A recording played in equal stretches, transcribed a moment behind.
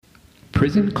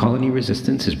Prison Colony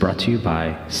Resistance is brought to you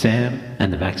by Sam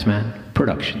and the Vaxman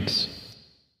Productions.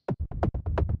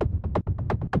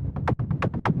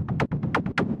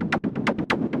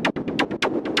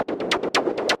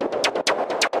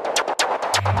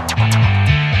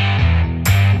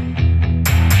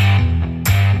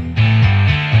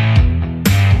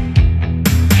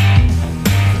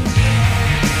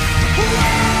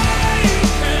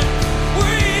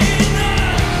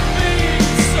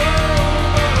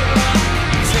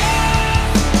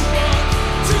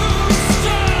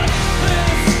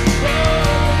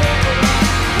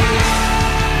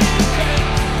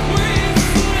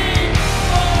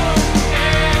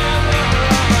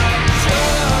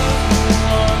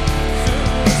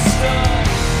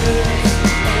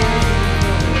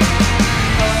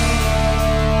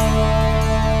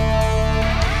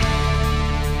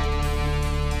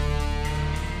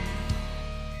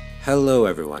 Hello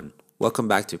everyone, welcome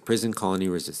back to Prison Colony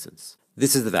Resistance.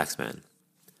 This is the Vaxman.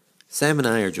 Sam and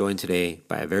I are joined today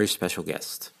by a very special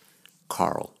guest,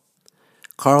 Carel.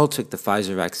 Carel took the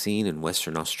Pfizer vaccine in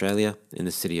Western Australia in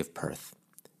the city of Perth.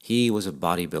 He was a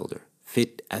bodybuilder,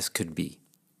 fit as could be.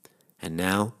 And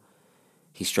now,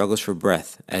 he struggles for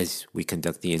breath as we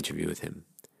conduct the interview with him.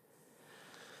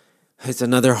 It's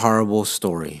another horrible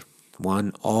story,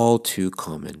 one all too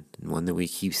common, and one that we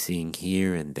keep seeing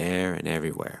here and there and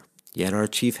everywhere. Yet our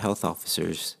chief health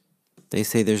officers, they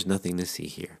say there's nothing to see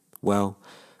here. Well,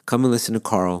 come and listen to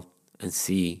Carel and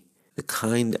see the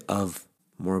kind of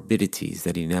morbidities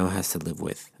that he now has to live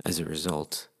with as a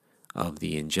result of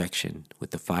the injection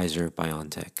with the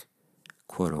Pfizer-BioNTech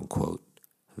quote-unquote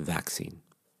vaccine.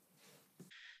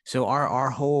 So our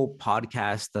whole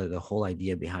podcast, the whole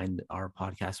idea behind our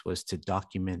podcast was to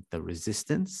document the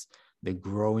resistance, the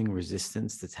growing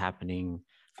resistance that's happening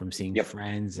from seeing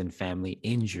friends and family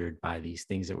injured by these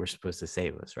things that were supposed to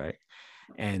save us, right?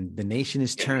 And the nation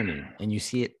is turning, and you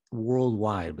see it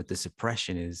worldwide, but the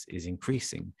suppression is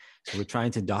increasing. So we're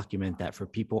trying to document that for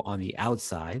people on the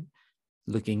outside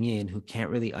looking in who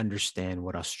can't really understand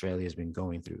what Australia has been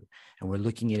going through. And we're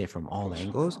looking at it from all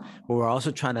angles, but we're also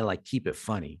trying to keep it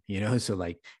funny, you know? So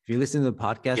if you listen to the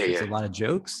podcast, it's a lot of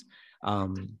jokes.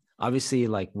 Obviously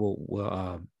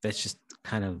we'll that's just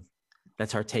kind of,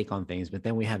 that's our take on things. But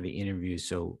then we have the interviews.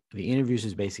 So the interviews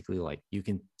is basically you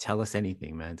can tell us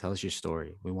anything, man. Tell us your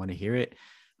story. We want to hear it.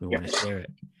 We want to share it.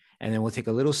 And then we'll take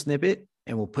a little snippet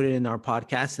and we'll put it in our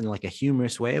podcast in a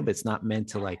humorous way, but it's not meant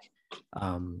to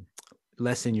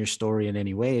lessen your story in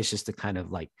any way. It's just to kind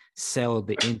of sell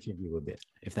the interview a bit,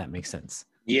 if that makes sense.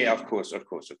 Yeah, of course.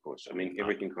 I mean,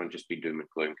 everything can't just be doom and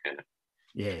gloom, can it?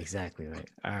 Yeah, exactly. Right.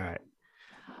 All right.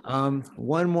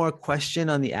 One more question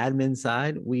on the admin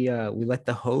side. We let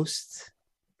the host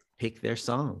pick their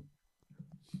song.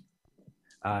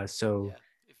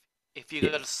 If you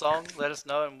got a song, let us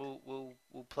know and we'll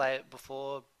play it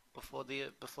before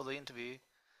the interview.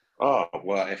 Oh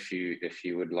well, if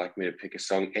you would like me to pick a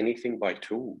song, anything by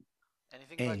Tool.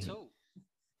 Anything by Tool.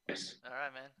 Yes. All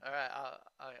right, man. All right.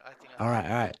 I think. All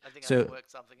right. I think I can work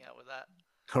something out with that.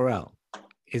 Carel.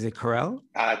 Is it Carel?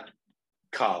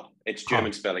 Carl. It's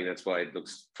German spelling. That's why it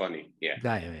looks funny. Yeah.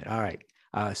 Got it. All right.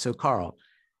 So Carel,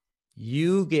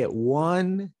 you get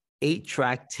one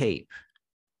 8-track tape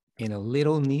in a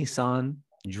little Nissan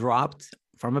dropped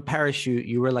from a parachute.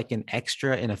 You were an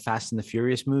extra in a Fast and the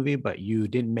Furious movie, but you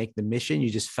didn't make the mission. You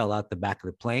just fell out the back of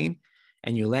the plane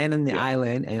and you land on the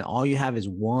island, and all you have is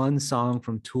one song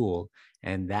from Tool.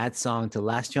 And that song to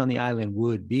last you on the island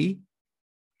would be?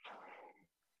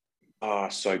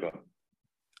 Sober.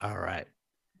 All right.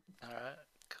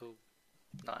 Cool.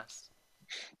 Nice.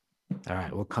 All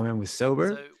right. We'll come in with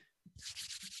Sober.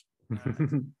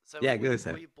 So yeah, go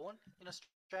ahead. Were you born in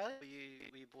Australia? Were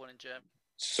you born in Germany?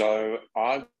 So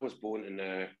I was born in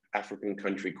an African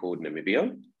country called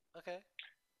Namibia. Okay.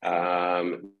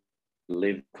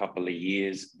 Lived a couple of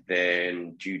years.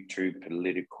 Then, due to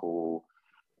political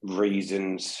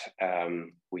reasons,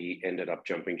 we ended up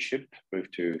jumping ship,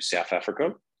 moved to South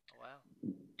Africa. Oh, wow.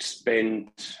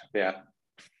 Spent about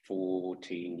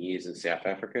 14 years in South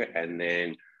Africa and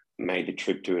then made the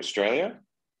trip to Australia.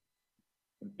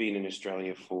 Been in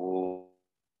Australia for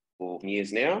 4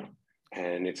 years now,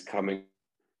 and it's coming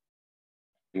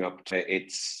up to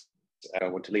I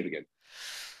want to leave again.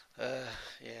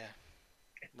 Yeah.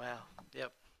 Wow.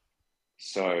 Yep.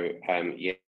 So,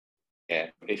 yeah.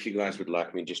 If you guys would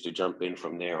like me just to jump in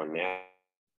from there on now.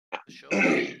 Sure.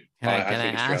 Can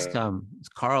I ask,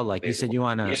 Carel, you said you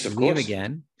want to leave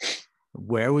again.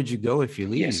 Where would you go if you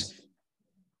leave? Yes.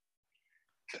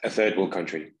 A third world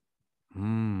country.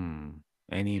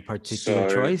 Any particular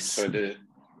choice? So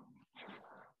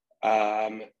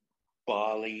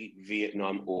Bali,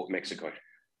 Vietnam, or Mexico.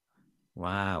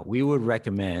 Wow. We would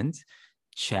recommend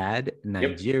Chad,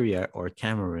 Nigeria, or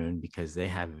Cameroon because they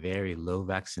have very low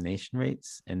vaccination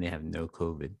rates and they have no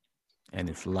COVID. And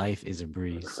its life is a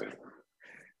breeze.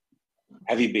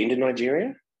 Have you been to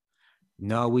Nigeria?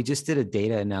 No, we just did a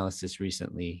data analysis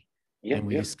recently. And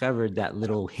we discovered that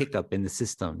little hiccup in the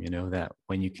system, that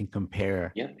when you can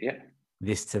compare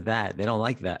this to that, they don't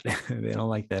like that. They don't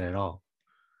like that at all.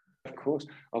 Of course.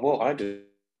 Well, I didn't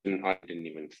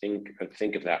even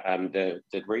think of that.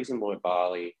 The reason why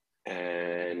Bali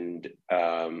and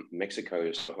Mexico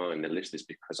is behind the list is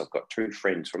because I've got two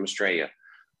friends from Australia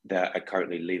that are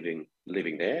currently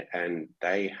living there, and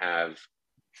they have,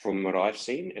 from what I've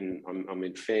seen, and I'm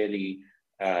in fairly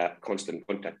constant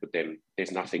contact with them,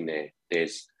 there's nothing there.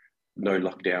 There's no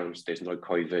lockdowns, there's no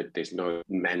COVID, there's no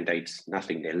mandates,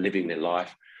 nothing. They're living their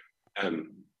life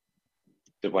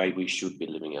the way we should be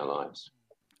living our lives.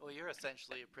 Well, you're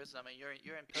essentially a prisoner. I mean,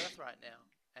 you're in Perth right now.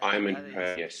 I'm in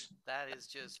Perth, yes. That is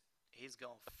just, he's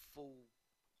gone full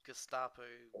Gestapo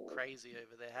crazy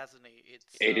over there, hasn't he?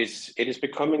 It is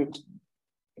becoming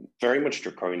very much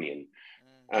draconian.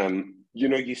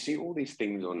 You see all these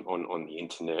things on the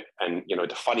internet, and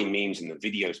the funny memes and the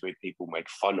videos where people make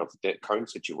fun of the current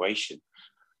situation,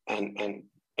 and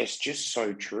it's just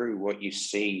so true what you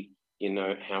see.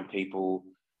 How people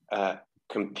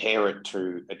compare it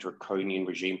to a draconian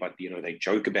regime, but they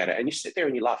joke about it, and you sit there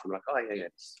and you laugh. I'm like, oh yeah,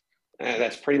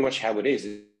 that's pretty much how it is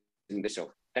in this.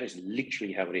 That is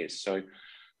literally how it is. So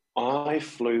I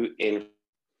flew in.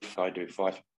 I do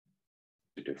five.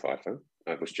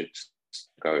 I was just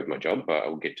go with my job, but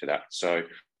I'll get to that. So I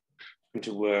went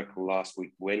to work last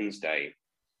week, Wednesday.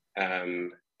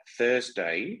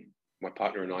 Thursday, my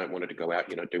partner and I wanted to go out,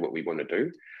 do what we want to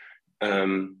do,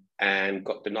 and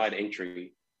got denied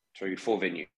entry to 4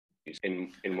 venues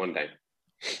in one day.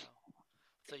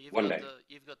 So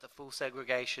you've got the full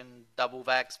segregation, double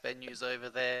vax venues over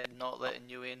there, not letting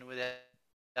you in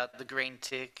without the green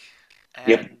tick.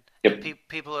 And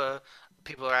people are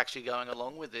actually going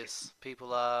along with this.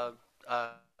 People are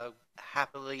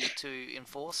happily to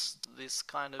enforce this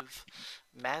kind of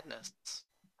madness.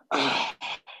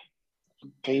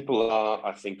 People are,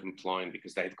 I think, complying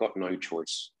because they've got no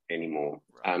choice anymore.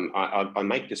 Right. I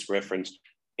make this reference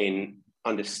in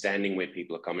understanding where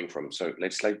people are coming from. So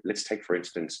let's take, for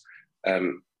instance,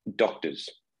 doctors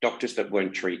that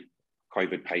won't treat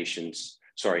COVID patients,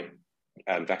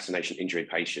 vaccination injury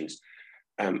patients.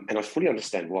 And I fully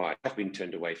understand why. I've been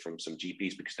turned away from some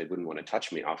GPs because they wouldn't want to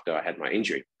touch me after I had my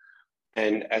injury.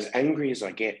 And as angry as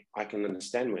I get, I can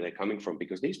understand where they're coming from,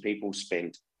 because these people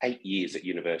spent 8 years at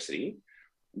university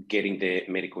getting their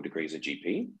medical degree as a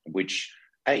GP, which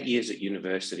 8 years at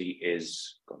university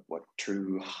is,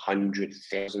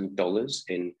 $200,000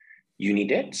 in uni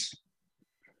debts.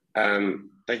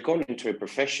 They've gone into a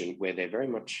profession where they're very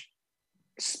much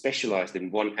specialized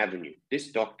in one avenue.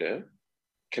 This doctor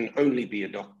can only be a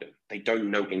doctor. They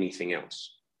don't know anything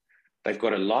else. They've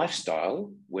got a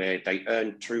lifestyle where they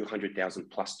earn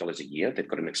 $200,000+ a year. They've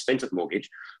got an expensive mortgage.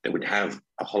 They would have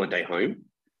a holiday home.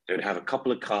 They would have a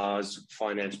couple of cars,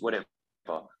 finance, whatever.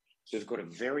 So they've got a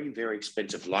very, very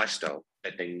expensive lifestyle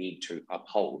that they need to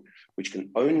uphold, which can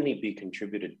only be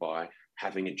contributed by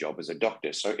having a job as a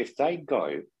doctor. So if they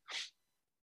go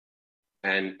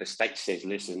and the state says,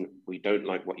 listen, we don't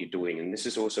like what you're doing, and this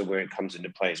is also where it comes into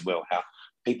play as well, how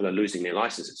people are losing their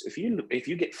licenses. If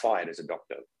you get fired as a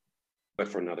doctor, but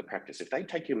for another practice, if they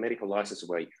take your medical license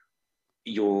away,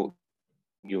 your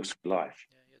life,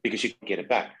 because you can get it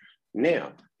back.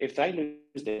 Now, if they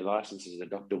lose their license as a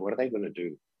doctor, what are they going to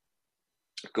do?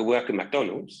 Go work at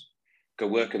McDonald's, go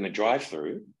work in the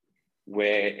drive-through,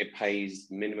 where it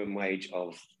pays minimum wage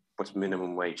of, what's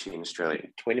minimum wage in Australia?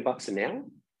 $20 an hour?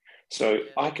 So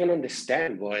I can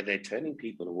understand why they're turning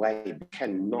people away. They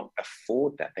cannot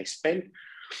afford that. They spent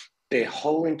their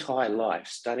whole entire life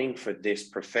studying for this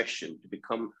profession to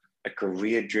become a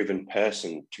career-driven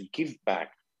person, to give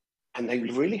back, and they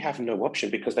really have no option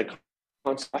because they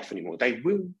can't survive anymore. They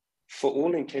will, for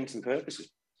all intents and purposes,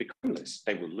 become homeless.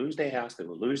 They will lose their house, they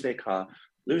will lose their car,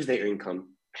 lose their income.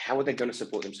 How are they going to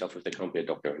support themselves if they can't be a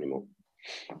doctor anymore?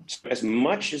 So as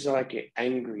much as I get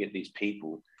angry at these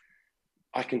people,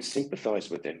 I can sympathize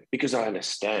with them because I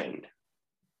understand.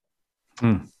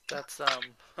 That's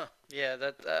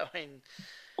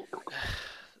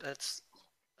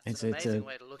that's an amazing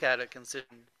way to look at it,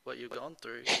 considering what you've gone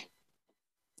through.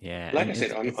 Yeah, like I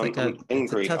said, I'm angry.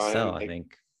 It's a tough sell,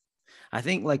 I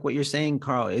think like what you're saying,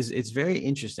 Carl, it's very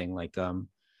interesting. Like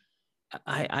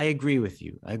I agree with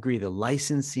you. I agree. The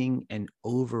licensing and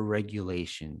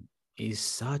over-regulation is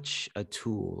such a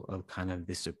tool of kind of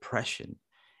this oppression,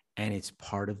 and it's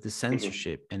part of the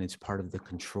censorship and it's part of the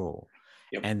control.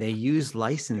 Yep. And they use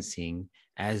licensing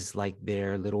as like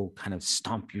their little kind of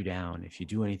stomp you down. If you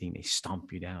do anything, they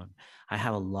stomp you down. I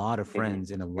have a lot of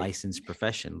friends in a licensed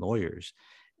profession, lawyers.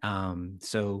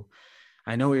 So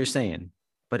I know what you're saying,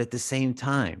 but at the same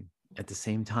time,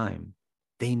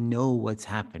 they know what's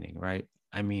happening, right?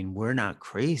 I mean, we're not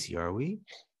crazy, are we?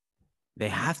 They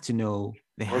have to know,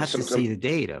 they have to see the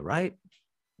data, right?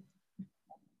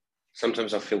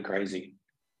 Sometimes I feel crazy.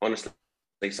 Honestly,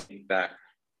 that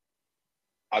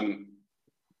I'm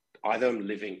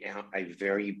living out a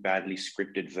very badly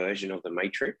scripted version of the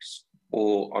Matrix,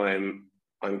 or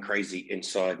I'm crazy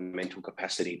inside mental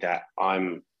capacity that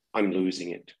I'm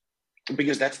losing it.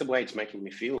 Because that's the way it's making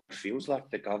me feel. It feels like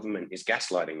the government is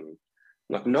gaslighting me.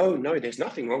 Like, no, there's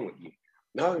nothing wrong with you.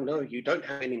 No, you don't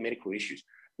have any medical issues.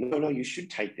 No, you should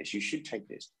take this. You should take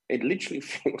this. It literally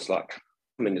feels like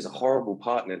there's a horrible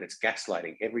partner that's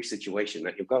gaslighting every situation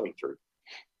that you're going through.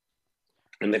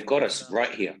 And they've got us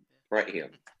right here.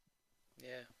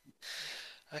 Yeah.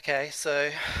 Okay, so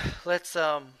let's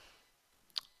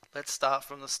start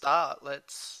from the start.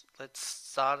 Let's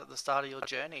start at the start of your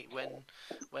journey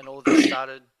when all this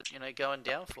started, going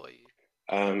down for you.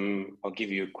 I'll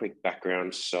give you a quick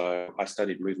background. So I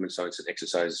studied movement science and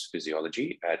exercise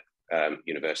physiology at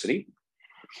university.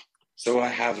 So I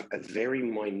have a very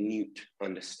minute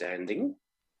understanding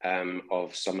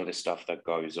of some of the stuff that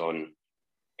goes on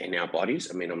in our bodies.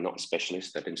 I mean, I'm not a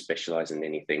specialist. I didn't specialize in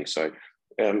anything. So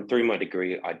through my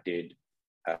degree, I did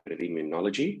a bit of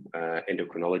immunology,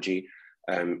 endocrinology,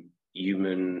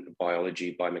 human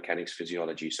biology, biomechanics,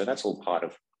 physiology. So that's all part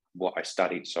of what I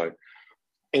studied. So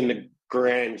in the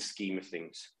grand scheme of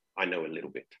things, I know a little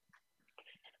bit.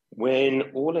 When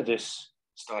all of this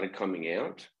started coming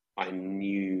out, I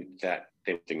knew that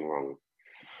there was something wrong.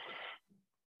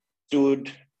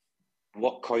 Understood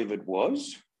what COVID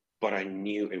was, but I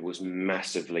knew it was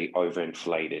massively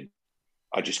overinflated.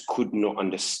 I just could not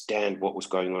understand what was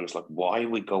going on. It's like, why are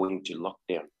we going into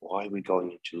lockdown? Why are we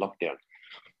going into lockdown?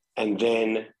 And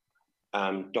then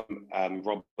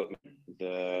Robert,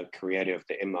 the creator of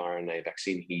the mRNA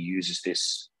vaccine, he uses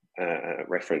this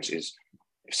reference is,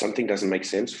 if something doesn't make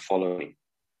sense, follow me.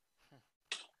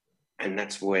 And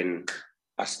that's when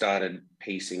I started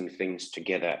piecing things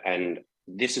together. And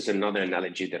this is another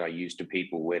analogy that I use to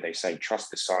people where they say, trust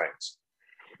the science.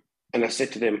 And I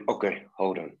said to them, okay,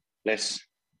 hold on. Let's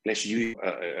use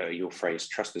your phrase,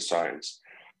 trust the science.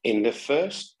 In the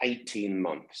first 18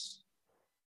 months,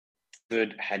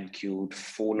 COVID had killed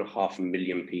 4.5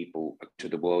 million people to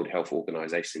the World Health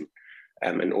Organization,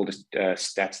 and all the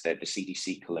stats that the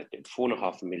CDC collected,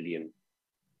 4.5 million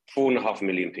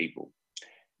people.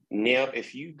 Now,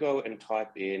 if you go and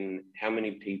type in how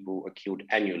many people are killed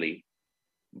annually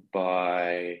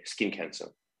by skin cancer,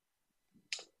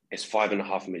 it's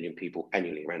 5.5 million people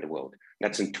annually around the world.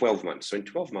 That's in 12 months. So in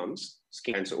 12 months,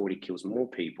 skin cancer already kills more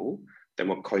people than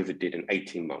what COVID did in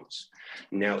 18 months.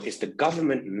 Now, is the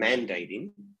government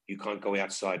mandating you can't go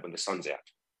outside when the sun's out?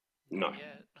 No.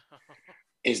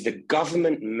 Is the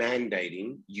government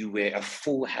mandating you wear a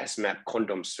full hazmat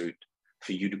condom suit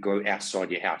for you to go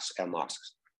outside your house, our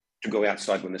masks, to go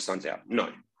outside when the sun's out? No.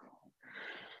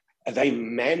 Are they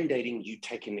mandating you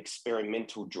take an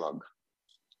experimental drug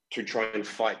to try and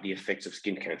fight the effects of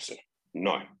skin cancer?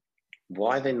 No.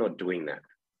 Why are they not doing that?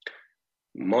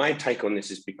 My take on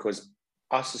this is because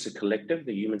us as a collective,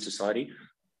 the human society,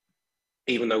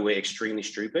 even though we're extremely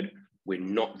stupid, we're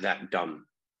not that dumb.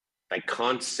 They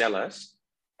can't sell us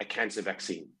a cancer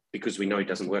vaccine because we know it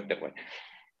doesn't work that way.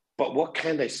 But what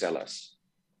can they sell us?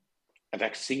 A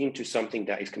vaccine to something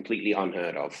that is completely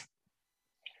unheard of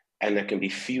and that can be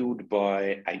fueled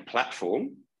by a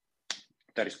platform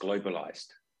that is globalized.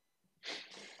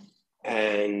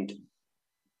 And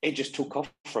it just took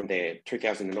off from there.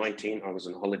 2019, I was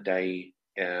on holiday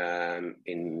in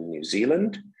New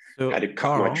Zealand. So, I had to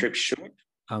cut my trip short.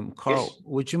 Carl, yes.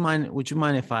 would you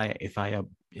mind if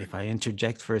I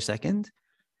interject for a second?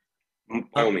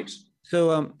 By all means.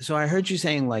 So I heard you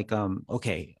saying like,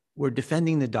 okay, we're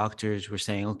defending the doctors. We're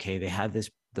saying, okay, they have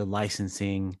the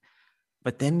licensing,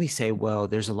 but then we say, well,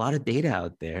 there's a lot of data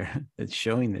out there that's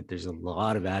showing that there's a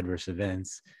lot of adverse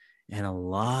events and a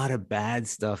lot of bad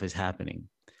stuff is happening.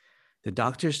 The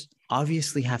doctors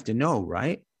obviously have to know,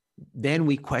 right? Then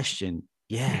we question,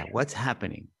 what's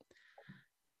happening?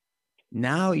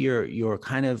 Now you're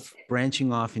kind of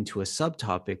branching off into a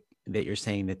subtopic that you're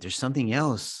saying that there's something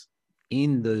else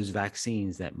in those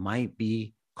vaccines that might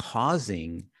be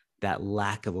causing that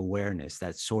lack of awareness,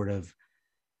 that sort of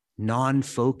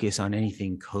non-focus on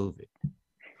anything COVID.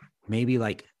 Maybe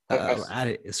like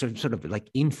sort of like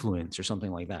influence or something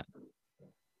like that.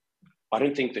 I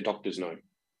don't think the doctors know,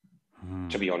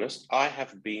 to be honest. I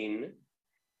have been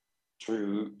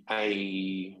through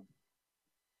a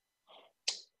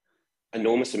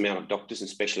enormous amount of doctors and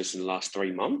specialists in the last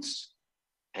 3 months.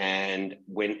 And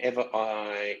whenever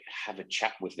I have a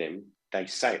chat with them, they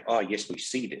say, oh, yes, we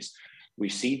see this. We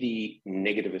see the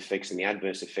negative effects and the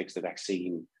adverse effects the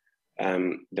vaccines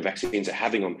are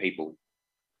having on people,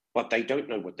 but they don't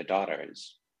know what the data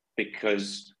is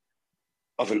because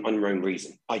of an unknown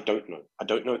reason. I don't know. I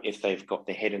don't know if they've got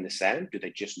their head in the sand. Do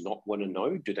they just not want to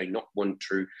know? Do they not want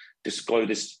to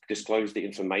disclose the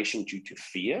information due to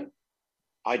fear?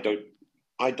 I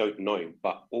don't know,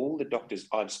 but all the doctors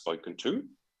I've spoken to,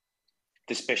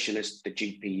 the specialists, the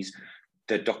GPs,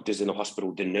 the doctors in the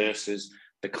hospital, the nurses,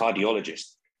 the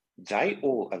cardiologists, they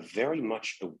all are very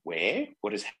much aware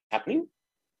what is happening,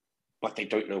 but they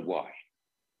don't know why.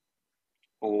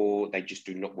 Or they just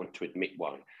do not want to admit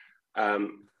why.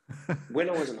 When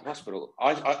I was in the hospital,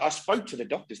 I spoke to the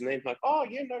doctors and they're like, oh,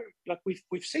 yeah, no, like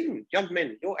we've seen young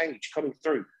men your age coming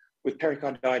through with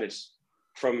pericarditis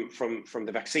from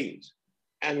the vaccines.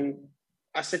 And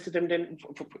I said to them then,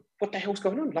 what the hell's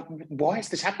going on? Like, why is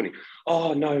this happening?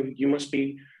 Oh, no, you must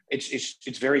be,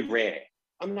 it's very rare.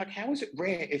 I'm like, how is it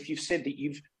rare if you've said that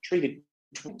you've treated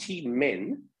 20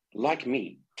 men like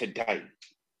me today?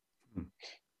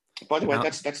 By the way,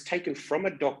 that's taken from a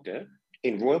doctor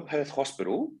in Royal Perth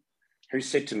Hospital who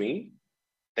said to me,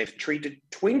 they've treated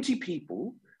 20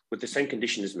 people with the same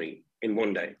condition as me in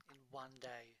one day.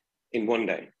 In one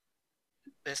day.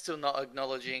 They're still not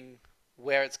acknowledging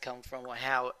where it's come from or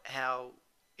how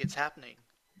it's happening,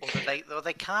 or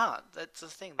they can't. That's the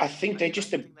thing. I think they just.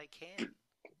 They can.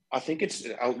 I think it's.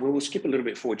 We'll skip a little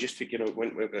bit forward just to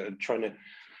when we're trying to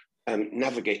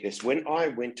navigate this. When I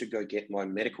went to go get my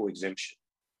medical exemption,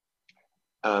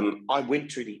 I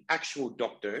went to the actual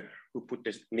doctor who put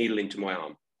this needle into my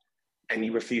arm, and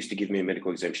he refused to give me a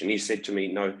medical exemption. He said to me,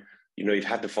 "No, you've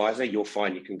had the Pfizer, you're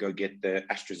fine. You can go get the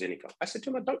AstraZeneca." I said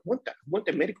to him, "I don't want that. I want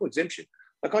the medical exemption.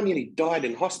 Like, I nearly died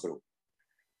in hospital."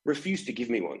 Refused to give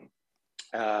me one.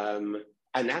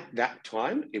 And at that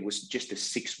time, it was just a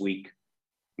 6-week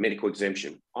medical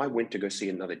exemption. I went to go see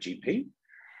another GP,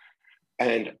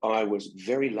 and I was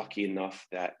very lucky enough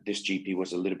that this GP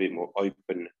was a little bit more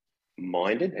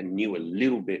open-minded and knew a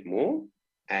little bit more.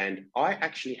 And I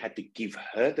actually had to give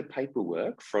her the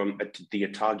paperwork from the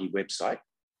Atagi website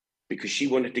because she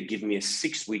wanted to give me a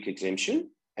 6-week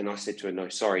exemption. And I said to her, no,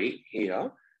 sorry,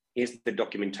 here's the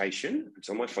documentation. It's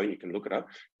on my phone, you can look it up.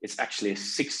 It's actually a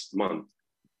 6-month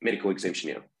medical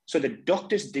exemption now. So the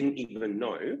doctors didn't even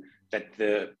know that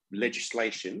the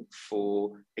legislation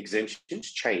for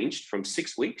exemptions changed from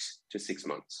 6 weeks to 6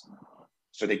 months.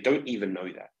 So they don't even know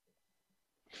that.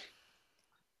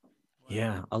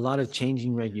 Yeah, a lot of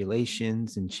changing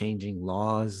regulations and changing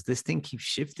laws. This thing keeps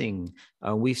shifting.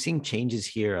 We've seen changes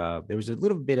here. There was a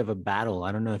little bit of a battle.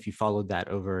 I don't know if you followed that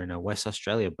over in West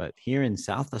Australia, but here in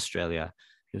South Australia,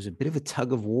 there was a bit of a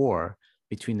tug of war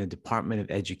between the Department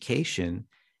of Education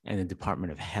and the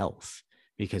Department of Health,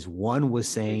 because one was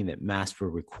saying that masks were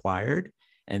required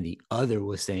and the other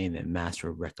was saying that masks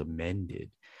were recommended.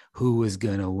 Who was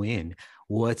going to win?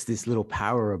 What's this little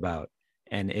power about?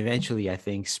 And eventually, I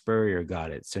think Spurrier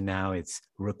got it. So now it's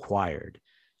required.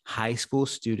 High school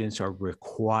students are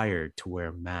required to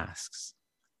wear masks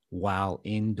while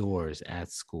indoors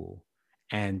at school.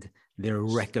 And they're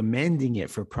recommending it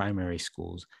for primary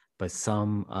schools. But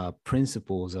some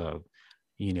principals of,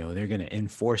 they're going to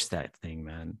enforce that thing,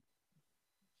 man.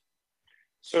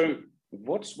 So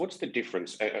what's the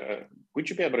difference? Would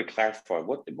you be able to clarify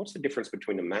what's the difference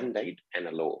between a mandate and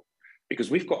a law? Because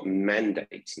we've got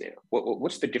mandates now.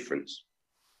 What's the difference?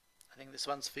 I think this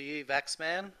one's for you,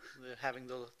 Vaxman, having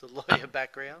the lawyer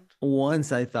background.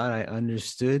 Once I thought I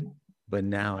understood, but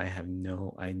now I have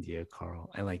no idea, Carl.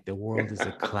 The world is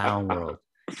a clown world.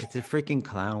 It's a freaking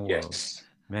clown world. Yes.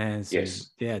 Man, so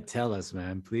yeah, tell us,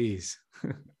 man, please.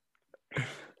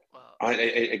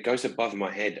 It goes above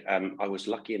my head. I was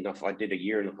lucky enough, I did a 1.5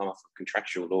 years of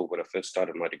contractual law when I first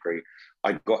started my degree.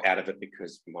 I got out of it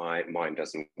because my mind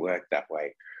doesn't work that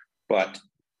way. But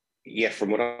yeah, from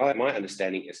my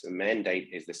understanding is a mandate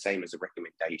is the same as a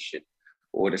recommendation,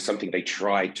 or it is something they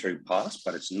try to pass,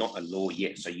 but it's not a law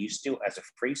yet. So you still, as a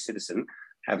free citizen,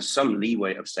 have some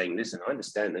leeway of saying, listen, I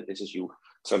understand that this is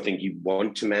something you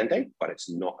want to mandate, but it's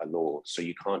not a law. So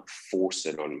you can't force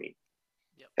it on me.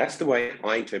 That's the way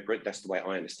I interpret. That's the way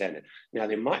I understand it. Now,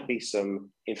 there might be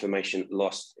some information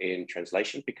lost in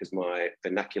translation because my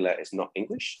vernacular is not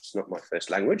English. It's not my first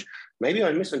language. Maybe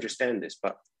I misunderstand this,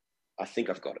 but I think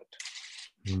I've got it.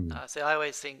 So I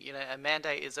always think, a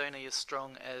mandate is only as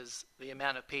strong as the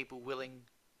amount of people willing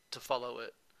to follow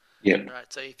it. Yeah. Right.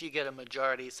 So if you get a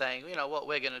majority saying, what,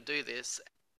 we're going to do this,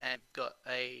 and got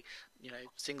a,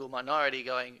 single minority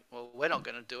going, well, we're not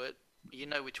going to do it,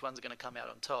 which one's going to come out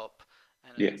on top.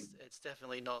 And it's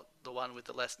definitely not the one with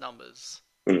the less numbers.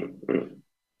 Mm-hmm.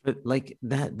 But like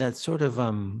that sort of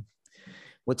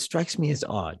what strikes me as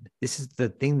odd, this is the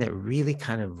thing that really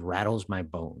kind of rattles my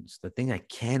bones, the thing I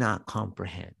cannot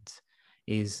comprehend,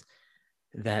 is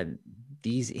that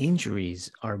these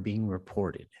injuries are being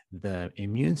reported. The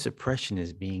immune suppression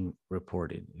is being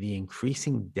reported. The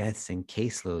increasing deaths and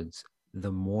caseloads,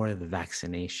 the more the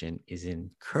vaccination is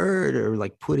incurred or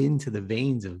like put into the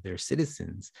veins of their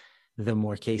citizens, the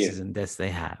more cases and deaths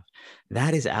they have.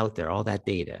 That is out there, all that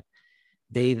data.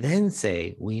 They then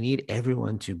say, we need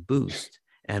everyone to boost.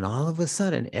 And all of a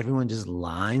sudden, everyone just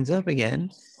lines up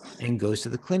again and goes to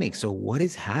the clinic. So what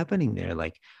is happening there?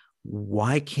 Like,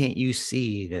 why can't you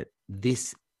see that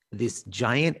this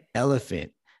giant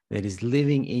elephant that is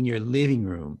living in your living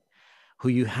room, who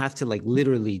you have to like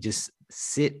literally just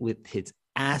sit with its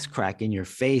ass crack in your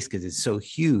face because it's so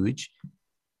huge,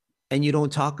 and you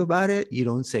don't talk about it? You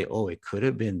don't say, oh, it could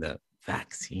have been the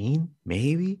vaccine,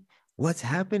 maybe? What's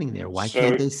happening there? Why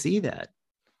can't they see that?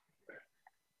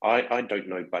 I don't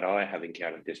know, but I have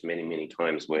encountered this many, many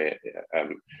times where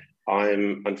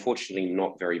I'm unfortunately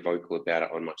not very vocal about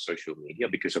it on my social media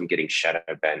because I'm getting shadow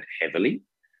banned heavily.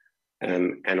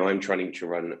 And I'm trying to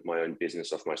run my own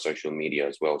business off my social media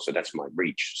as well. So that's my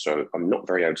reach. So I'm not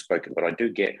very outspoken, but I do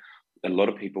get a lot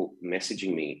of people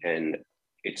messaging me. And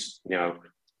it's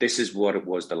this is what it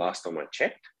was the last time I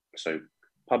checked. So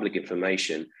public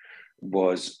information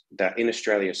was that in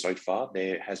Australia so far,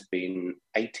 there has been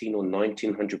 18 or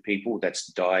 1900 people that's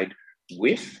died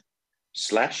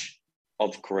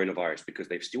with/of coronavirus, because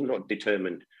they've still not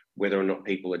determined whether or not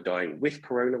people are dying with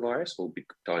coronavirus or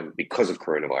dying because of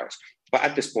coronavirus. But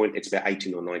at this point, it's about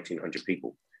 18 or 1900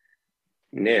 people.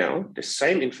 Now, the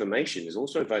same information is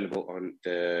also available on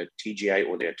the TGA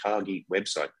or the ATAGI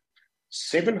website.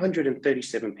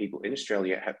 737 people in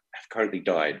Australia have currently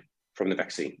died from the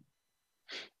vaccine.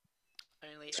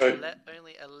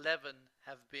 Only 11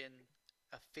 have been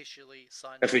officially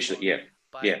signed off by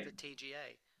the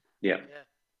TGA. Yeah.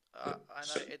 I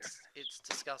know, it's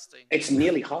disgusting. It's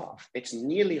nearly half.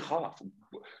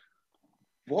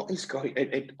 What is going?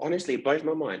 It honestly blows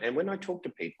my mind. And when I talk to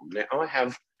people, now I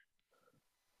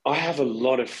have a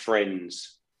lot of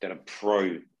friends that are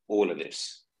pro all of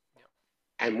this. Yep.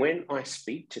 And when I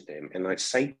speak to them and I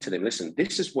say to them, listen,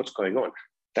 this is what's going on,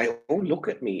 they all look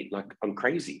at me like I'm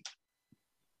crazy.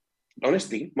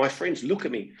 Honestly, my friends look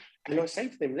at me and I say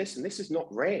to them, listen, this is not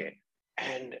rare.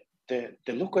 And the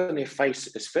look on their face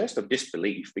is first of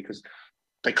disbelief, because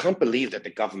they can't believe that the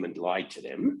government lied to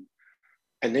them.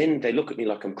 And then they look at me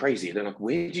like I'm crazy. And they're like,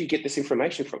 where do you get this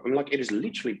information from? I'm like, it is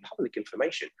literally public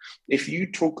information. If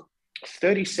you took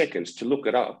 30 seconds to look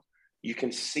it up, you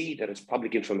can see that it's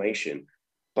public information,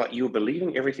 but you're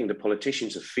believing everything the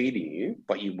politicians are feeding you,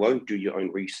 but you won't do your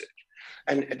own research.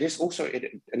 And there's also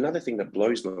another thing that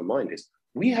blows my mind is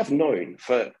we have known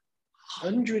for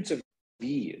hundreds of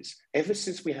years, ever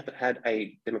since we have had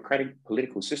a democratic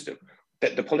political system,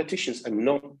 that the politicians are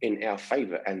not in our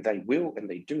favor, and they will and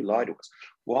they do lie to us.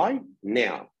 Why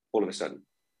now, all of a sudden,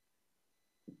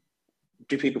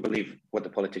 do people believe what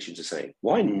the politicians are saying?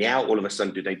 Why now, all of a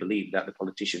sudden, do they believe that the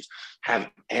politicians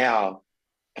have our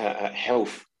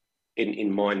health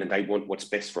in mind and they want what's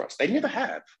best for us? They never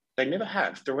have. They never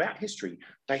have. Throughout history,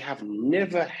 they have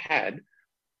never had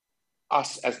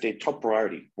us as their top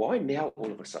priority. Why now,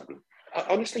 all of a sudden? I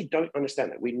honestly don't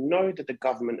understand that. We know that the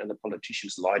government and the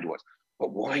politicians lie to us,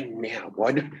 but why now?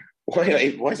 Why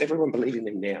is everyone believing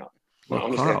them now? Well,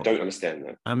 honestly, Carl, I don't understand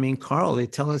that. I mean, Carl, they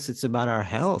tell us it's about our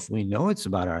health. We know it's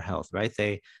about our health, right?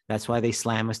 That's why they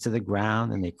slam us to the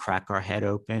ground and they crack our head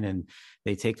open, and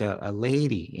they take a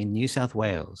lady in New South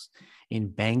Wales, in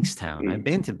Bankstown. I've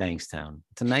been to Bankstown.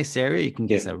 It's a nice area. You can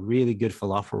get some really good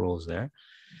falafel rolls there.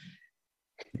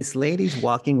 This lady's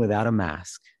walking without a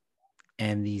mask.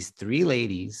 And these three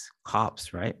ladies,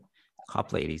 cops, right?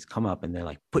 Cop ladies come up and they're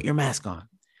like, put your mask on.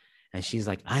 And she's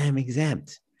like, I am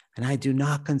exempt and I do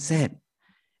not consent.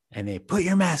 And they put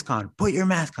your mask on, put your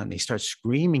mask on. They start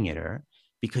screaming at her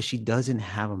because she doesn't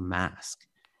have a mask.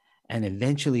 And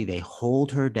eventually they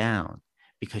hold her down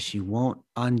because she won't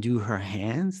undo her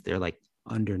hands. They're like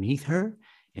underneath her.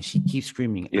 And she keeps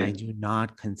screaming, I do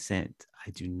not consent.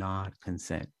 I do not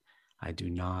consent. I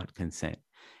do not consent.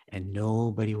 And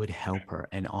nobody would help her.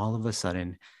 And all of a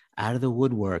sudden, out of the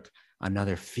woodwork,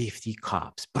 another 50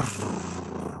 cops,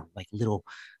 like little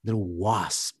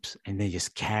wasps, and they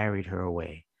just carried her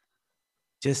away.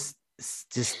 Just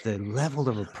the level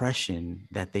of oppression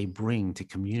that they bring to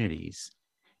communities,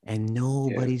 and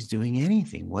nobody's doing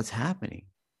anything. What's happening?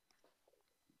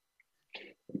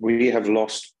 We have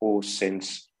lost all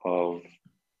sense of,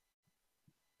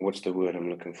 what's the word I'm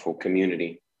looking for?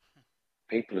 Community.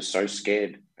 People are so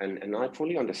scared, and I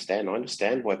fully understand. I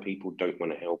understand why people don't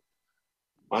want to help.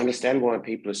 I understand why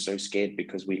people are so scared,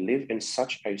 because we live in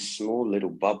such a small little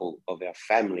bubble of our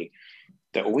family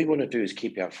that all we want to do is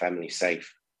keep our family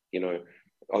safe. You know,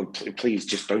 oh, please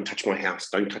just don't touch my house,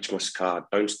 don't touch my car,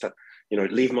 don't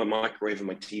leave my microwave and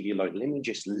my TV alone. Let me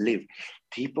just live.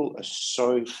 People are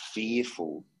so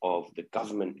fearful of the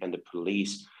government and the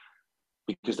police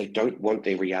because they don't want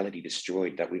their reality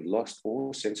destroyed, that we've lost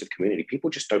all sense of community. People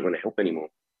just don't want to help anymore.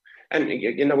 And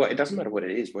you know what? It doesn't matter what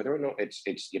it is, whether or not it's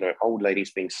old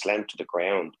ladies being slammed to the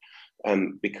ground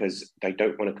because they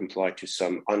don't want to comply to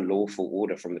some unlawful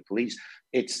order from the police.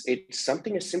 It's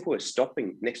something as simple as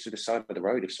stopping next to the side of the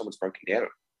road if someone's broken down.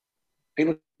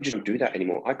 People just don't do that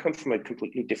anymore. I come from a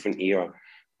completely different era.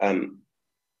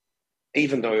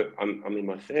 Even though I'm in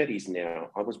my 30s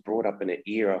now, I was brought up in an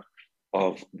era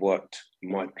of what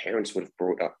my parents would have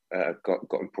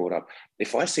gotten brought up.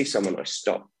 If I see someone, I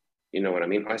stop. You know what I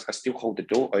mean? I still hold the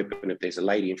door open if there's a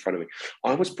lady in front of me.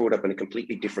 I was brought up in a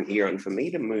completely different era. And for me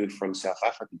to move from South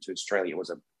Africa to Australia was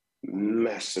a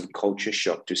massive culture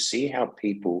shock, to see how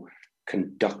people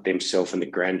conduct themselves in the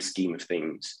grand scheme of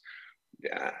things.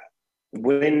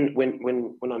 When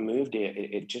I moved here,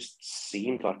 it just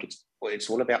seemed like it's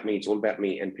all about me. It's all about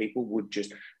me. And people would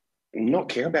just not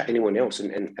care about anyone else.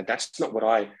 And that's not what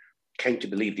I came to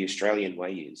believe the Australian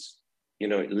way is,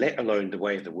 let alone the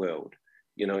way of the world.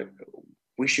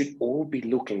 We should all be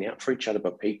looking out for each other,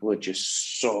 but people are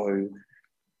just so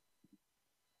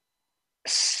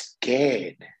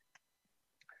scared.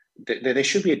 There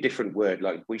should be a different word.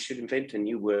 Like, we should invent a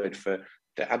new word for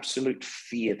the absolute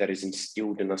fear that is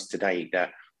instilled in us today,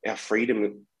 that our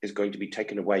freedom is going to be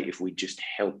taken away if we just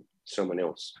help someone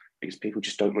else, because people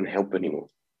just don't want to help anymore.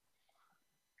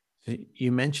 So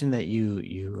you mentioned that you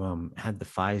had the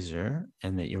Pfizer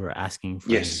and that you were asking for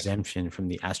an exemption from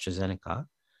the AstraZeneca.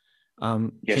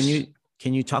 Yes.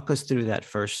 Can you talk us through that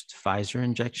first Pfizer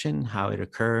injection, how it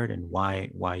occurred, and why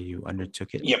you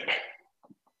undertook it? Yep.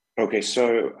 Okay,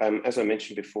 so as I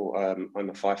mentioned before, I'm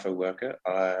a FIFO worker.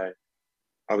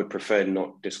 I would prefer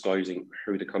not disclosing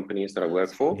who the company is that I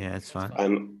work for. Yeah, it's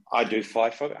fine. I do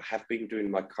FIFO. I have been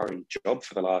doing my current job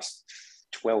for the last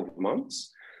 12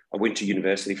 months. I went to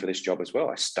university for this job as well.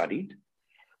 I studied.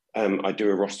 I do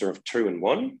a roster of 2 and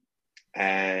 1.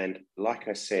 And like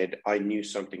I said, I knew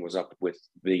something was up with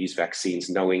these vaccines,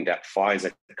 knowing that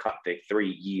Pfizer cut their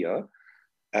 3-year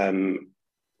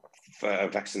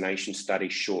vaccination study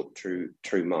short to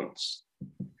 2 months.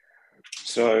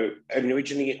 So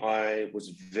originally, I was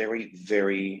very,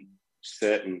 very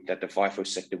certain that the FIFO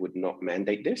sector would not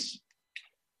mandate this.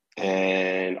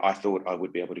 And I thought I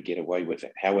would be able to get away with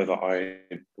it. However, I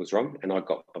was wrong, and I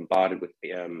got bombarded with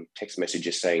text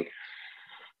messages saying,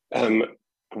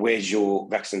 where's your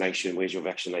vaccination? Where's your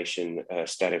vaccination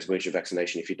status? Where's your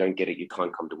vaccination? If you don't get it, you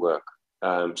can't come to work.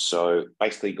 So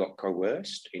basically got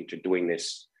coerced into doing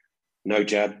this. No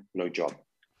jab, no job.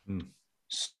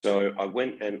 So I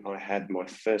went and I had my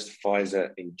first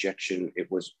Pfizer injection. It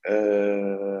was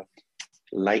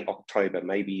late October,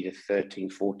 maybe the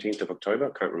 13th, 14th of October.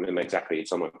 I can't remember exactly.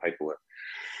 It's on my paperwork.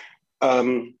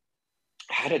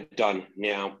 Had it done.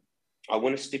 Now, I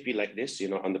want to stipulate this,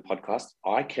 on the podcast.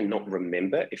 I cannot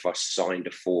remember if I signed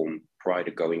a form prior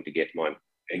to going to get my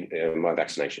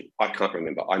vaccination. I can't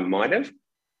remember. I might have,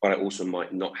 but I also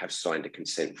might not have signed a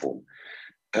consent form.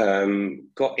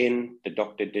 Got in, the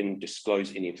doctor didn't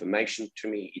disclose any information to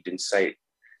me. He didn't say,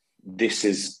 this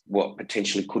is what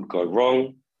potentially could go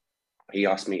wrong. He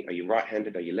asked me, are you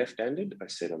right-handed? Are you left-handed? I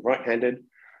said, I'm right-handed.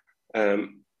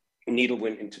 Needle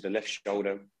went into the left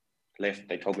shoulder, left.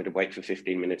 They told me to wait for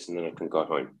 15 minutes and then I can go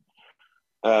home.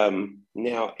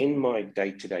 Now, in my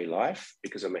day-to-day life,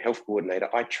 because I'm a health coordinator,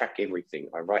 I track everything.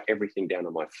 I write everything down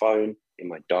on my phone, in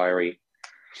my diary.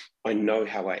 I know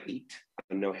how I eat.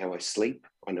 I know how I sleep.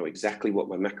 I know exactly what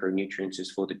my macronutrients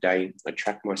is for the day. I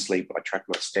track my sleep. I track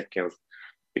my step count.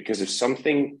 Because if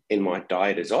something in my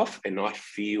diet is off and I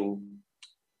feel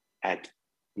at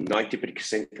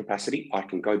 90% capacity, I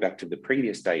can go back to the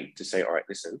previous day to say, all right,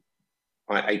 listen,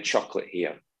 I ate chocolate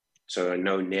here. So I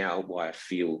know now why I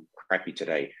feel crappy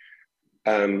today.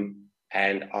 And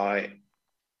I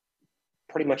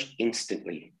pretty much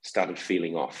instantly started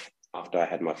feeling off after I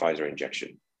had my Pfizer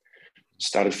injection.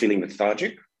 Started feeling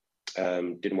lethargic,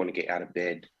 didn't want to get out of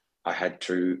bed. I had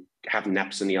to have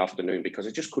naps in the afternoon because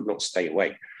I just could not stay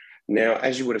awake. Now,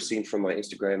 as you would have seen from my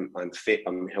Instagram, I'm fit,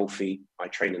 I'm healthy, I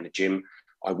train in the gym.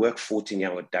 I work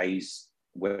 14-hour days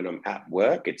when I'm at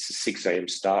work. It's a 6 a.m.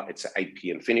 start, it's an 8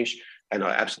 p.m. finish, and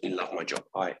I absolutely love my job.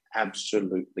 I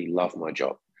absolutely love my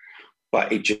job.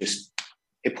 But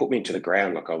it put me into the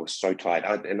ground. Like, I was so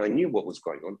tired. And I knew what was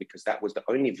going on because that was the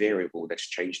only variable that's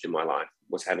changed in my life,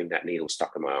 was having that needle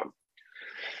stuck in my arm.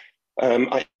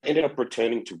 I ended up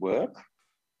returning to work.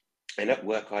 And at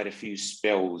work, I had a few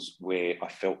spells where I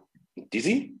felt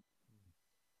dizzy.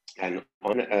 And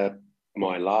on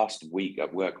my last week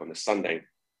at work on a Sunday,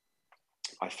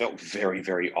 I felt very,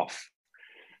 very off.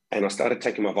 And I started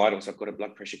taking my vitals. I've got a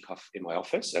blood pressure cuff in my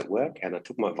office at work. And I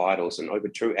took my vitals. And over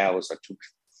 2 hours, I took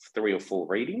 3 or 4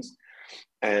 readings.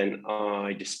 And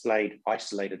I displayed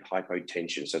isolated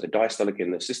hypotension. So the diastolic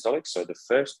and the systolic. So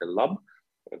the lub,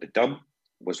 or the dub,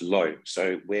 was low.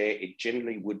 So where it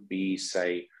generally would be,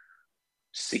 say,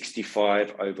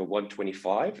 65 over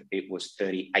 125, it was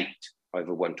 38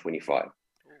 over 125.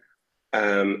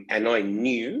 And I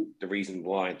knew the reason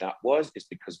why that was is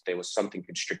because there was something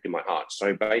constricting my heart.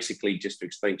 So basically, just to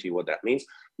explain to you what that means,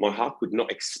 my heart could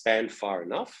not expand far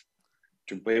enough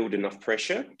to build enough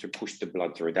pressure to push the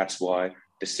blood through. That's why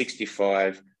the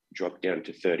 65 dropped down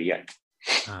to 38.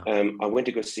 I went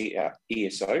to go see our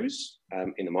ESOs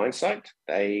in the mine site.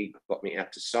 They got me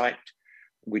out to site,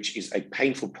 which is a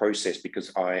painful process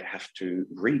because I have to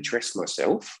redress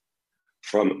myself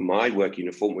from my work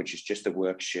uniform, which is just a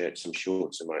work shirt, some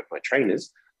shorts, and my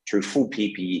trainers, through full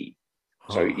PPE.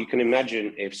 So you can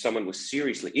imagine if someone was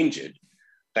seriously injured,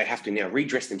 they have to now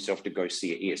redress themselves to go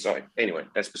see an ESO. Anyway,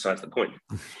 that's besides the point.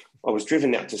 I was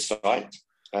driven out to site.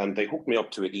 They hooked me up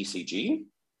to an ECG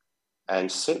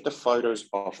and sent the photos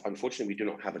off. Unfortunately, we do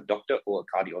not have a doctor or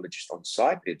a cardiologist on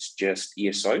site. It's just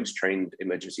ESOs, trained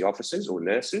emergency officers or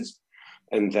nurses,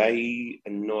 and they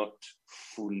are not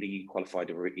fully qualified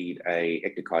to read a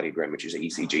echocardiogram, which is an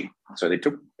ECG. So they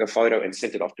took the photo and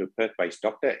sent it off to a Perth-based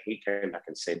doctor. He came back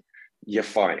and said, "You're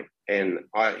fine." And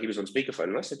he was on speakerphone,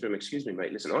 and I said to him, "Excuse me,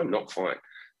 mate, listen, I'm not fine.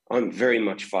 I'm very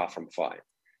much far from fine."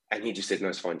 And he just said, "No,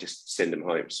 it's fine, just send them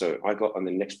home." So I got on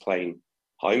the next plane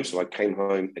home. So I came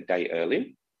home a day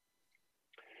early.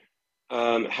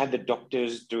 Had the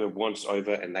doctors do a once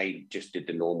over, and they just did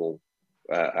the normal,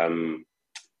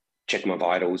 check my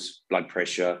vitals, blood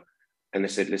pressure. And they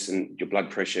said, "Listen, your blood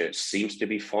pressure seems to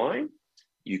be fine.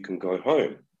 You can go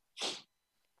home."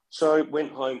 So I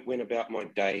went home, went about my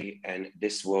day, and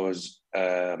this was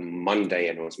Monday,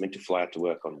 and I was meant to fly out to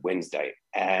work on Wednesday.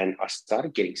 And I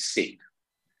started getting sick.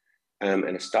 And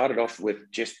it started off with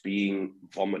just being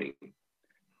vomiting.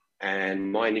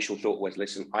 And my initial thought was,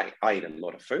 listen, I ate a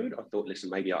lot of food. I thought, listen,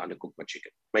 maybe I undercooked my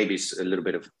chicken. Maybe it's a little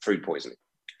bit of food poisoning.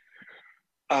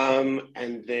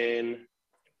 And then,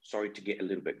 sorry to get a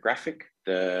little bit graphic,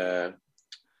 the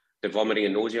vomiting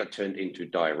and nausea turned into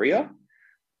diarrhea.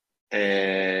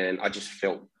 And I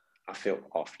felt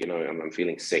off, I'm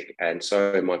feeling sick. And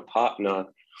so my partner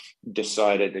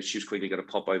decided that she was quickly going to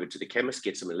pop over to the chemist,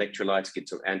 get some electrolytes, get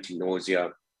some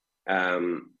anti-nausea.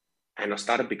 And I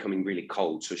started becoming really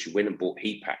cold. So she went and bought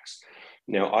heat packs.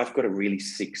 Now, I've got a really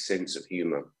sick sense of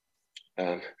humor.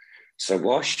 So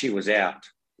while she was out,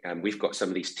 we've got some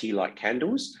of these tea light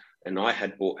candles, and I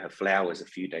had bought her flowers a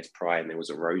few days prior, and there was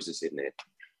a roses in there.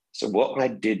 So what I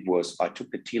did was I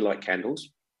took the tea light candles,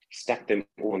 stacked them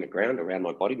all on the ground around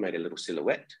my body, made a little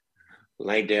silhouette,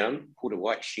 lay down, put a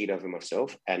white sheet over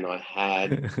myself, and I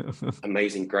had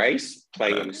Amazing Grace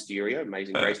playing on the stereo,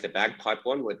 Amazing Grace, the bagpipe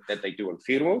one that they do on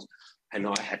funerals. And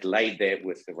I had laid there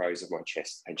with the rose on my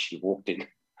chest, and she walked in,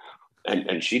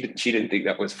 and she didn't think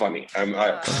that was funny. I'm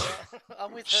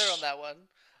with her on that one.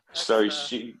 So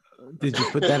she... Did you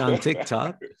put that on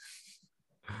TikTok?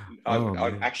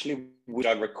 I actually wish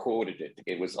I recorded it.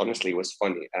 It was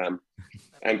funny.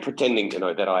 And pretending,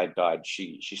 that I had died,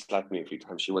 she slapped me a few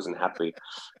times. She wasn't happy.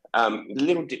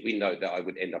 Little did we know that I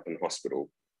would end up in hospital,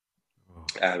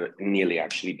 nearly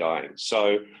actually dying.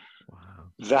 So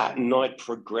that night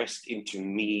progressed into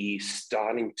me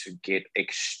starting to get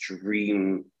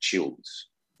extreme chills.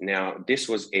 Now, this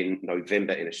was in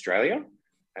November in Australia.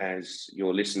 As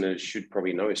your listeners should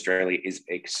probably know, Australia is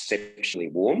exceptionally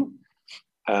warm.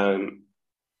 My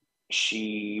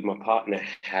partner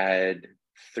had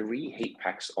 3 heat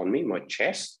packs on me, my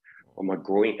chest, on my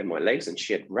groin and my legs, and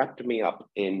she had wrapped me up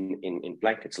in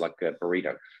blankets like a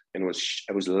burrito. And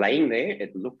I was laying there.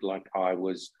 It looked like I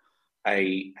was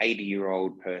a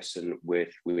 80-year-old person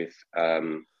with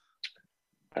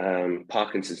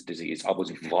Parkinson's disease. I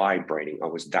was vibrating. I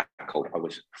was that cold. I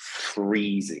was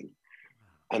freezing.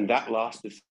 And that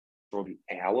lasted for an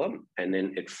hour, and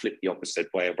then it flipped the opposite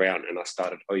way around, and I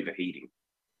started overheating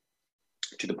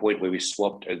to the point where we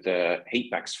swapped the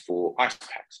heat packs for ice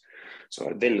packs. So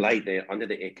I then laid there under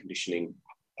the air conditioning,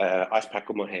 ice pack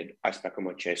on my head, ice pack on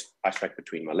my chest, ice pack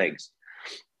between my legs.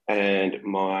 And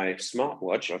my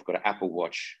smartwatch, I've got an Apple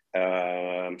Watch,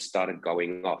 started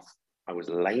going off. I was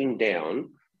laying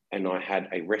down and I had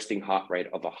a resting heart rate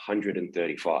of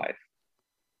 135,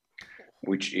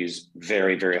 which is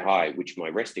very, very high, which my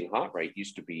resting heart rate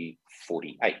used to be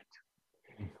 48.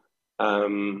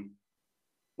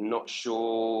 Not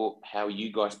sure how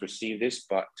you guys perceive this,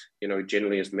 but, you know,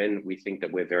 generally as men, we think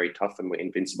that we're very tough and we're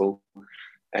invincible.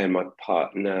 And my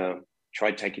partner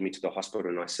tried taking me to the hospital,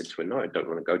 and I said to her, no, I don't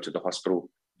want to go to the hospital.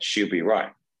 She'll be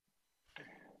right.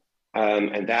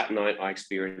 And that night I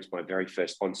experienced my very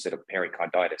first onset of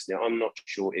pericarditis. Now, I'm not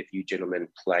sure if you gentlemen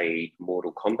played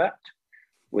Mortal Kombat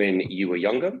when you were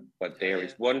younger, but there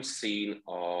is one scene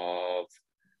of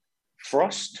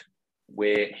Frost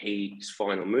where his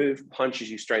final move punches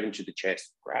you straight into the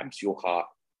chest, grabs your heart,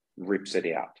 rips it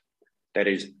out. That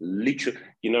is literally,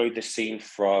 you know, the scene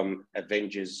from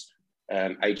Avengers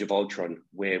Age of Ultron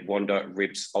where Wanda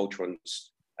rips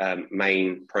Ultron's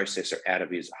main processor out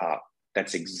of his heart.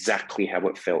 That's exactly how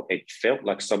it felt. It felt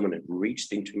like someone had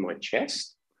reached into my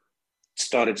chest,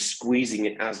 started squeezing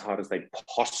it as hard as they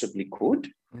possibly could,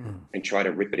 and try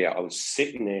to rip it out. I was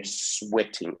sitting there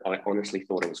sweating. I honestly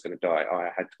thought I was going to die. I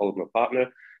had told my partner,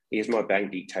 here's my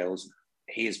bank details,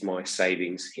 here's my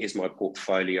savings, here's my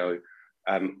portfolio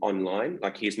online,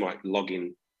 like here's my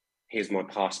login, here's my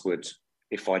passwords.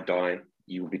 If I die,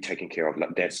 you will be taken care of.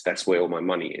 Like that's where all my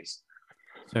money is.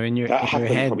 So in your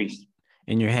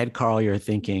head, Carl, you're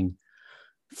thinking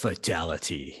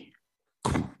fatality.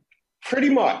 Pretty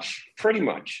much.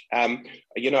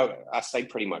 You know, I say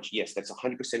pretty much. Yes, that's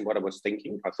 100% what I was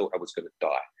thinking. I thought I was going to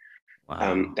die.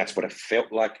 Wow. That's what it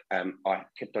felt like. I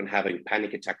kept on having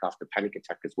panic attack after panic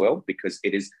attack as well, because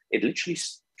it literally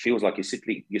feels like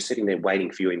you're sitting there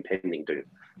waiting for your impending doom.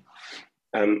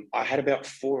 I had about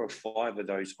 4 or 5 of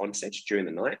those onsets during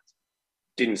the night,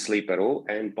 didn't sleep at all,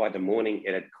 and by the morning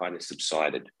it had kind of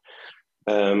subsided.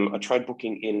 I tried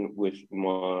booking in with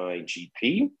my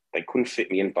GP. They couldn't fit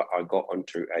me in, but I got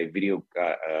onto a video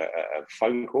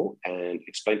phone call and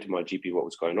explained to my GP what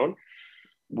was going on,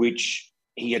 which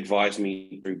he advised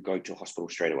me to go to hospital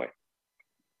straight away.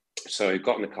 So I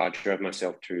got in the car, drove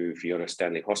myself to Fiona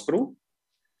Stanley Hospital,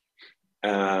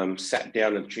 sat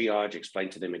down in triage,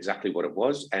 explained to them exactly what it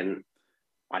was. And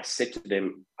I said to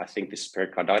them, I think this is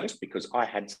pericarditis, because I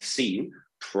had seen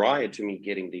prior to me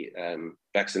getting the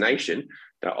vaccination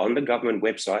that on the government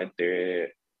website, there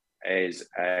is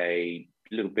a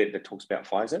little bit that talks about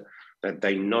Pfizer, that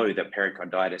they know that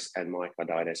pericarditis and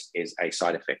myocarditis is a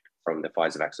side effect from the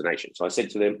Pfizer vaccination. So I said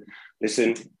to them,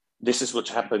 listen, this is what's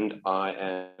happened. I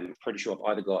am pretty sure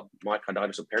I've either got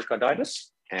myocarditis or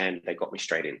pericarditis, and they got me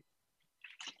straight in.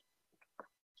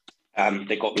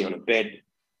 They got me on a bed,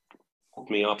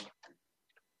 hooked me up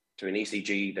to an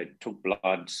ECG. They took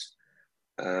bloods.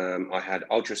 I had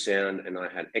ultrasound and I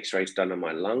had x-rays done on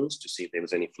my lungs to see if there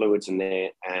was any fluids in there.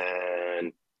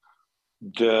 And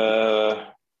the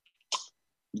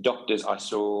doctors, I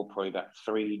saw probably about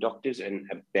 3 doctors and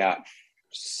about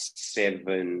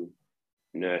 7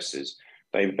 nurses.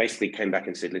 They basically came back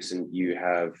and said, listen, you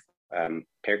have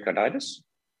pericarditis,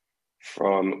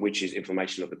 which is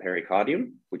inflammation of the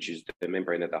pericardium, which is the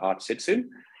membrane that the heart sits in,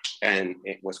 and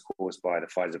it was caused by the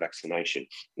Pfizer vaccination.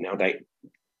 Now they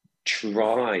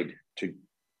tried to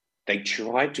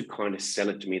kind of sell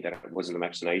it to me that it wasn't a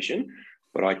vaccination,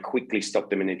 but I quickly stopped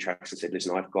them in their tracks and said,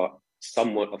 listen, I've got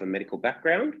somewhat of a medical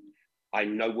background. I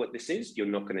know what this is. You're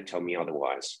not going to tell me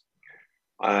otherwise.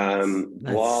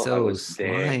 That's so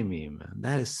slimy, man.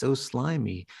 That is so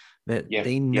slimy. That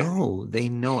they know,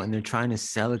 and they're trying to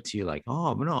sell it to you like,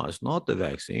 oh, but no, it's not the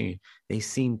vaccine. They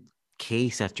seem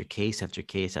case after case after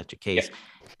case after case.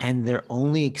 And their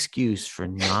only excuse for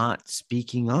not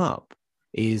speaking up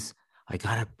is, I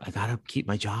gotta keep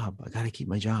my job. I gotta keep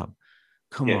my job.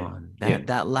 Come on.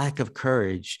 That lack of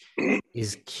courage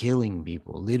is killing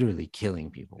people, literally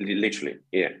killing people. Literally,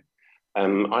 yeah.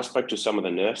 I spoke to some of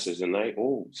the nurses and they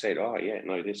all said, oh, yeah,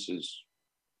 no,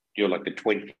 you're like the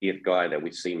 20th guy that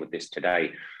we've seen with this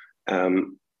today.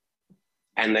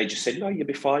 And they just said, no, you'll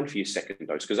be fine for your second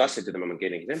dose. Because I said to them, I'm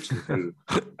getting exemption. And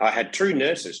I had 2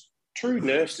 nurses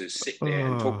sit there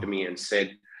and talk to me and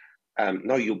said,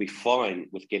 no, you'll be fine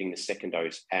with getting the second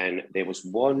dose. And there was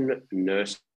one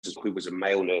nurse who was a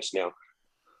male nurse. Now,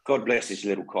 God bless his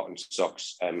little cotton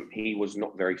socks. He was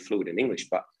not very fluent in English,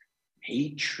 but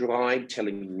he tried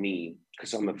telling me,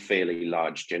 because I'm a fairly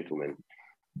large gentleman,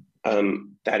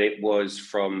 that it was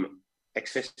from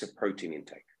excessive protein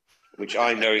intake, which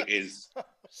I know is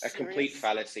a complete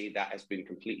fallacy that has been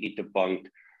completely debunked.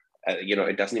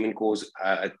 It doesn't even cause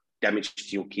damage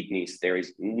to your kidneys. There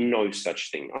is no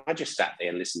such thing. I just sat there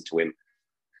and listened to him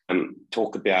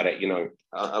talk about it.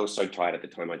 I was so tired at the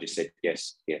time. I just said,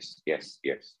 yes, yes, yes,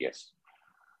 yes, yes.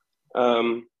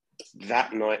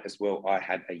 That night as well, I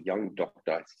had a young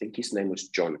doctor, I think his name was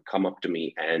John, come up to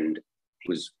me, and he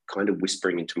was kind of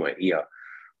whispering into my ear.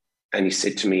 And he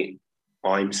said to me,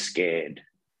 I'm scared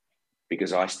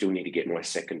because I still need to get my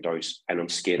second dose, and I'm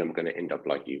scared I'm going to end up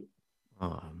like you.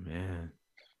 Oh, man.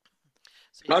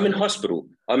 So I'm in hospital,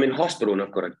 and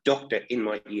I've got a doctor in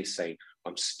my ear saying,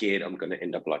 I'm scared I'm going to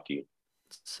end up like you.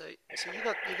 So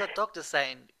you got doctors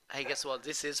saying, hey, guess what?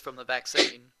 This is from the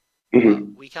vaccine. Mm-hmm.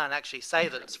 But we can't actually say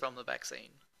that it's from the vaccine.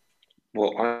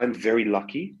 Well, I'm very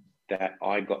lucky that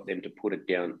I got them to put it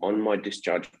down on my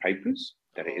discharge papers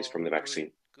that it is from the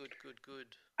vaccine. Good.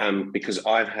 Because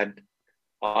I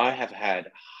have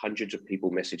had hundreds of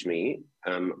people message me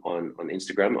on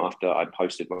Instagram after I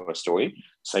posted my story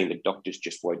saying the doctors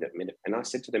just won't admit it. And I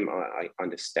said to them, I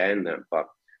understand that, but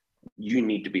you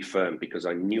need to be firm, because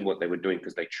I knew what they were doing,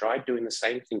 because they tried doing the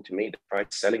same thing to me. They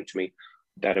tried selling to me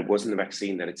that it wasn't the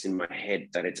vaccine, that it's in my head,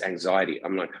 that it's anxiety.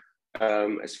 I'm like,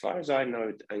 as far as I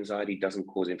know, anxiety doesn't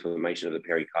cause inflammation of the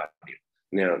pericardium.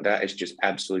 Now, that is just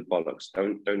absolute bollocks.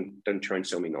 Don't try and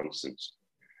sell me nonsense.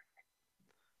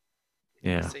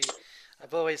 Yeah. See,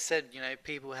 I've always said,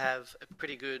 people have a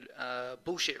pretty good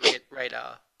bullshit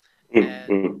radar.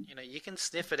 And, you can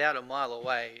sniff it out a mile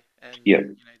away. And,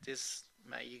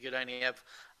 mate, you could only have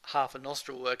half a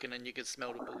nostril working and you could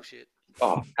smell the bullshit.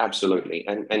 Oh, absolutely.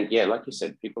 And yeah, like you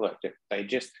said, people they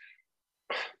just,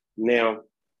 now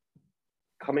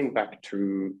coming back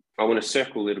to, I want to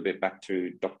circle a little bit back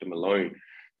to Dr. Malone.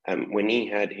 When he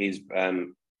had his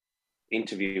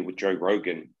interview with Joe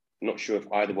Rogan, not sure if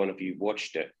either one of you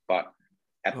watched it, but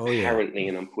apparently,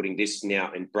 and I'm putting this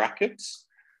now in brackets,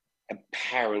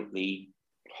 apparently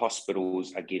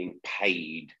hospitals are getting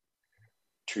paid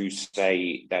to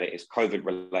say that it is COVID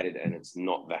related and it's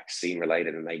not vaccine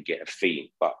related, and they get a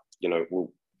fee. But,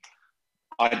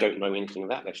 I don't know anything of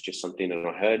that. That's just something that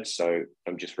I heard. So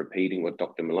I'm just repeating what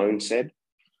Dr. Malone said.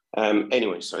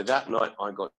 Anyway, so that night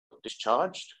I got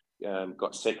discharged,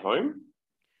 got sent home.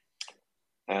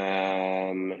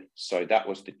 So that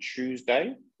was the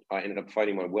Tuesday. I ended up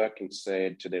phoning my work and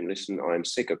said to them, listen, I'm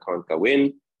sick, I can't go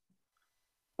in.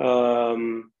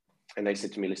 And they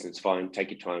said to me, listen, it's fine,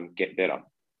 take your time, get better.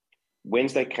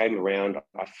 Wednesday came around,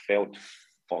 I felt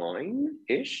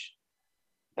fine-ish.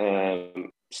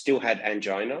 Still had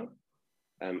angina,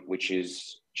 which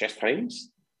is chest pains,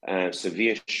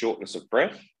 severe shortness of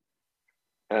breath.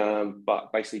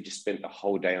 But basically just spent the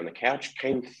whole day on the couch.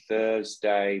 Came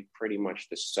Thursday, pretty much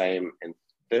the same. And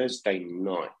Thursday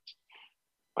night,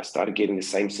 I started getting the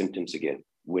same symptoms again,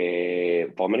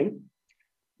 where vomiting,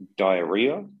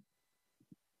 diarrhea,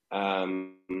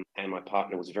 and my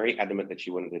partner was very adamant that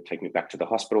she wanted to take me back to the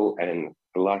hospital. And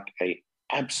like an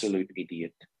absolute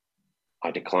idiot,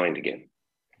 I declined again.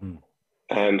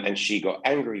 And she got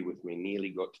angry with me, nearly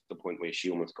got to the point where she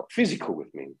almost got physical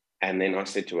with me. And then I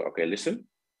said to her, okay, listen,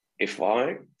 if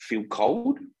I feel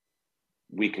cold,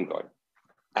 we can go.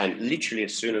 And literally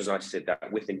as soon as I said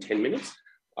that, within 10 minutes,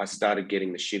 I started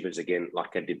getting the shivers again,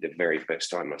 like I did the very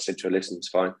first time. I said to her, listen, it's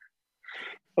fine.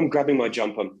 I'm grabbing my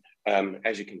jumper.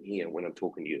 As you can hear when I'm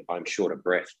talking to you, I'm short of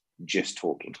breath just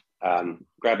talking.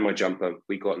 Grabbed my jumper,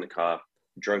 we got in the car,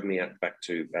 drove me out back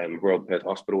to Royal Perth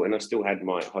Hospital, and I still had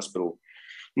my hospital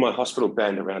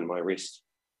band around my wrist.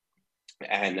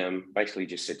 And basically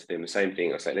just said to them the same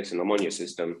thing. I said, listen, I'm on your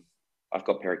system. I've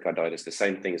got pericarditis. The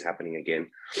same thing is happening again.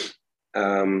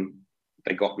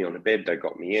 They got me on the bed. They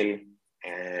got me in.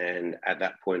 And at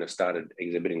that point, I started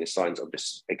exhibiting the signs of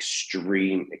this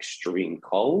extreme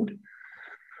cold.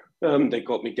 They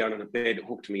got me down on the bed,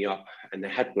 hooked me up, and they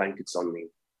had blankets on me.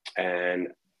 And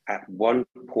at one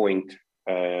point,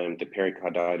 the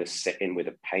pericarditis set in with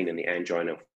the pain, and the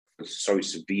angina was so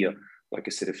severe. Like I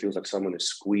said, it feels like someone is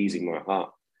squeezing my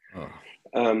heart. Oh.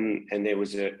 And there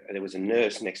was a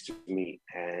nurse next to me,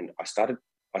 and I started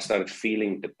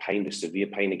feeling the pain, the severe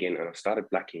pain again, and I started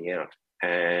blacking out.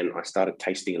 And I started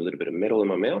tasting a little bit of metal in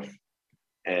my mouth,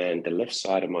 and the left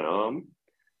side of my arm,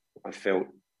 I felt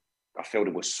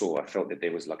it was sore. I felt that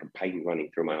there was like a pain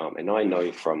running through my arm. And I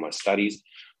know from my studies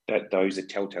that those are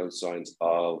telltale signs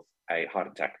of a heart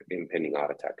attack, impending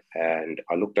heart attack. And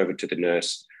I looked over to the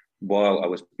nurse while I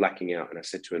was blacking out, and I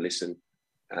said to her, listen,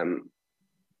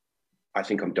 I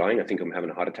think I'm dying. I think I'm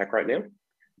having a heart attack right now.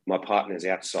 My partner's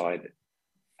outside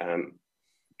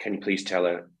can you please tell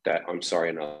her that I'm sorry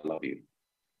and I love you?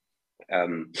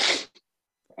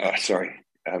 Sorry.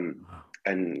 And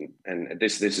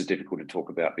this is difficult to talk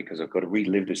about because I've got to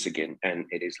relive this again. And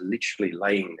it is literally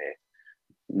laying there,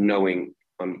 knowing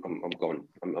I'm gone.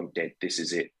 I'm dead. This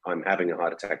is it. I'm having a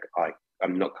heart attack.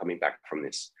 I'm not coming back from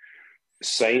this.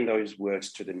 Saying those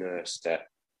words to the nurse, that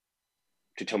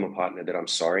to tell my partner that I'm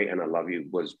sorry and I love you,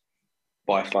 was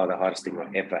by far the hardest thing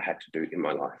I've ever had to do in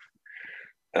my life.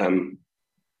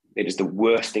 It is the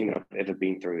worst thing that I've ever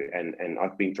been through, and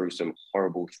I've been through some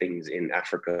horrible things in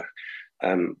Africa.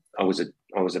 I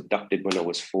was abducted when I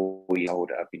was 4 years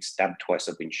old. I've been stabbed twice.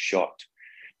 I've been shot.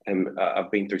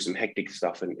 I've been through some hectic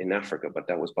stuff in Africa, but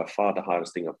that was by far the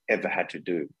hardest thing I've ever had to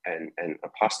do, and I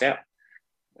passed out.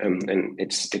 And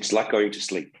it's like going to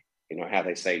sleep. You know how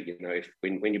they say, you know, if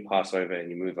when you pass over and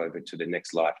you move over to the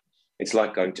next life, it's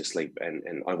like going to sleep,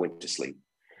 and I went to sleep.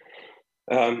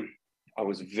 I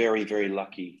was very, very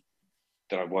lucky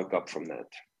that I woke up from that.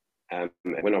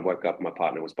 When I woke up, my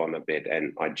partner was by my bed,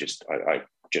 and I just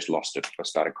lost it. I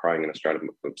started crying, and I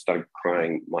started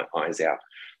crying my eyes out.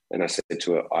 And I said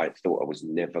to her, I thought I was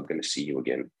never going to see you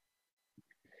again.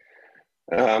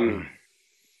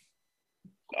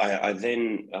 I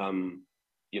then,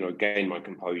 gained my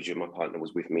composure. My partner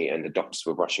was with me, and the doctors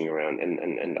were rushing around.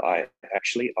 And I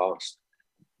actually asked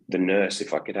the nurse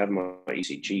if I could have my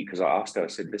ECG, because I asked her, I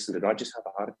said, listen, did I just have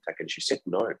a heart attack? And she said,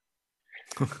 no.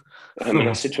 And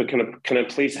I said to her, can I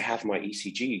please have my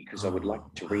ECG? Because I would like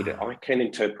to read it. I can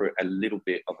interpret a little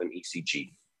bit of an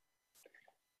ECG.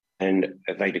 And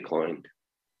they declined.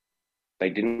 They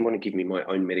didn't want to give me my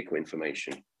own medical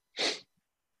information.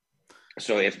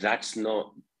 So if that's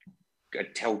not a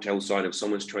telltale sign of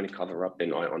someone's trying to cover up,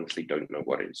 then I honestly don't know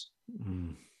what is.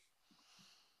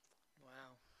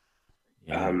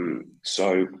 Wow.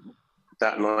 So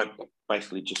that night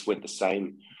basically just went the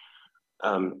same.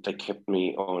 They kept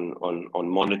me on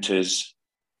monitors.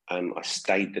 I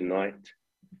stayed the night.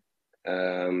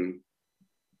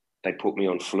 They put me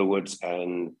on fluids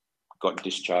and got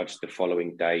discharged the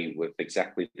following day with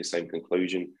exactly the same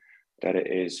conclusion, that it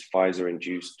is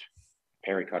Pfizer-induced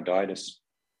pericarditis.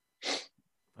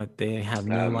 But they have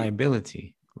no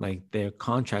liability. Like, their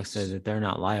contract says that they're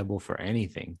not liable for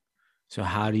anything. So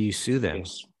how do you sue them?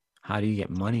 Yes. How do you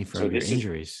get money for your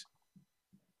injuries?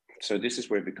 So this is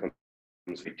where it becomes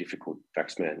very difficult,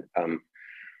 Vaxman.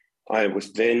 I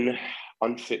was then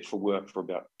unfit for work for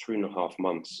about 2.5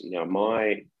 months. Now,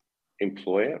 my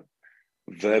employer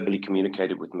verbally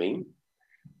communicated with me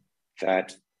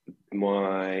that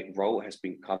my role has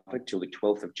been covered till the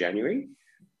 12th of January,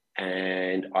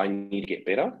 and I need to get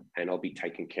better, and I'll be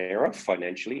taken care of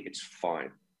financially. It's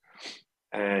fine.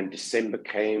 And December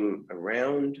came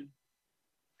around,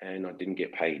 and I didn't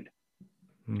get paid.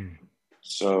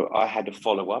 So I had to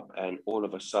follow up, and all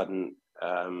of a sudden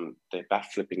they're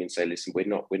back flipping and say, "Listen, we're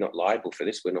not liable for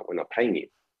this. We're not paying you."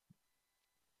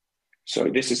 So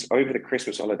this is over the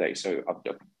Christmas holiday. So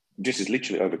this is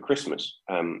literally over Christmas.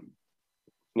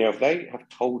 Now, if they have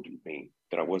told me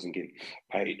that I wasn't getting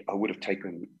paid, I would have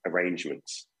taken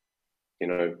arrangements,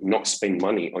 not spend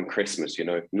money on Christmas,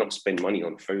 not spend money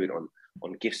on food,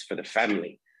 on gifts for the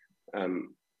family.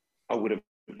 I would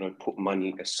have put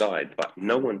money aside, but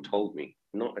no one told me.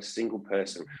 Not a single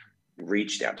person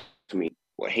reached out to me.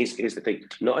 Well, here's the thing.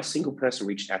 Not a single person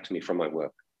reached out to me from my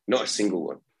work. Not a single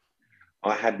one.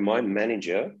 I had my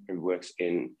manager, who works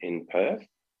in Perth,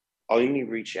 only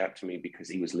reach out to me because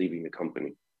he was leaving the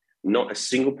company. Not a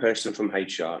single person from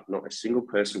HR, not a single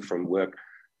person from work,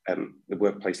 the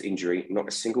workplace injury, not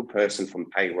a single person from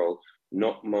payroll,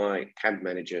 not my camp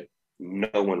manager. No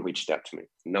one reached out to me.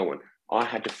 No one. I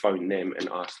had to phone them and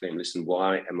ask them, listen,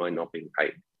 why am I not being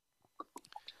paid?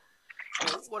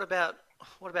 Well,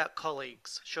 what about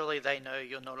colleagues? Surely they know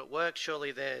you're not at work.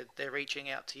 Surely they're reaching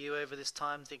out to you over this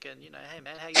time, thinking, hey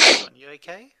man, how you doing? You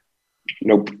okay?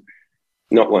 Nope,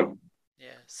 not one.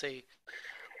 Yeah. See,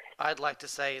 I'd like to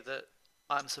say that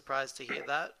I'm surprised to hear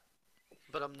that,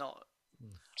 but I'm not.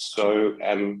 So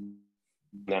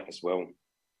that as well.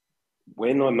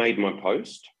 When I made my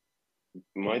post,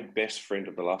 my best friend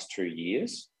of the last 2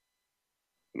 years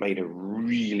made a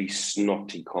really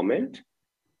snotty comment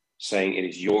saying, it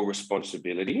is your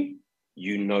responsibility.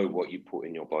 You know what you put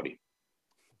in your body.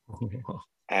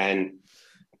 And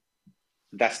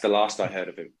that's the last I heard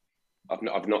of him.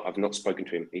 I've not spoken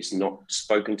to him. He's not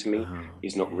spoken to me.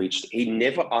 He's not reached. He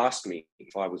never asked me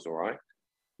if I was all right.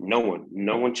 No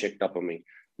one checked up on me.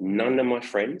 None of my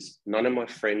friends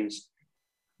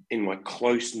in my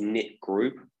close-knit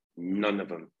group, none of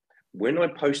them. When I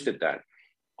posted that,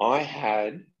 I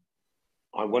had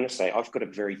I want to say I've got a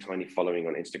very tiny following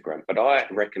on Instagram, but I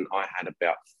reckon I had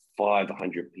about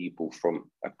 500 people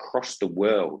from across the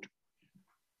world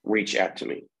reach out to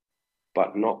me,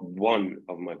 but not one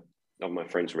of my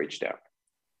friends reached out.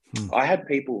 I had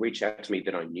people reach out to me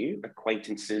that I knew,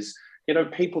 acquaintances,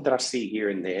 people that I see here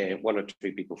and there, one or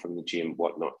two people from the gym,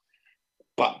 whatnot.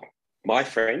 But my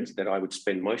friends that I would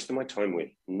spend most of my time with,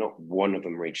 not one of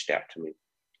them reached out to me.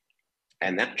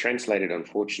 And that translated,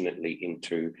 unfortunately,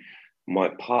 into my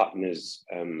partner's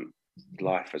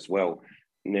life as well.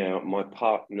 Now, my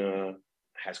partner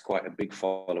has quite a big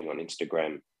following on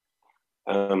Instagram,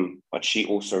 but she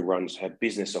also runs her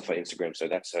business off of Instagram. So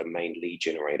that's her main lead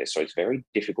generator. So it's very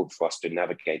difficult for us to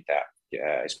navigate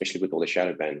that, especially with all the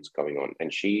shadow bans going on.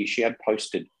 And she had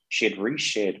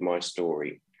reshared my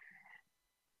story.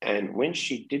 And when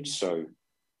she did so,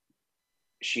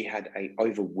 she had an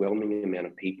overwhelming amount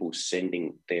of people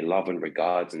sending their love and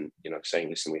regards and, saying,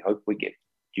 listen, we hope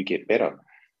you get better.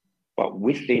 But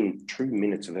within 2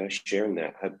 minutes of her sharing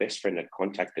that, her best friend had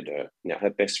contacted her. Now,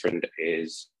 her best friend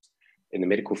is in the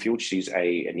medical field. She's an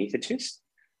anesthetist,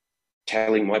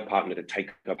 telling my partner to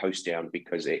take her post down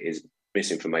because it is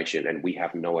misinformation and we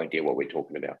have no idea what we're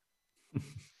talking about.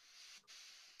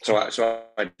 So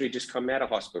I just come out of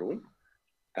hospital.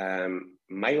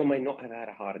 May or may not have had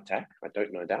a heart attack. I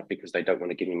don't know that because they don't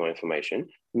want to give me my information.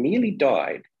 Nearly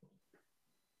died,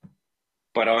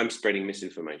 but I'm spreading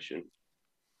misinformation.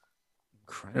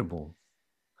 Incredible.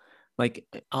 Like,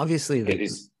 obviously,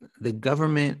 the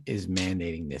government is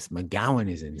mandating this.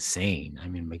 McGowan is insane. I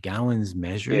mean, McGowan's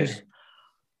measures.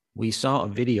 We saw a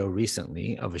video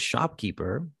recently of a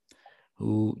shopkeeper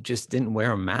who just didn't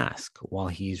wear a mask while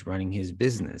he's running his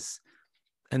business.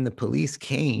 And the police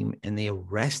came and they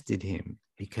arrested him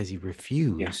because he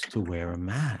refused to wear a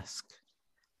mask.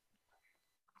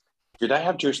 Do they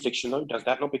have jurisdiction though? Does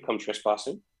that not become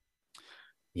trespassing?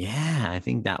 Yeah, I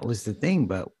think that was the thing.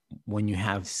 But when you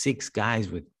have 6 guys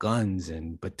with guns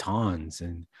and batons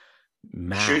and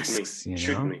masks,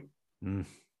 shoot me.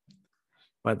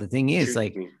 But the thing is,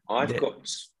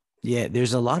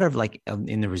 there's a lot of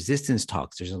in the resistance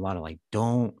talks, there's a lot of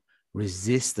don't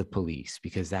resist the police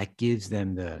because that gives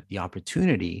them the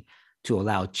opportunity to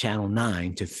allow Channel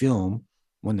 9 to film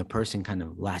when the person kind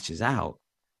of lashes out.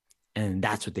 And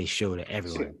that's what they show to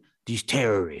everyone. These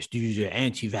terrorists, these are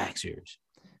anti-vaxxers.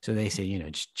 So they say,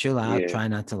 just chill out, try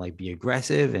not to be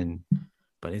aggressive.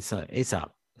 But it's like,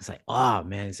 oh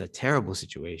man, it's a terrible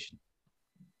situation.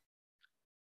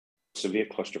 Severe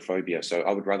claustrophobia. So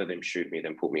I would rather them shoot me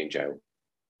than put me in jail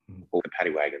or the paddy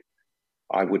wagon.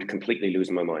 I would completely lose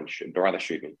my mind. They'd rather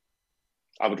shoot me.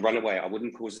 I would run away. I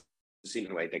wouldn't cause a scene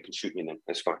away. They can shoot me then.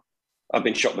 That's fine. I've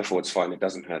been shot before. It's fine. It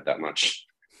doesn't hurt that much.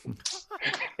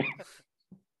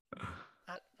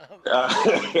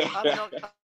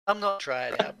 I'm not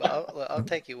trying it out, but I'll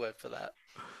take your word for that.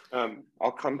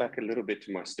 I'll come back a little bit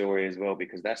to my story as well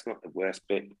because that's not the worst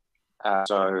bit.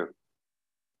 So,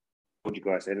 what you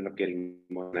guys ended up getting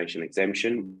my nation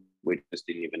exemption. We just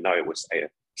didn't even know it was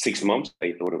 6 months.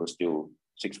 They thought it was still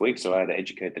 6 weeks. So I had to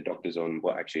educate the doctors on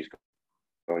what actually is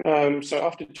going on. So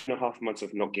after 2.5 months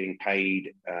of not getting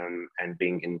paid and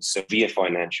being in severe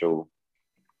financial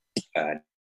debt,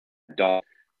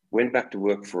 went back to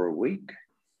work for a week,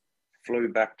 flew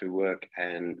back to work,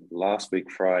 and last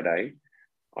week, Friday,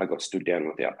 I got stood down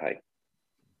without pay.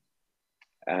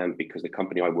 Because the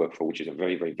company I work for, which is a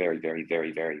very, very, very, very,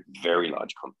 very, very, very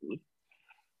large company,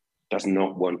 does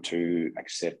not want to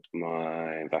accept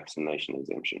my vaccination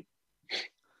exemption.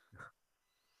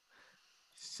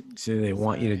 So they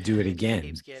want you to do it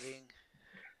again.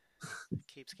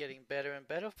 Keeps getting better and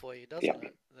better for you, doesn't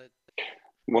it?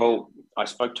 Well, I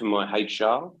spoke to my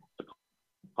HR.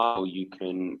 How you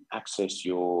can access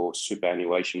your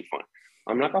superannuation fund.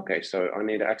 I'm like, okay, so I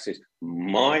need to access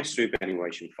my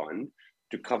superannuation fund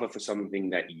to cover for something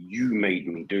that you made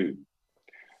me do.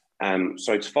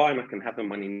 So it's fine, I can have the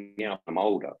money now, I'm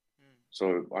older.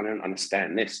 So I don't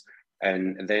understand this.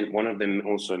 And then one of them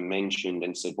also mentioned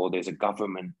and said, well, there's a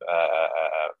government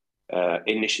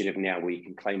initiative now where you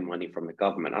can claim money from the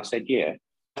government. I said, yeah,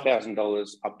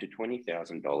 $1,000 up to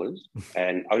 $20,000,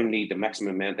 and only the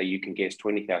maximum amount that you can get is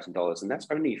 $20,000, and that's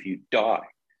only if you die.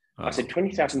 I said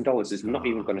 $20,000 is not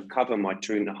even going to cover my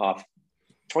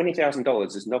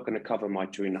 $20,000 is not going to cover my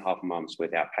 2.5 months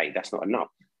without pay. That's not enough,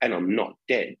 and I'm not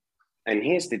dead. And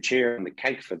here's the cherry on the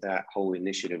cake for that whole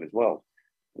initiative as well.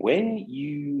 When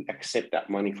you accept that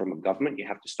money from a government, you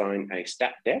have to sign a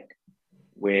stat deck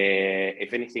where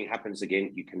if anything happens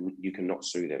again, you cannot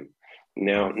sue them.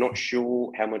 Now, not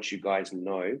sure how much you guys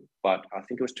know, but I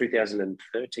think it was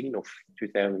 2013 or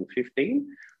 2015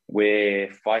 where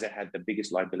Pfizer had the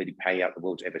biggest liability payout the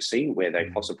world's ever seen, where they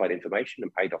falsified information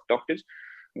and paid off doctors,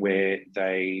 where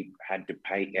they had to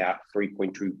pay out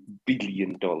 $3.2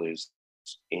 billion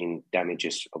in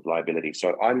damages of liability.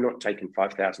 So I'm not taking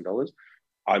 $5,000.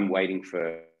 I'm waiting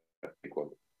for a big one.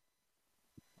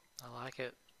 I like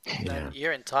it. Yeah.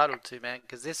 You're entitled to, man,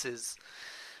 because this is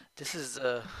this is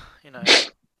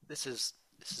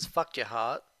fucked your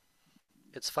heart.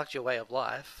 It's fucked your way of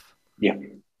life. Yeah.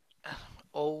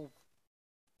 All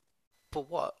for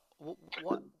what?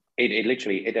 What?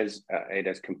 It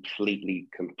has completely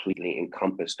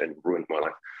encompassed and ruined my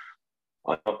life.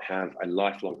 I have a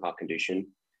lifelong heart condition,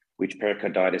 which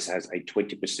pericarditis has a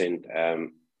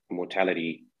 20%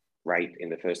 mortality rate in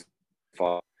the first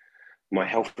 5. My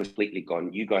health completely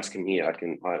gone. You guys can hear.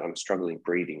 I'm struggling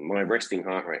breathing. My resting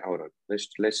heart rate. Hold on.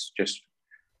 Let's just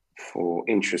for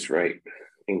interest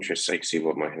sake see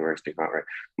what my resting heart rate.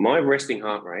 My resting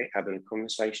heart rate, having a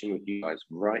conversation with you guys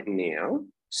right now,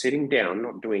 sitting down,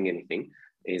 not doing anything,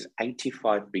 is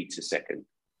 85 beats a second.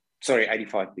 Sorry,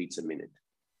 85 beats a minute.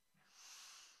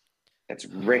 That's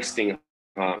resting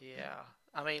heart. Yeah,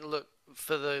 I mean, look,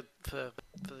 for the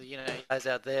guys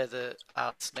out there that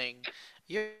are listening,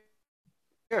 you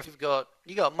got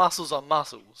muscles on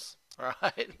muscles,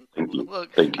 right?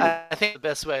 Look, I think the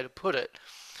best way to put it,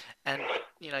 and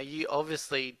you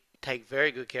obviously take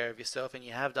very good care of yourself, and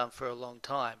you have done for a long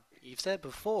time. You've said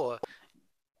before,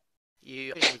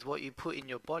 with what you put in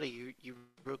your body, you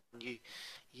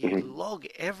log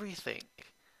everything,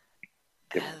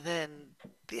 and then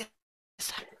this.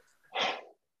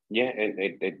 Yeah,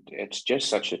 it's just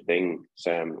such a thing,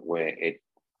 Sam, where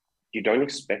you don't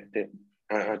expect it.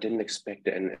 I didn't expect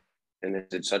it, and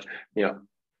it's such,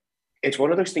 it's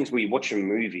one of those things where you watch a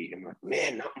movie and like,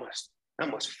 man, that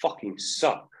must fucking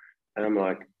suck, and I'm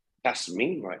like, that's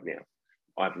me right now.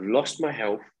 I've lost my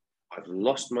health, I've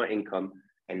lost my income,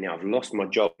 and now I've lost my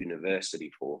job at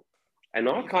university for, and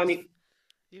I can't.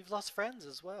 You've lost friends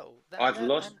as well. I've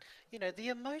lost, and, the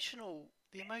emotional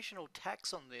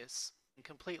tax on this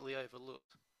completely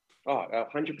overlooked. Oh,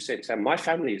 100%. So my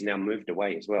family has now moved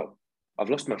away as well. I've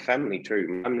lost my family too.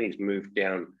 My family's moved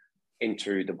down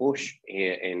into the bush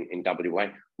here in WA.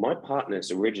 My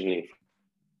partner's originally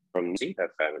from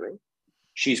her family.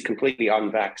 She's completely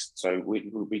unvaxxed, so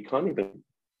we can't even.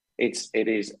 It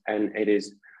is.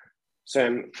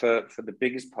 So for the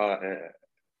biggest part,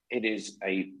 it is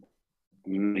a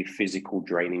really physical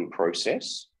draining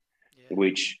process,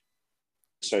 which.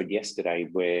 So yesterday,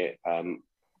 where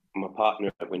my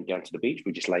partner went down to the beach,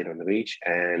 we just laid on the beach,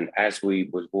 and as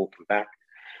we was walking back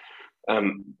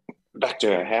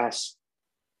to our house,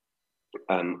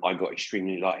 I got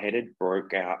extremely lightheaded,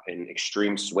 broke out in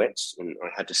extreme sweats, and I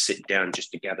had to sit down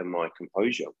just to gather my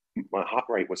composure. My heart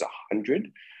rate was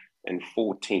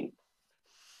 114.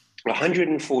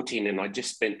 114, and I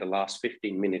just spent the last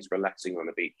 15 minutes relaxing on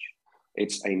the beach.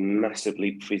 It's a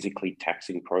massively physically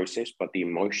taxing process, but the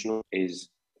emotional is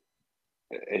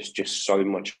just so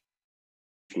much.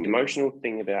 The emotional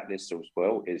thing about this as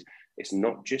well is it's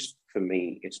not just for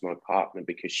me, it's my partner,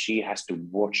 because she has to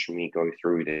watch me go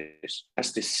through this,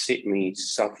 has to sit me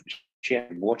suffer. She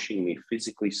has watching me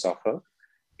physically suffer,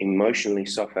 emotionally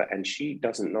suffer, and she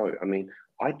doesn't know. I mean,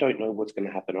 I don't know what's going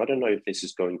to happen. I don't know if this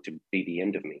is going to be the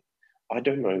end of me. I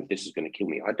don't know if this is going to kill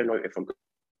me. I don't know if I'm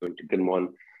going to go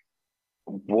on.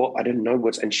 What I don't know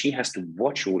what's, and she has to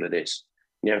watch all of this.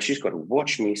 Now she's got to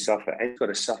watch me suffer and got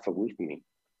to suffer with me.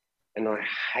 And I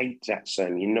hate that,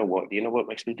 Sam. You know what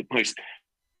makes me the most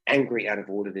angry out of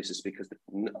all of this is because,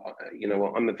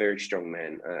 I'm a very strong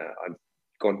man. I've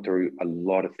gone through a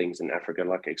lot of things in Africa,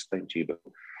 like I explained to you,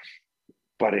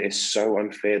 but it is so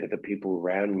unfair that the people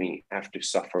around me have to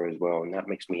suffer as well. And that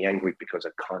makes me angry because I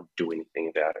can't do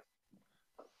anything about it.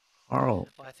 Carl,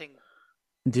 well, I think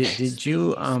did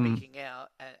you speaking out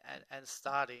and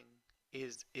starting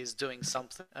is doing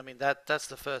something. I mean, that's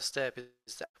the first step,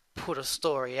 is to put a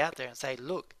story out there and say,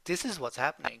 look, this is what's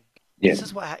happening. Yeah. This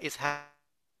is what is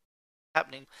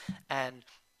happening, and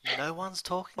no one's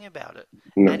talking about it.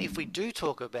 No. And if we do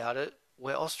talk about it,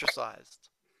 we're ostracized.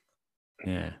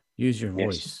 Yeah, use your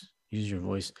voice. Use your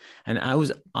voice. And I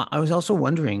was also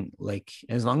wondering, like,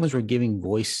 as long as we're giving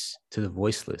voice to the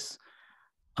voiceless,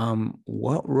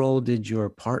 what role did your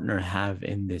partner have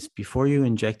in this? Before you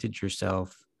injected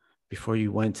yourself, before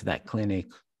you went to that clinic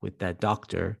with that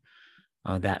doctor,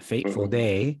 that fateful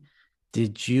day,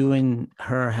 did you and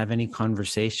her have any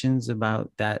conversations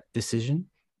about that decision?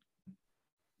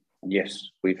 Yes,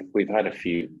 we've had a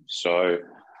few. So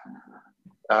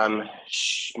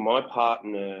my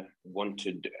partner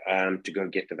wanted to go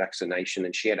get the vaccination,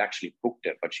 and she had actually booked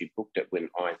it, but she booked it when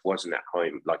I wasn't at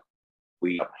home, like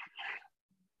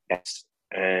Yes.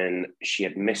 And she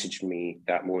had messaged me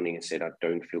that morning and said, I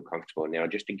don't feel comfortable. Now,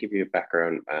 just to give you a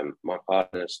background, my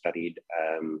partner studied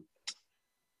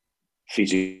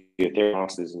physiotherapy,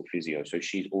 masters in physio. So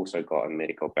she's also got a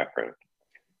medical background,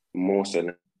 more so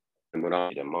than when I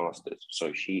did a master's.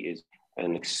 So she is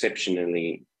an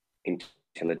exceptionally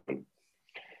intelligent.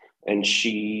 And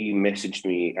she messaged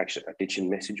me, actually, did she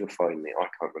message or phone me? I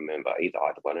can't remember either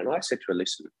one. And I said to her,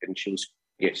 listen, and she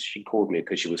called me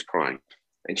because she was crying.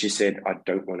 And she said, I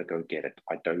don't want to go get it.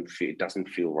 It doesn't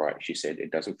feel right. She said,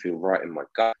 it doesn't feel right in my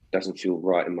gut. It doesn't feel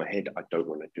right in my head. I don't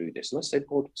want to do this. And I said,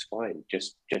 well, it's fine.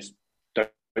 Just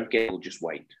don't get it. We'll just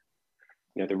wait.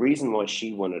 Now, the reason why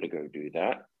she wanted to go do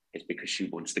that is because she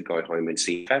wants to go home and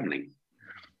see family.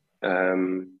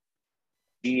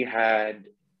 She had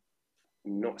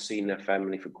not seen her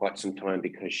family for quite some time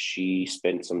because she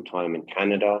spent some time in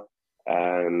Canada.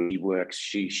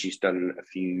 She's done a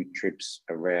few trips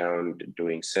around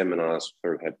doing seminars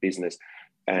through her business,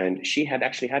 and she had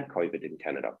actually had COVID in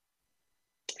Canada.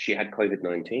 She had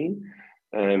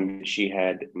COVID-19. She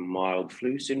had mild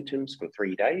flu symptoms for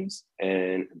 3 days,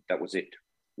 and that was it.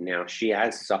 Now, she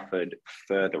has suffered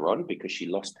further on because she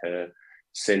lost her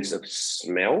sense of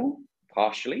smell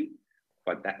partially,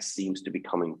 but that seems to be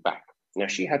coming back. Now,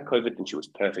 she had COVID and she was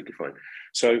perfectly fine.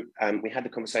 So we had the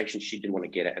conversation. She didn't want to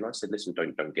get it. And I said, listen,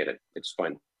 don't get it. It's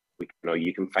fine.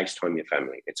 You can FaceTime your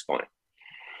family. It's fine.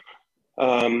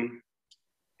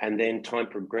 And then time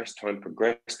progressed. I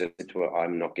said to her,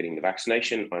 I'm not getting the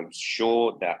vaccination. I'm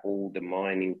sure that all the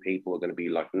mining people are going to be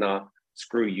like, nah,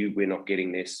 screw you. We're not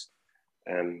getting this.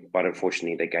 But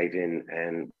unfortunately, they gave in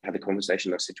and had the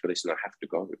conversation. I said to her, listen, I have to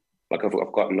go. Like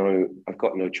I've got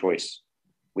no choice.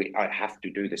 I have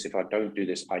to do this. If I don't do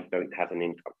this, I don't have an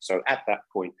income. So at that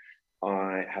point,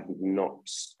 I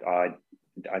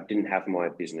didn't have my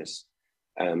business,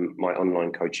 my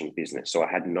online coaching business. So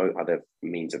I had no other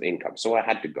means of income. So I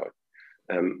had to go.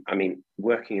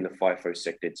 Working in the FIFO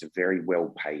sector, it's very well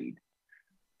paid.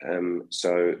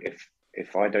 So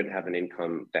if I don't have an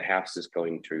income, the house is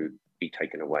going to be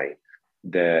taken away.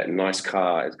 The nice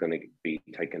car is going to be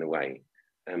taken away.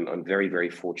 I'm very, very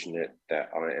fortunate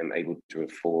that I am able to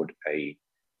afford a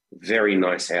very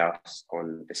nice house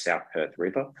on the South Perth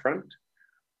River front.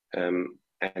 And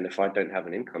if I don't have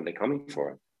an income, they're coming for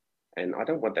it. And I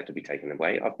don't want that to be taken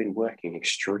away. I've been working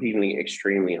extremely,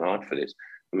 extremely hard for this.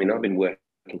 I've been working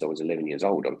since I was 11 years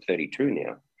old. I'm 32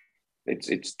 now.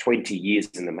 It's 20 years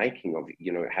in the making of,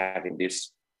 having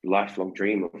this lifelong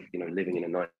dream of, living in a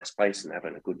nice place and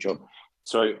having a good job.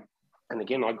 So, and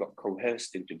again, I got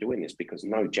coerced into doing this because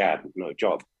no jab, no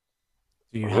job.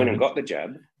 When I got the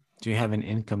jab. Do you have an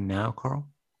income now, Carl?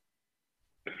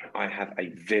 I have a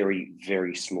very,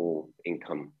 very small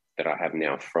income that I have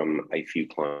now from a few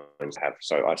clients I have.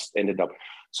 So I ended up,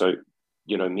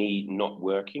 me not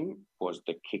working was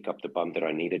the kick up the bum that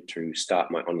I needed to start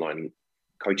my online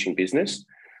coaching business.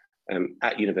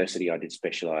 At university, I did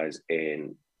specialize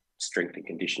in strength and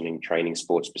conditioning, training,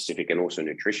 sports specific, and also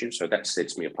nutrition. So that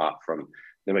sets me apart from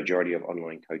the majority of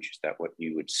online coaches that what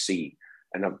you would see.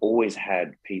 And I've always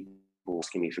had people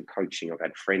asking me for coaching. I've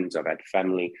had friends, I've had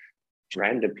family,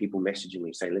 random people messaging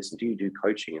me say, listen, do you do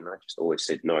coaching? And I just always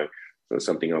said, no, it's not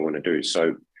something I want to do.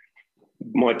 So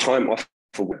my time off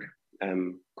for work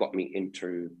got me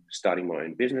into starting my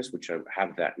own business, which I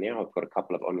have that now. I've got a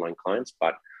couple of online clients,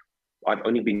 but I've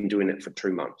only been doing it for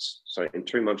 2 months. So in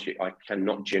 2 months, I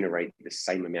cannot generate the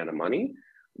same amount of money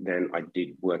than I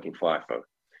did working FIFO.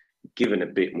 Given a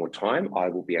bit more time, I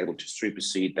will be able to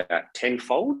supersede that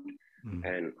tenfold.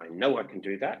 And I know I can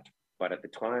do that. But at the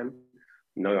time,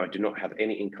 no, I do not have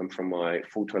any income from my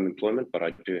full-time employment, but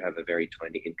I do have a very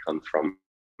tiny income from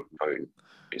my own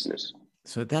business.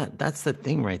 So that's the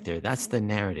thing right there. That's the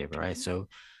narrative, right? So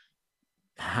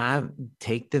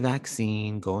take the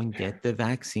vaccine, go and get the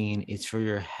vaccine. It's for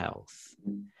your health,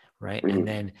 right? And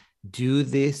then do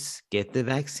this, get the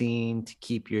vaccine to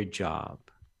keep your job.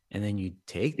 And then you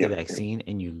take the vaccine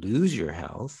and you lose your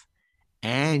health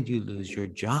and you lose your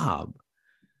job.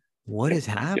 What is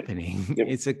happening?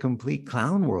 It's a complete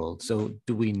clown world. So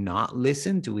do we not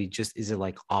listen? Is it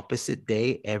like opposite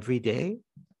day every day?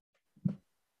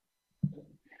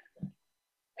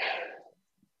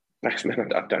 Max,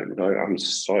 man, I don't know. I'm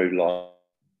so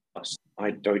lost.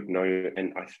 I don't know.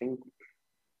 And I think,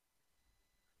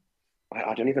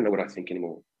 I don't even know what I think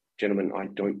anymore. Gentlemen, I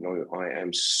don't know. I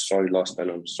am so lost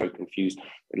and I'm so confused.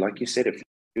 Like you said, it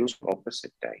feels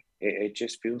opposite day. It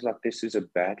just feels like this is a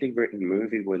badly written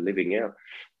movie we're living out.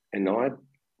 And I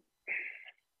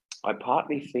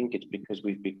partly think it's because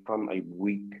we've become a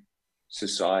weak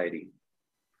society.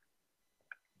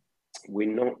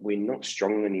 we're not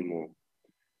strong anymore.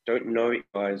 Don't know if you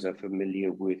guys are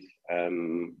familiar with a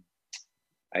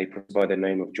by the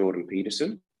name of Jordan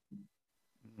Peterson.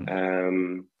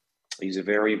 He's a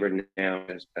very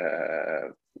renowned.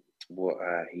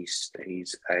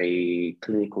 He's a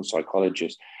clinical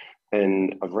psychologist,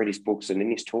 and I've read his books. And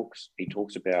in his talks, he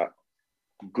talks about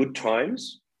good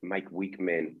times make weak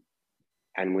men,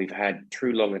 and we've had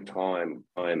too long a time,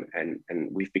 and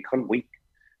we've become weak.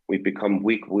 We've become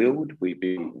weak-willed. We've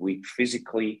been weak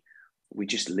physically. We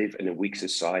just live in a weak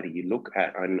society. You look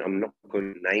at, and I'm not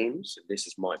going to names, this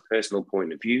is my personal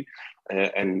point of view,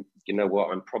 and you know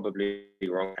what, I'm probably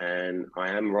wrong, and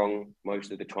I am wrong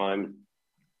most of the time,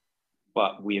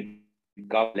 but we've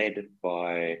got led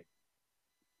by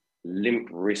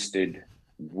limp-wristed,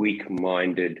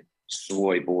 weak-minded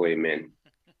soy boy men.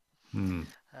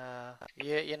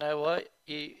 Yeah, you know what?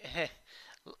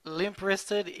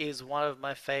 Limp-wristed is one of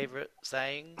my favorite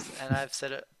sayings, and I've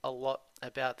said it a lot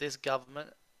about this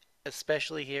government,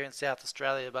 especially here in South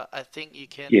Australia. But I think you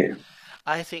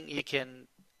can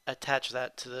attach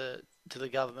that to the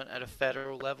government at a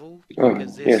federal level,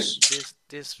 because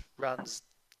this runs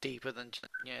deeper than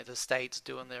the states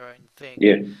doing their own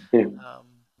thing.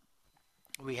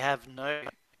 We have no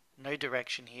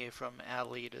direction here from our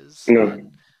leaders,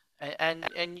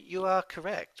 and you are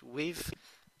correct. We've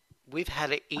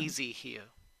had it easy here,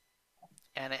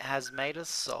 and it has made us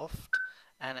soft,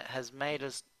 and it has made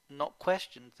us not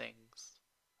question things.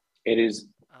 It is.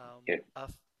 It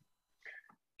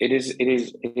is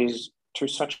to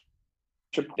such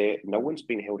a there. No one's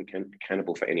been held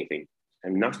accountable for anything,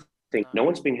 and nothing. No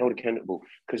one's been held accountable,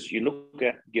 because you look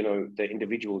at the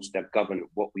individuals that govern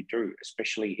what we do,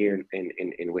 especially here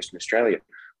in Western Australia.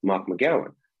 Mark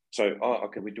McGowan. So,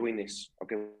 okay, we're doing this.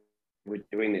 Okay, we're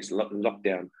doing this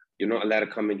lockdown. You're not allowed to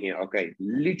come in here. Okay,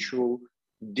 literal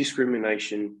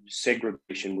discrimination,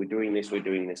 segregation. We're doing this. We're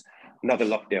doing this. Another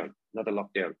lockdown. Another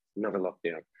lockdown. Another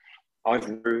lockdown. I've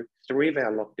through 3 of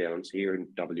our lockdowns here in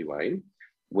WA,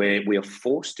 where we are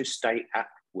forced to stay at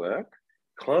work,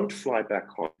 can't fly back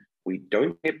home. We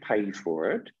don't get paid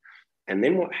for it. And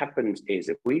then what happens is,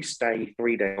 if we stay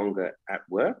 3 days longer at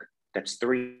work, that's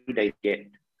 3 days get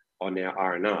on our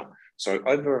R&R. So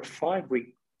over a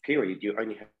 5-week period, you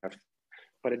only have.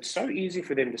 But it's so easy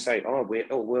for them to say,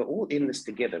 we're all in this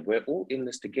together. We're all in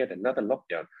this together. Another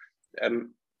lockdown.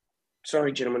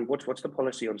 Sorry, gentlemen, what's the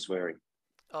policy on swearing?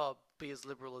 Be as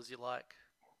liberal as you like.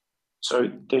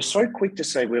 So they're so quick to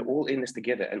say we're all in this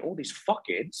together, and all these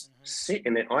fuckheads sit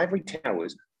in their ivory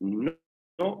towers,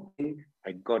 not in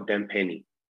a goddamn penny.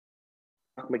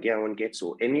 Mark McGowan gets,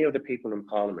 or any of the people in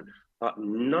Parliament, but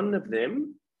none of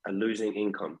them are losing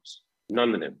incomes.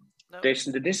 None of them. No.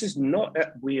 This is not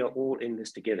a, we are all in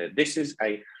this together. This is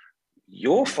a,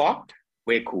 you're fucked,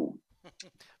 we're cool.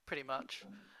 Pretty much.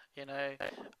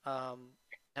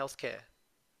 Healthcare.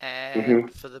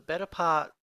 And for the better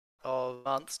part of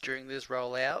months during this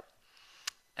rollout,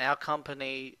 our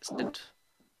company said,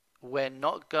 we're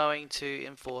not going to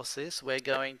enforce this. We're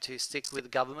going to stick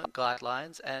with government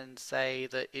guidelines and say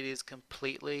that it is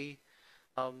completely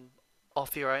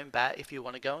off your own bat if you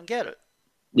want to go and get it.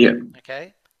 Yeah.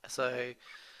 Okay. So,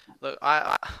 look,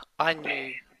 I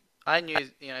knew,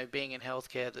 being in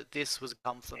healthcare, that this was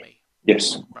come for me.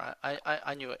 Yes. Right.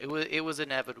 I knew it. It was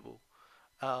inevitable.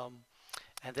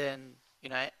 And then,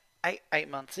 8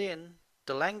 months in,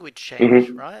 the language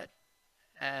changed, right?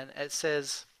 And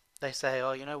they say,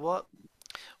 oh, you know what?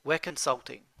 We're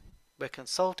consulting. We're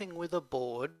consulting with a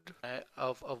board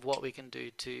of what we can do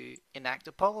to enact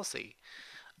a policy.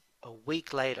 A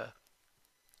week later,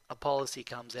 a policy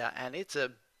comes out, and it's a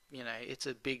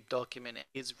big document.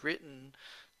 It's written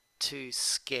to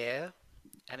scare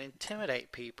and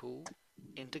intimidate people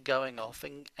into going off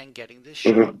and getting this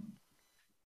shot.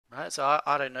 Right? So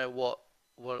I don't know what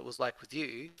it was like with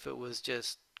you. If it was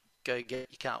just go get,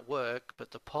 you can't work,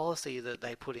 but the policy that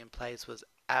they put in place was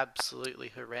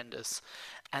absolutely horrendous.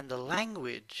 And the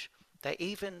language, they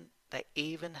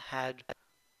even had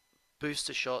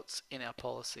booster shots in our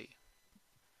policy.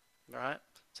 Right?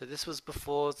 So this was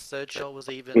before the third shot was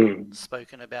even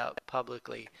spoken about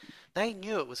publicly. They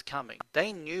knew it was coming.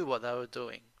 They knew what they were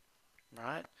doing.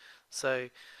 Right? So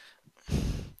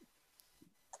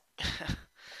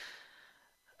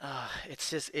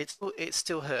it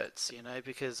still hurts,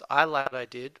 because I like what I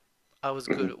did. I was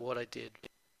good at what I did.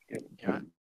 Right?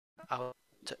 I was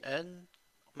to earn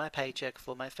my paycheck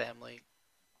for my family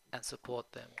and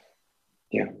support them.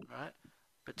 Yeah. Right?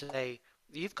 But today,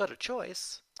 you've got a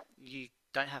choice. You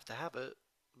don't have to have it,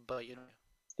 but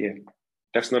Yeah.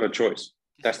 That's not a choice.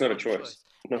 That's not a choice.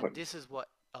 No. And this is what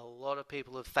a lot of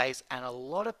people have faced, and a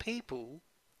lot of people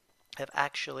have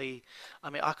actually, I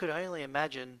mean, I could only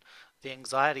imagine the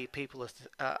anxiety people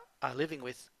are living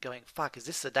with, going, fuck, is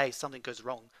this the day something goes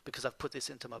wrong because I've put this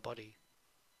into my body?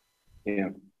 Yeah,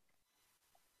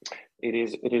 it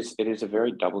is a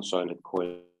very double-sided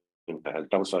coin, a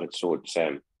double-sided sword,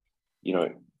 Sam. You know,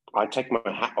 I take my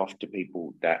hat off to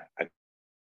people that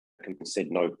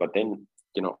said no, but then,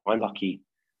 I'm lucky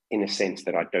in a sense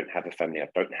that I don't have a family, I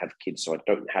don't have kids, so I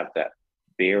don't have that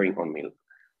bearing on me,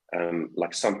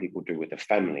 like some people do with a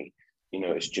family.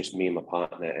 It's just me and my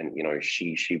partner, and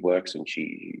she works, and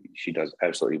she does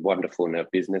absolutely wonderful in her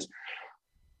business.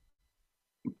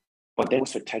 But then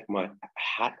also take my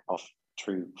hat off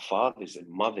to fathers and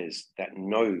mothers that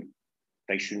know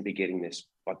they shouldn't be getting this,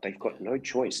 but they've got no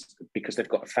choice because they've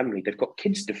got a family, they've got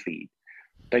kids to feed,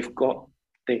 they've got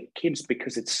their kids,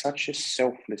 because it's such a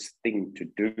selfless thing to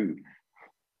do,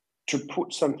 to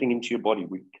put something into your body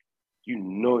which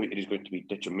it is going to be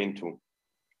detrimental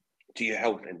to your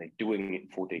health, and they're doing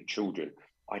it for their children.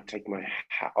 I take my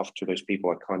hat off to those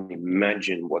people. I can't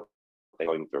imagine what they're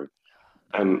going through.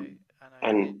 I know.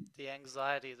 And the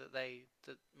anxiety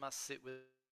that must sit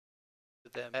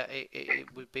with them,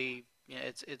 it would be,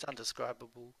 it's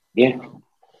undescribable. Yeah.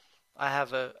 I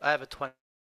have a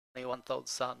 21-month-old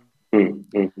son.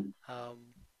 Mm-hmm.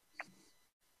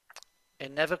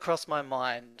 It never crossed my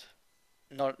mind,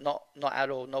 not at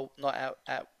all, not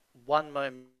at one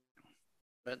moment,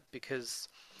 because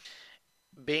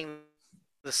being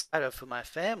the starter for my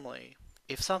family,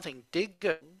 if something did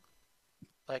go,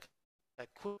 like I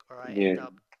quit or I end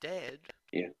up dead,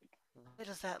 where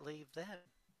does that leave them?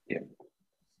 Yeah.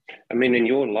 I mean, in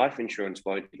your life insurance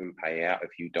won't even pay out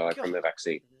if you die from the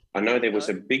vaccine. I know there was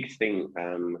a big thing.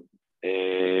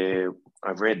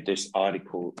 I read this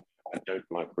article. I don't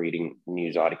like reading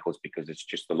news articles because it's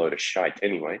just a load of shite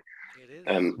anyway. It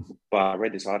is. But I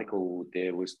read this article.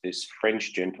 There was this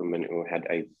French gentleman who had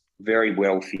a very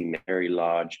wealthy, very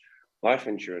large life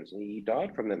insurance. He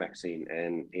died from the vaccine,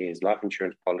 and his life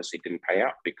insurance policy didn't pay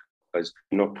out because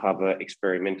not cover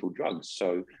experimental drugs.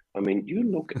 So, I mean, you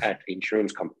look at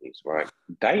insurance companies, right?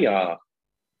 They are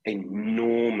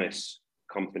enormous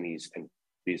companies and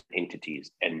business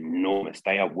entities, enormous.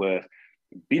 They are worth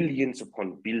billions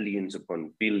upon billions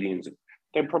upon billions.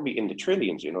 They're probably in the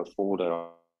trillions, for the,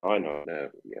 I know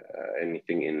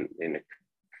anything in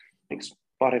things.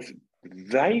 But if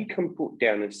they can put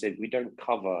down and said, we don't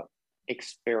cover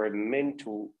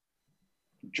experimental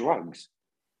drugs,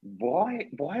 why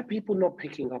are people not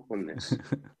picking up on this?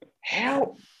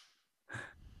 How?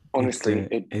 Honestly,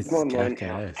 it's my mind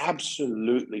how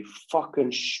absolutely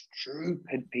fucking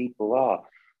stupid people are.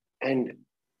 And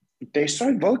they're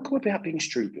so vocal about being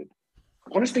stupid.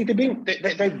 Honestly,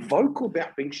 they're vocal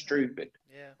about being stupid.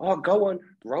 Yeah. Oh, go on,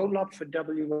 roll up for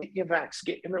W, get your vax,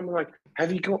 and I'm like,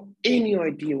 have you got any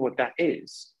idea what that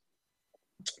is?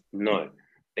 No.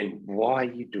 Then why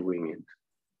are you doing it?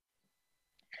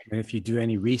 And if you do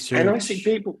any research, and I see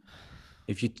people,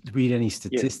 if you read any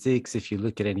statistics, if you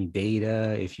look at any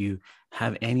data, if you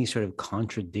have any sort of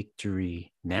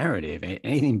contradictory narrative,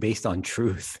 anything based on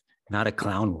truth, not a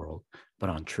clown world, but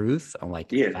on truth, on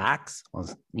facts, on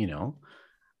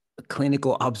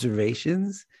clinical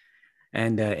observations,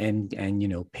 and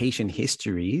patient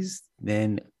histories,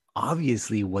 then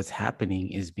obviously what's happening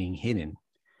is being hidden.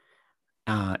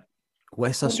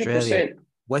 West Australia 100%.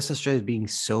 West Australia is being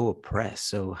so oppressed.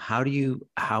 So how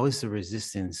is the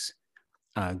resistance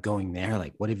going there?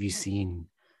 Like, what have you seen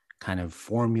kind of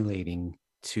formulating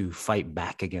to fight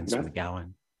back against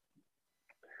McGowan?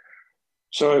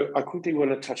 So I quickly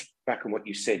want to touch back on what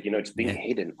you said. It's being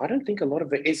hidden. I don't think a lot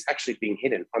of it is actually being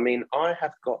hidden. I mean, I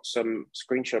have got some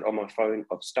screenshot on my phone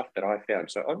of stuff that I found.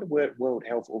 So on the World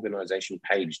Health Organization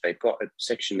page, they've got a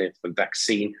section there for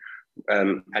vaccine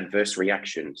adverse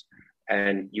reactions.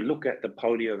 And you look at the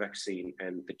polio vaccine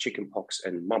and the chickenpox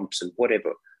and mumps and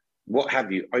whatever, what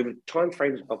have you, over time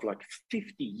frames of like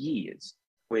 50 years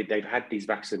where they've had these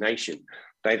vaccinations,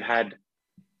 they've had,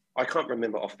 I can't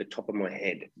remember off the top of my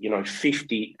head,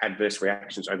 50 adverse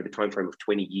reactions over the time frame of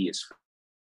 20 years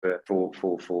for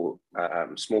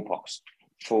smallpox.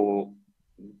 For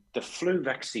the flu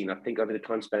vaccine, I think over the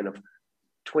time span of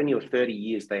 20 or 30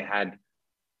 years, they had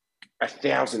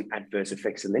 1,000 adverse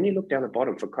effects. And then you look down the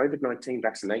bottom for COVID-19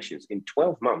 vaccinations, in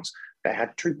 12 months, they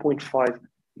had 2.5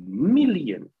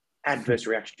 million adverse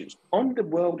reactions on the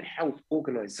World Health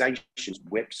Organization's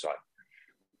website.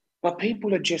 But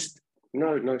people are just,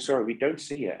 no, sorry, we don't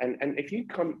see it. And if you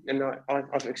come, and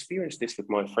I've experienced this with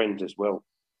my friends as well,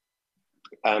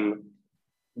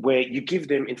 where you give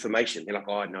them information, they're like,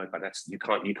 oh no, but you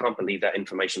can't believe that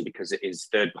information because it is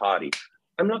third party.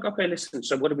 I'm like, okay, listen,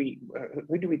 so who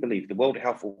do we believe? The World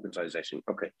Health Organization.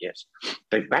 Okay, yes.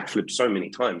 They've backflipped so many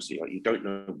times, you don't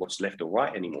know what's left or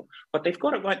right anymore. But they've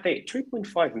got it right there.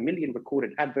 2.5 million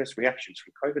recorded adverse reactions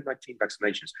from COVID-19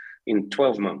 vaccinations in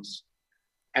 12 months.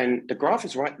 And the graph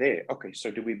is right there. Okay, so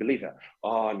do we believe that?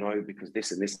 Oh, no, because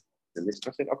this and this and this.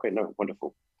 I said, okay, no,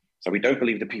 wonderful. So we don't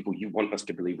believe the people you want us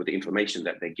to believe with the information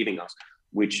that they're giving us,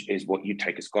 which is what you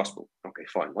take as gospel. Okay,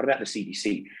 fine. What about the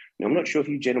CDC? Now, I'm not sure if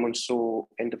you gentlemen saw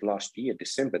end of last year,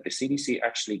 December, the CDC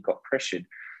actually got pressured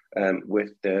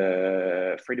with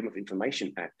the Freedom of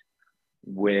Information Act,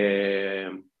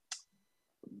 where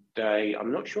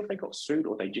I'm not sure if they got sued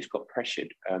or they just got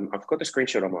pressured. I've got the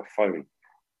screenshot on my phone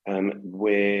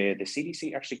where the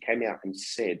CDC actually came out and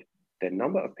said the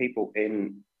number of people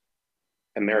in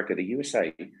America, the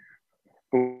USA,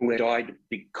 who died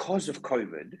because of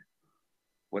COVID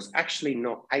was actually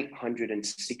not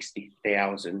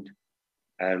 860,000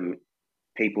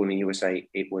 people in the USA.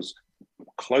 It was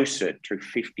closer to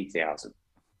 50,000.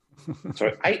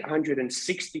 So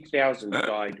 860,000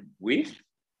 died with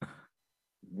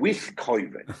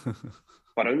COVID,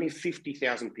 but only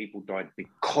 50,000 people died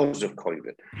because of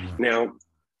COVID. Yeah. Now,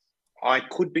 I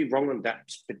could be wrong on that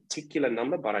particular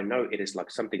number, but I know it is like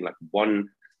something like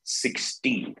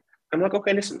 116. I'm like,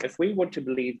 okay, listen, if we want to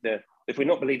believe if we're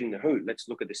not believing the WHO, let's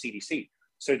look at the CDC.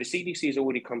 So the CDC has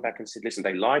already come back and said, listen,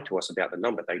 they lied to us about the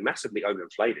number. They massively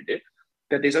overinflated it,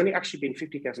 that there's only actually been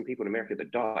 50,000 people in America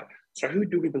that died. So who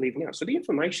do we believe now? So the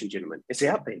information, gentlemen, is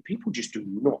out there. People just do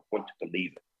not want to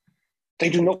believe it. They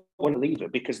do not want to believe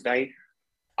it because I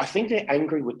think they're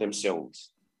angry with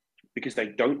themselves because they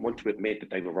don't want to admit that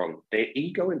they were wrong. Their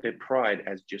ego and their pride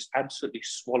has just absolutely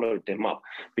swallowed them up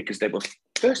because they were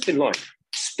first in line.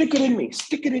 Stick it in me,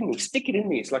 stick it in me, stick it in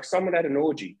me. It's like someone at an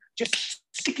orgy. Just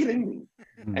stick it in me.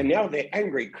 And now they're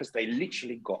angry because they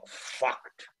literally got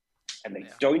fucked and they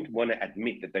don't want to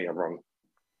admit that they are wrong.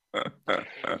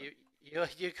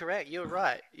 You're correct. You're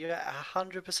right. You're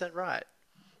 100% right.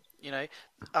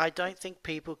 I don't think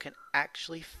people can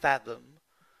actually fathom,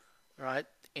 right,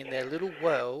 in their little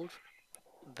world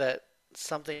that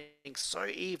something so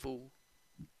evil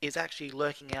is actually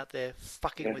lurking out there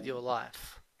fucking with your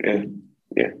life.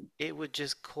 Yeah. It would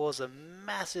just cause a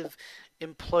massive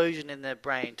implosion in their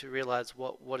brain to realize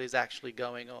what is actually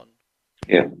going on.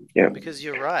 Yeah. Because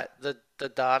you're right. The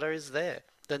data is there.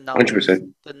 The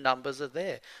 100%. Numbers are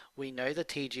there. We know the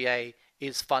TGA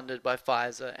is funded by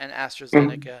Pfizer and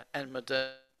AstraZeneca and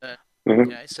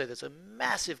Moderna. So there's a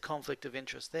massive conflict of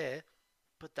interest there,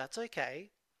 but that's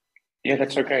okay. Yeah,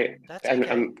 that's okay. That's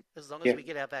okay. As long as we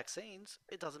get our vaccines,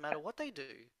 it doesn't matter what they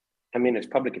do. I mean, it's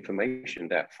public information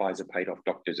that Pfizer paid off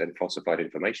doctors and falsified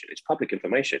information. It's public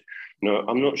information. No,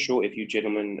 I'm not sure if you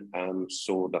gentlemen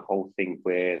saw the whole thing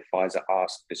where Pfizer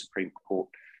asked the Supreme Court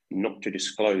not to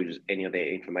disclose any of their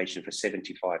information for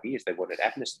 75 years. They wanted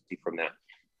amnesty from that,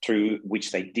 to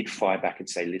which they did fire back and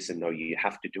say, listen, no, you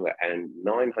have to do it. And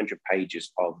 900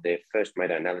 pages of their first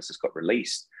meta-analysis got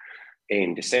released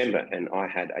in December, and I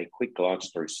had a quick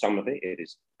glance through some of it. It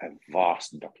is a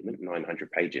vast document,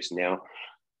 900 pages. Now,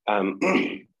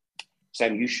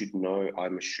 Sam, you should know,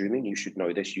 I'm assuming you should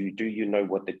know this. Do you know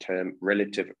what the term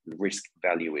relative risk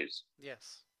value is?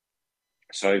 Yes.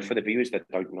 So for the viewers that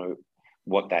don't know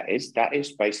what that is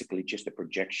basically just a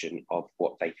projection of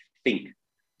what they think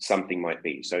something might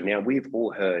be. So now we've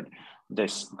all heard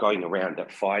this going around that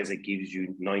Pfizer gives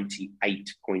you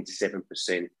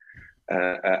 98.7%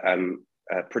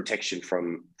 protection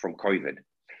from COVID.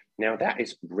 Now that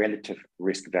is relative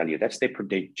risk value. That's their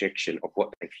projection of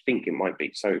what they think it might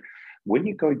be. So when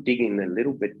you go digging a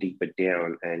little bit deeper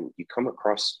down and you come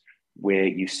across where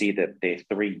you see that their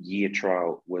 3-year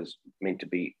trial was meant to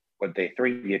be, well, their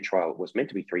 3-year trial was meant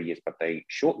to be 3 years, but they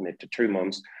shortened it to 2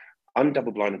 months,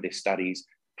 undouble-blinded their studies,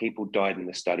 people died in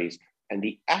the studies, and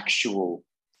the absolute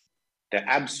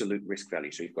risk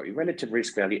value. So you've got your relative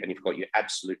risk value and you've got your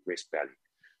absolute risk value.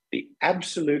 The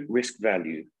absolute risk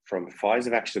value from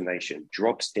Pfizer vaccination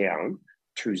drops down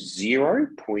to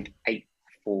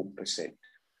 0.84%.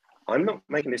 I'm not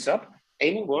making this up.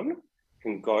 Anyone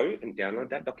can go and download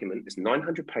that document. It's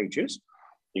 900 pages.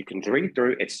 You can read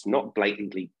through. It's not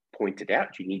blatantly pointed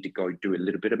out. You need to go do a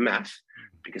little bit of math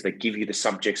because they give you the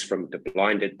subjects from the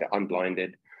blinded, the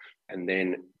unblinded, and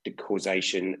then the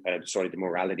causation, the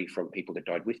morality from people that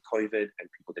died with COVID and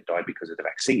people that died because of the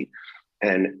vaccine.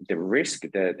 And the risk,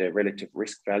 the relative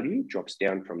risk value drops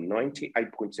down from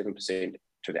 98.7%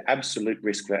 to the absolute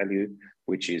risk value,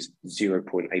 which is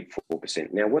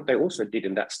 0.84%. Now, what they also did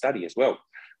in that study as well,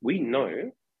 we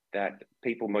know that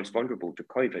people most vulnerable to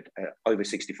COVID are over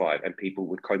 65 and people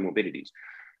with comorbidities.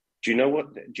 Do you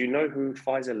know who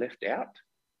Pfizer left out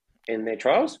in their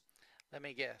trials? Let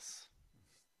me guess.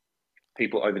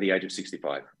 People over the age of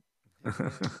 65.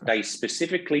 They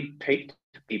specifically picked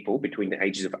people between the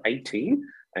ages of 18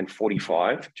 and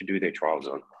 45 to do their trials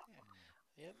on.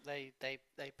 Yep,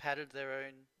 they padded their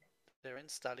own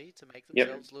study to make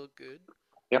themselves look good.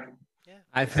 Yep. Yeah.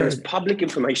 I've heard it's public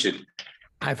information.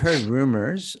 I've heard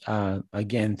rumors,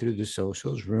 again through the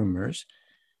socials, rumors.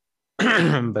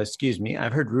 But excuse me,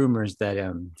 I've heard rumors that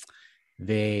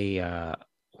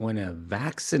when a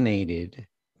vaccinated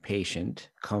patient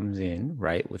comes in,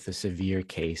 right, with a severe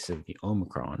case of the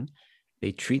Omicron,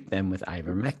 they treat them with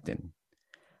ivermectin.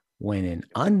 When an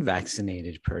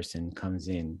unvaccinated person comes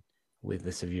in with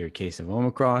a severe case of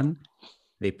Omicron,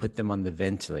 they put them on the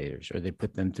ventilators, or they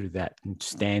put them through that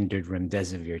standard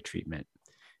remdesivir treatment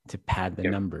to pad the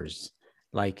numbers.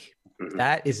 Like,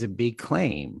 that is a big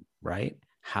claim, right?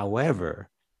 However,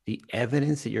 the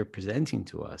evidence that you're presenting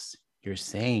to us, you're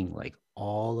saying like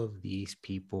all of these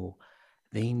people,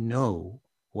 they know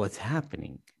what's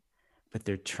happening, but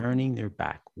they're turning their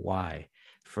back. Why?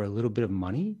 For a little bit of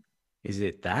money? Is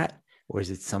it that? Or is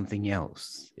it something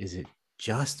else? Is it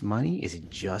just money? Is it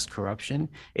just corruption?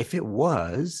 If it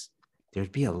was,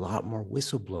 there'd be a lot more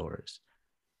whistleblowers.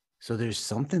 So there's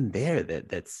something there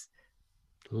that's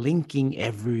linking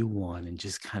everyone and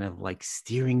just kind of like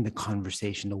steering the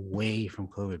conversation away from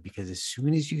COVID. Because as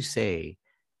soon as you say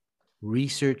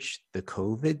research the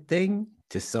COVID thing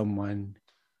to someone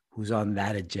who's on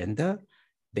that agenda,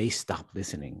 they stop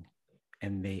listening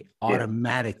and they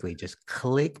automatically just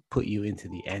put you into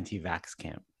the anti-vax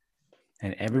camp.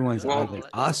 And everyone's either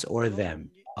us or them.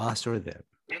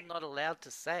 You're not allowed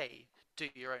to say do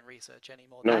your own research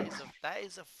anymore. No. That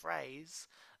is a phrase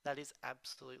that is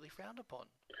absolutely frowned upon.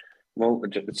 Well,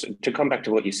 to come back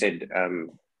to what you said,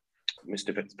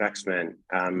 Mr. Vaxman,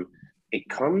 it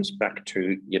comes back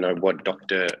to, what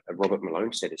Dr. Robert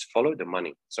Malone said is follow the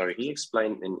money. So he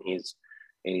explained in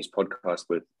his podcast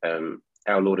with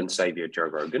our Lord and Savior, Joe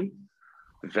Rogan,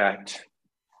 that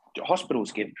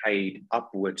hospitals get paid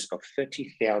upwards of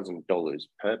 $30,000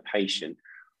 per patient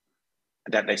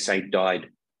that they say died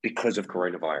because of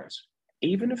coronavirus.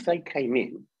 Even if they came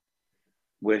in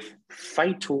with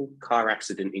fatal car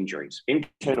accident injuries,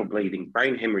 internal bleeding,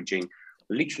 brain hemorrhaging,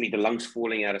 literally the lungs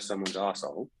falling out of someone's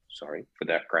arsehole, sorry for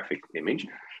that graphic image,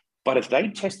 but if they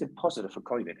tested positive for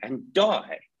COVID and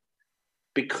died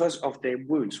because of their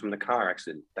wounds from the car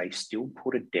accident, they still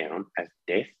put it down as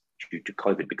death due to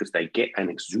COVID because they get an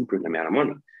exuberant amount of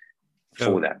money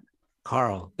for that.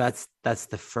 Carl, that's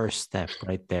the first step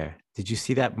right there. Did you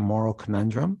see that moral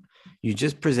conundrum? You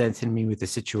just presented me with a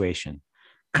situation.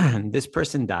 This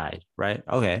person died, right?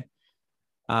 Okay.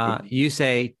 You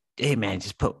say, hey man,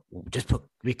 just put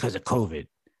because of COVID.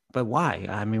 But why?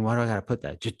 I mean, why do I gotta put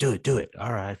that? Just do it.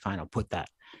 All right, fine, I'll put that.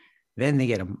 Then they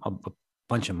get a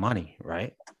bunch of money,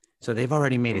 right? So they've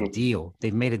already made a deal.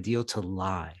 They've made a deal to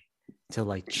lie, to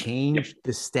like change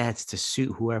the stats to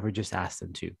suit whoever just asked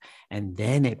them to. And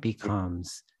then it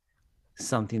becomes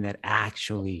something that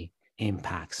actually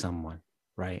impacts someone,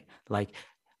 right? Like,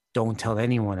 don't tell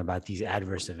anyone about these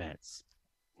adverse events.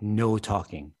 No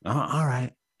talking. All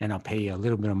right. And I'll pay you a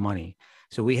little bit of money.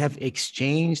 So we have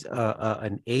exchanged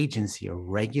an agency, a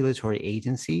regulatory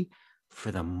agency,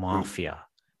 for the mafia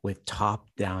with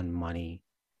top-down money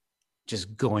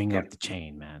just going up the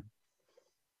chain, man.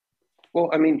 Well,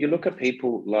 I mean, you look at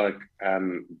people like,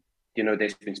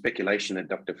 there's been speculation that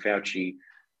Dr. Fauci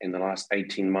in the last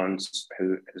 18 months,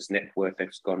 whose net worth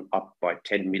has gone up by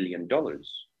 $10 million.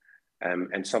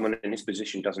 And someone in this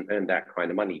position doesn't earn that kind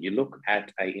of money. You look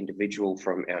at an individual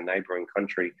from our neighboring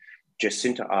country,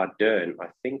 Jacinda Ardern. I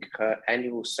think her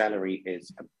annual salary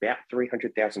is about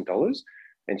 $300,000,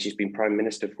 and she's been prime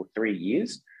minister for 3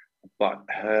 years. But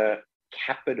her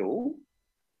capital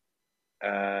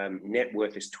net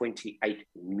worth is $28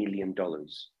 million.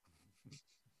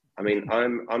 I mean,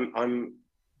 I'm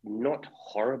not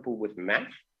horrible with math,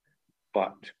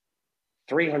 but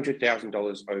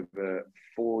 $300,000 over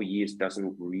 4 years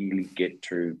doesn't really get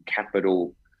to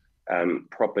capital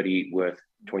property worth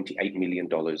 $28 million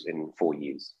in 4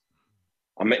 years.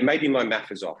 I mean, maybe my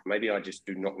math is off. Maybe I just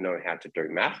do not know how to do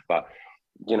math, but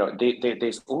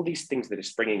there's all these things that are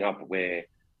springing up where,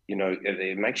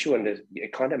 it makes you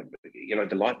it kind of,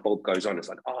 the light bulb goes on. It's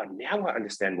like, oh, now I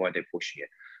understand why they're pushing it.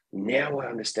 Now I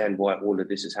understand why all of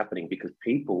this is happening, because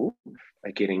people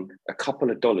are getting a couple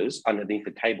of dollars underneath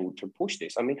the table to push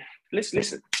this. I mean,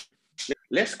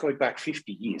 let's go back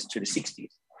 50 years to the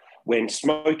 60s when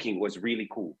smoking was really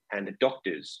cool. And the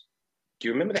doctors, do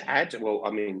you remember the ads? Well,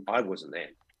 I mean, I wasn't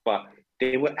there, but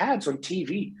there were ads on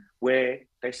TV where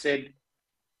they said,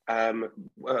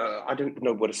 I don't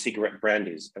know what a cigarette brand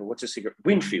is. And what's a cigarette?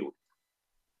 Winfield,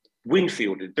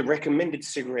 the recommended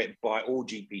cigarette by all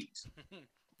GPs.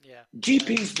 Yeah.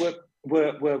 GPs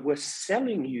were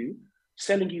selling you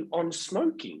on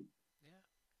smoking.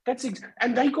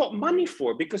 And they got money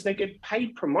for it because they get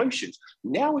paid promotions.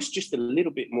 Now it's just a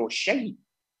little bit more shady.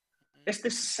 It's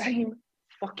the same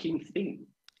fucking thing.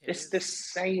 It's the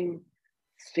same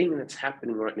thing that's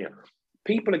happening right now.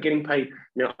 People are getting paid.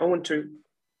 Now, I want to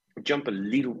jump a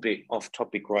little bit off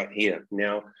topic right here.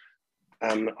 Now,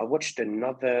 I watched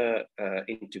another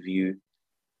interview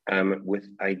with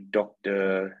a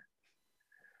Dr.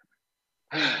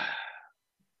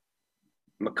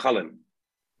 McCullen.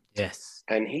 Yes.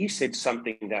 And he said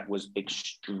something that was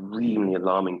extremely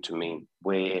alarming to me,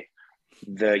 where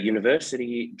the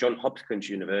university, Johns Hopkins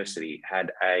University,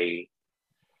 had a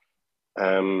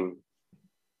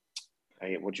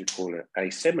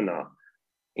seminar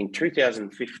in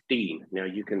 2015. Now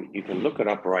you can look it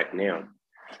up right now.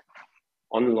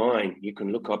 Online, you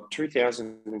can look up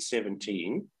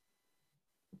 2017,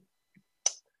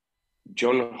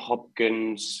 Johns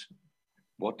Hopkins,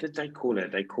 what did they call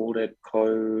it? They called it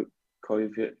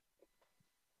COVID.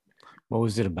 What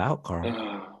was it about,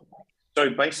 Carl? So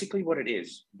basically what it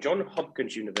is, Johns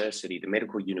Hopkins University, the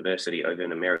medical university over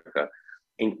in America,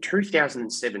 in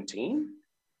 2017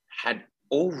 had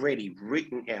already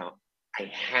written out a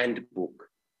handbook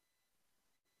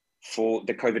for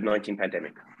the COVID-19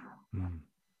 pandemic.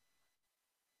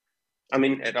 I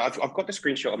mean, I've got the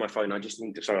screenshot on my phone. I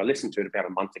listened to it about a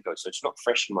month ago, so it's not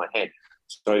fresh in my head.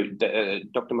 So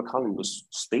Dr. McCullen was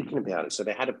speaking about it. So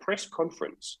they had a press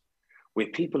conference where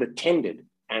people attended,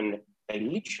 and they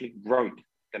literally wrote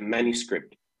the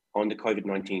manuscript on the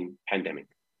COVID-19 pandemic,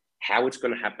 how it's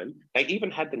going to happen. They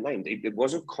even had the name. It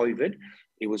wasn't COVID.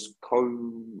 It was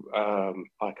I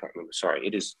can't remember. Sorry,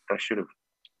 it is. I should have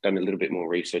done a little bit more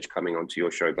research coming onto your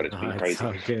show, but it's been crazy.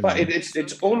 Good, but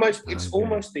it's almost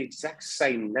the exact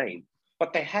same name.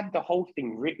 But they had the whole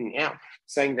thing written out,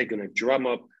 saying they're going to drum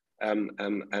up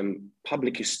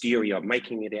public hysteria,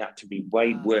 making it out to be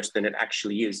way worse than it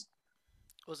actually is.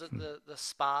 Was it the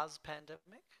SPARS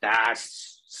pandemic?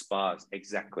 That's SPARS,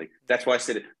 exactly. That's why I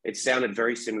said it sounded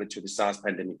very similar to the SARS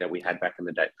pandemic that we had back in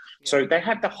the day. Yeah. So they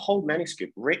had the whole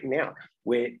manuscript written out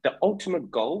where the ultimate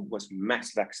goal was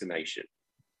mass vaccination.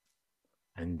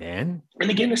 And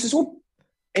again, this is all,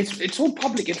 it's all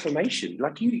public information.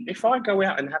 Like if I go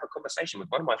out and have a conversation with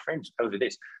one of my friends over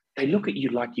this, they look at you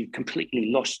like you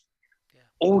completely lost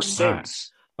all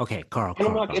sense. Right. Okay, Carl. And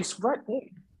I'm like, it's right there.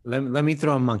 Let me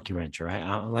throw a monkey wrench, all right?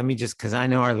 Let me just, because I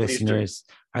know our listeners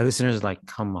are like,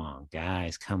 come on,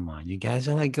 guys, come on. You guys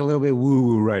are like a little bit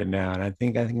woo-woo right now. And I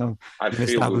think I'm going to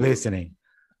stop listening.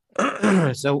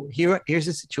 So here's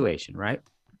the situation, right?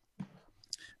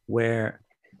 Where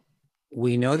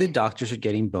we know that doctors are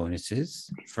getting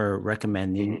bonuses for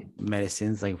recommending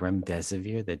medicines like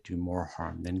remdesivir that do more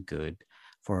harm than good,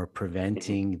 for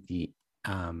preventing the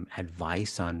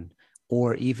advice on,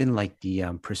 or even like the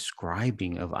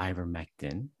prescribing of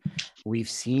ivermectin. We've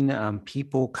seen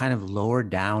people kind of lower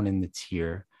down in the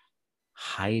tier,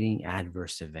 hiding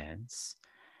adverse events.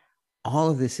 All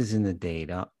of this is in the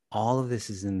data. All of this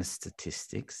is in the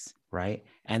statistics, right?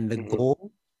 And the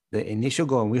goal, the initial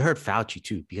goal, and we heard Fauci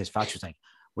too, because Fauci was like,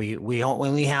 we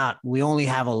only have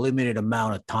a limited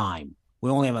amount of time. We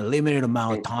only have a limited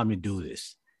amount of time to do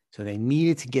this. So they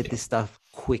needed to get this stuff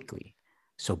quickly.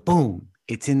 So boom,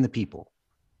 it's in the people.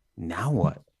 Now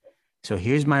what? So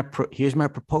here's my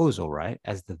proposal, right?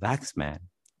 As the Vax Man.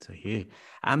 So here,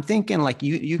 I'm thinking like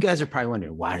you guys are probably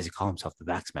wondering, why does he call himself the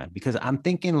Vax Man? Because I'm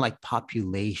thinking like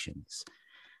populations.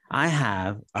 I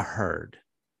have a herd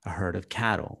of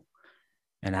cattle,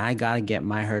 and I got to get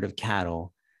my herd of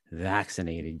cattle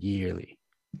vaccinated yearly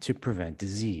to prevent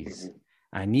disease.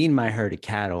 I need my herd of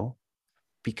cattle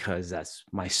because that's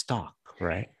my stock,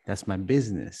 right? That's my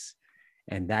business.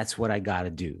 And that's what I got to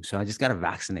do. So I just got to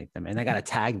vaccinate them, and I got to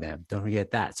tag them. Don't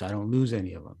forget that. So I don't lose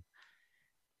any of them.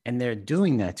 And they're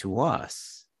doing that to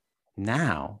us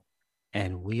now.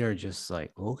 And we are just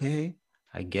like, okay,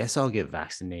 I guess I'll get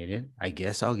vaccinated. I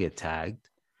guess I'll get tagged.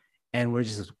 And we're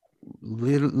just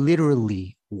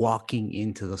literally walking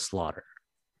into the slaughter.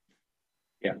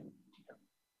 Yeah.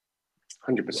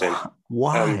 100%.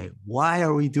 Why? Why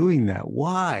are we doing that?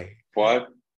 Why? Why?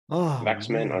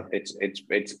 Vaxman,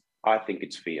 I think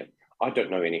it's fear. I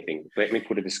don't know anything. Let me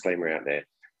put a disclaimer out there.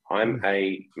 I'm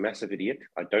a massive idiot.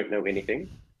 I don't know anything.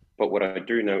 But what I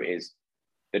do know is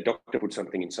the doctor put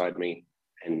something inside me,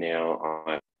 and now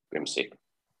I am sick.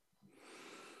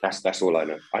 That's all I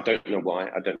know. I don't know why.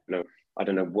 I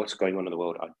don't know what's going on in the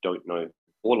world. I don't know.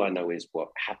 All I know is what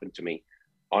happened to me.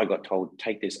 I got told,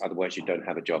 take this, otherwise you don't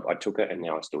have a job. I took it, and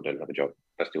now I still don't have a job.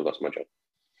 I still lost my job.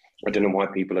 I don't know why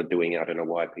people are doing it. I don't know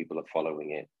why people are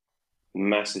following it.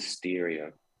 Mass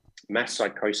hysteria, mass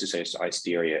psychosis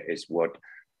hysteria is what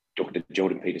Dr.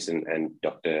 Jordan Peterson and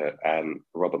Dr.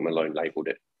 Robert Malone labeled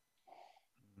it.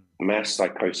 Mass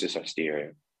psychosis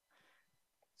hysteria.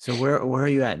 So where are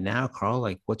you at now, Carl?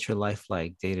 Like, what's your life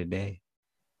like day to day?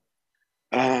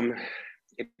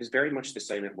 It is very much the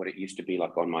same as what it used to be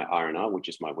like on my R&R, which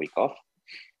is my week off.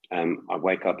 I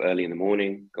wake up early in the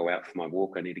morning, go out for my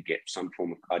walk. I need to get some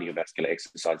form of cardiovascular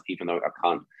exercise, even though I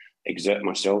can't exert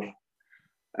myself.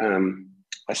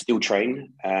 I still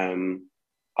train.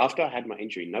 After I had my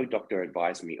injury, no doctor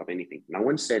advised me of anything. No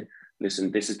one said,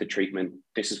 listen, this is the treatment.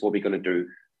 This is what we're going to do.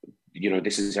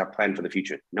 This is our plan for the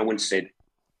future. No one said,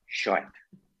 shite.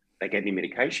 They gave me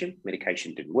medication.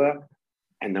 Medication didn't work.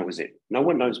 And that was it. No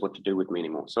one knows what to do with me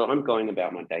anymore. So I'm going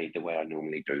about my day the way I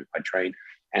normally do. I train,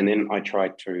 and then I try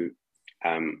to,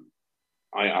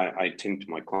 I tend to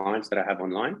my clients that I have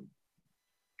online.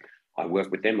 I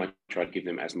work with them. I try to give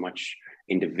them as much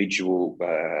individual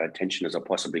attention as I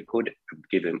possibly could,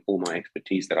 give them all my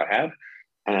expertise that I have,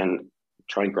 and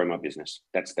try and grow my business.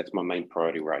 That's my main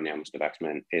priority right now, Mr.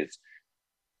 Vaxman, is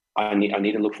I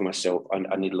need to look for myself.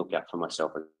 I need to look out for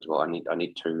myself as well. I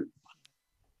need to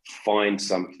find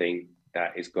something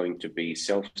that is going to be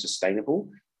self-sustainable,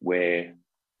 where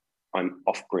I'm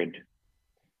off-grid,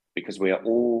 because we're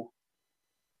all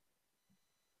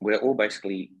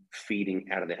basically feeding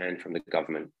out of the hand from the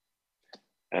government,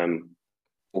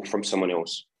 or from someone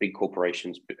else, big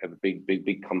corporations,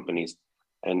 big companies.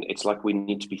 And it's like we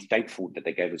need to be thankful that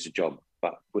they gave us a job,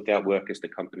 but without workers, the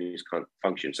companies can't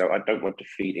function. So I don't want to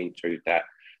feed into that,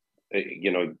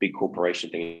 big corporation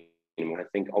thing anymore. I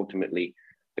think ultimately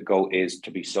the goal is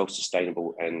to be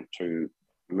self-sustainable and to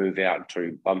move out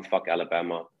to bumfuck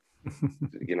Alabama,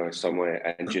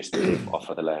 somewhere, and just live off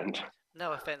of the land.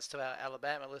 No offense to our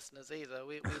Alabama listeners either.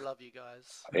 We love you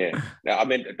guys. Yeah. Now, I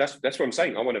mean, that's what I'm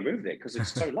saying. I want to move there because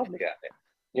it's so lovely out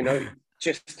there.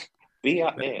 Just be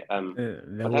out there.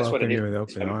 But that's what it is.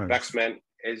 Vaxman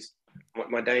is,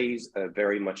 my days are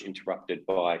very much interrupted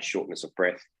by shortness of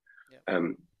breath,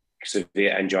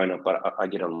 severe angina, but I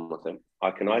get on with it. I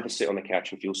can either sit on the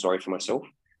couch and feel sorry for myself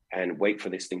and wait for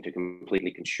this thing to completely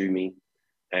consume me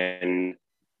and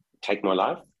take my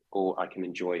life, or I can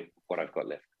enjoy what I've got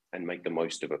left and make the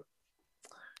most of it.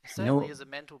 It certainly is a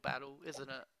mental battle, isn't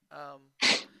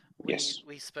it? Yes.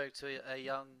 We spoke to a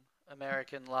young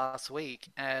American last week,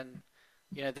 and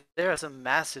there are some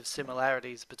massive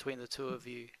similarities between the two of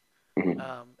you.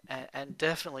 And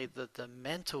definitely the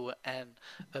mental and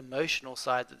emotional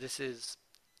side that this is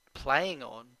playing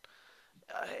on,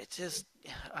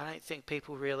 I don't think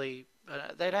people really,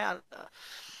 they don't,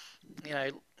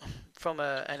 from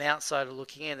an outsider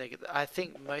looking in, I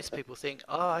think most people think,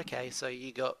 oh, okay, so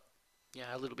you got,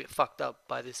 a little bit fucked up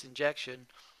by this injection.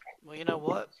 Well, you know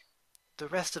what? The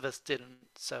rest of us didn't,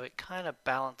 so it kind of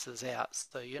balances out.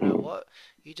 So you know what?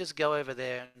 You just go over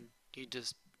there and you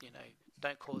just,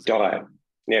 don't cause die.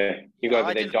 Yeah, you go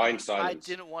over there, die in silence. I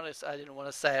didn't want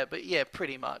to say it, but yeah,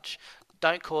 pretty much.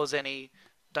 Don't cause any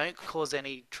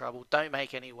trouble. Don't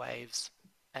make any waves,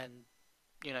 and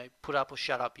put up or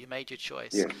shut up. You made your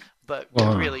choice, but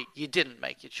really, you didn't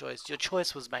make your choice. Your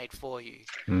choice was made for you,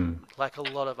 like a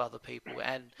lot of other people,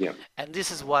 and this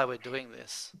is why we're doing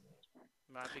this.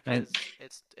 Right, because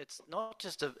it's not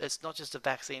just a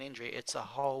vaccine injury. It's a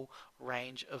whole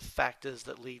range of factors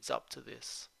that leads up to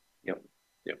this. Yep.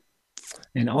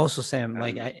 And also, Sam,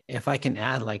 if I can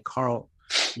add, like Carl,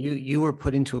 you were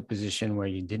put into a position where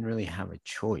you didn't really have a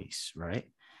choice, right?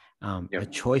 A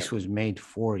choice was made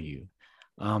for you.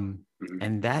 And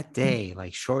that day,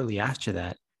 like shortly after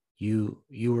that, you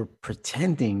were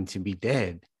pretending to be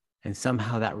dead, and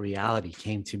somehow that reality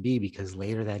came to be, because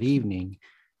later that evening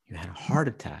you had a heart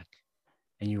attack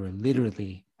and you were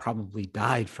literally probably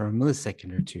died for a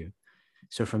millisecond or two.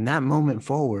 So from that moment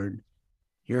forward,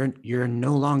 you're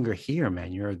no longer here,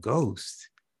 man. You're a ghost.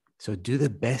 So do the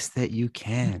best that you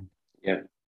can. Yeah.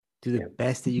 Do the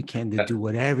best that you can to do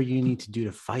whatever you need to do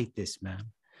to fight this, man.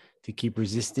 To keep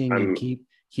resisting and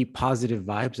keep positive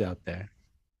vibes out there.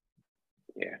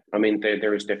 Yeah. I mean,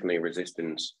 there is definitely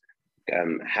resistance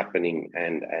happening,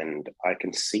 and I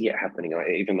can see it happening.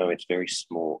 Even though it's very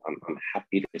small, I'm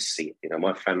happy to see it.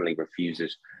 My family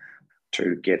refuses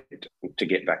to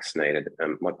get vaccinated.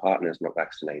 My partner is not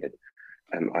vaccinated.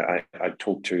 I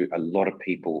talked to a lot of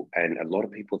people, and a lot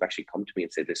of people have actually come to me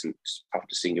and said, listen,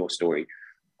 after seeing your story,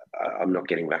 I'm not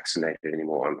getting vaccinated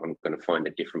anymore. I'm going to find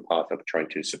a different path of trying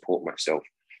to support myself.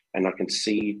 And I can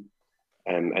see,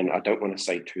 and I don't want to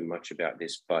say too much about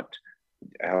this, but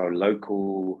our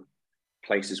local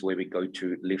places where we go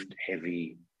to lift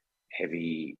heavy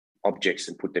objects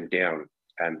and put them down,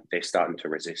 they're starting to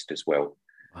resist as well.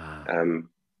 Wow.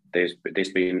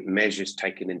 There's been measures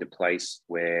taken into place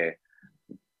where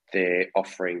they're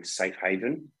offering safe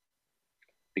haven,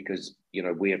 because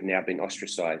we have now been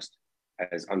ostracized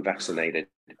as unvaccinated.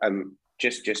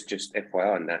 Just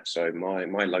FYI on that. So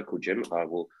my local gym,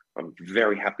 I'm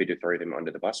very happy to throw them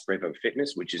under the bus. Revo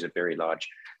Fitness, which is a very large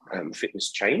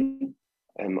fitness chain.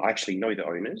 I actually know the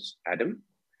owners, Adam.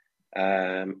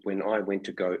 When I went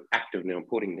to go active, now I'm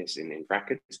putting this in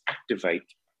brackets, activate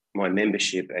my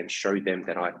membership and show them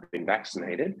that I've been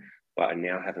vaccinated, but I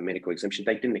now have a medical exemption,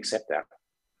 they didn't accept that.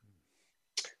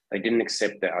 They didn't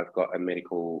accept that I've got a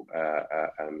medical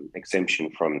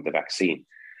exemption from the vaccine.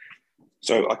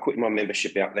 So I quit my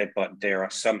membership out there, but there are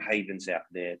some havens out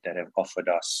there that have offered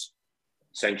us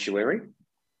sanctuary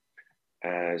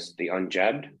as the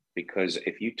unjabbed, because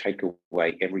if you take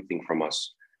away everything from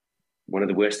us, one of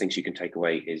the worst things you can take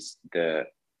away is the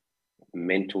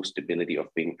mental stability of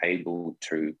being able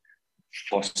to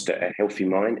foster a healthy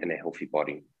mind and a healthy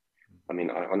body. I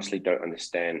mean, I honestly don't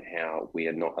understand how we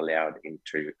are not allowed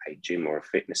into a gym or a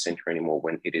fitness center anymore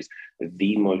when it is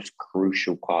the most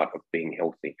crucial part of being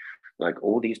healthy. Like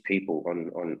all these people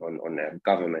on our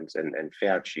governments and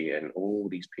Fauci and all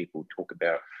these people talk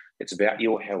about, it's about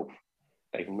your health.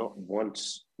 They've not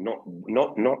once, not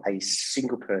a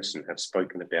single person have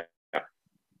spoken about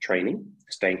training,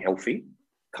 staying healthy,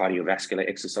 cardiovascular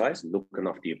exercise, looking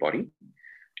after your body,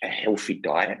 a healthy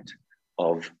diet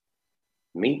of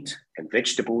meat and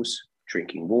vegetables,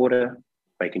 drinking water,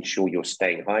 making sure you're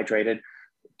staying hydrated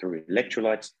through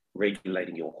electrolytes,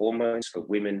 regulating your hormones for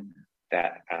women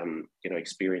that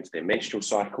experience their menstrual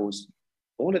cycles.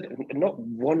 All of them, not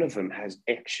one of them has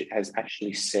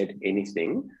actually said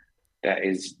anything that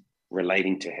is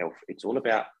relating to health. It's all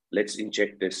about, let's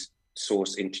inject this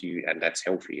source into you and that's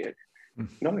healthy.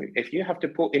 No, if you have to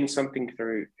put in something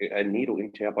through a needle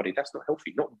into our body, that's not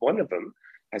healthy. Not one of them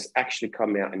has actually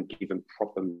come out and given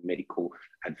proper medical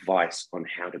advice on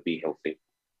how to be healthy.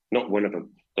 Not one of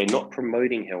them. They're not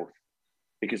promoting health,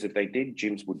 because if they did,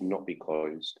 gyms would not be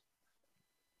closed.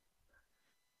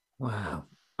 Wow.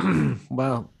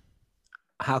 Well,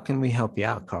 how can we help you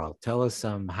out, Carl? Tell us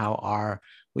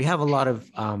we have a lot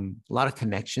of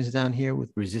connections down here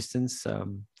with resistance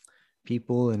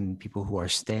people and people who are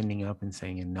standing up and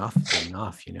saying enough is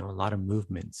enough, a lot of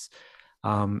movements.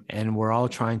 And we're all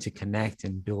trying to connect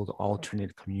and build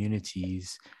alternate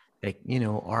communities that,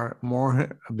 are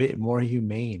a bit more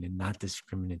humane and not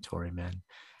discriminatory, man.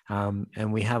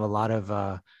 And we have a lot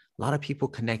of people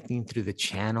connecting through the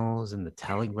channels and the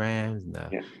telegrams and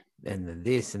the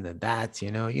this and the that,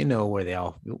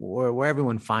 where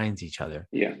everyone finds each other.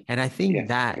 Yeah. And I think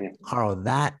Carl,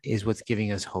 that is what's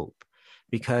giving us hope,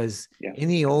 because in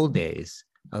the old days,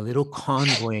 a little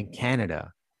convoy in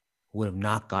Canada would have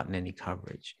not gotten any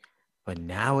coverage. But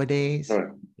nowadays,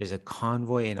 there's a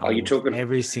convoy in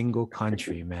every single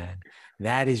country, man.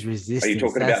 That is resistance. Are you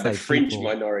talking about the fringe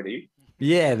minority?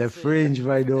 Yeah, the fringe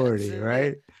minority,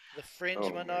 right? The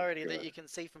fringe minority that you can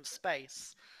see from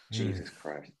space. Jesus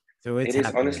Christ. So it is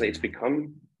honestly, it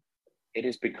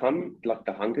has become like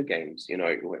the Hunger Games,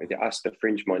 us, the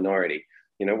fringe minority.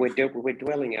 We're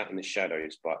dwelling out in the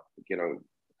shadows, but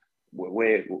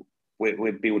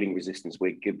we're building resistance.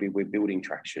 We're building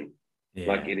traction. Yeah.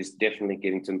 Like it is definitely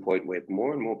getting to the point where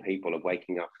more and more people are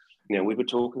waking up. We were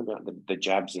talking about the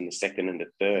jabs in the second and the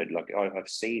third. Like I've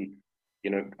seen,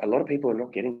 a lot of people are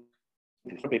not getting.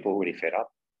 A lot of people are already fed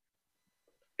up.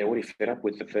 They're already fed up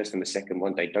with the first and the second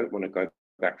one. They don't want to go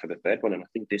back for the third one. And I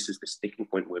think this is the sticking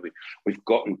point where we've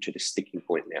gotten to the sticking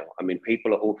point now. I mean,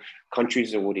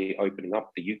 countries are already opening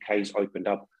up. The UK's opened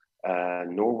up.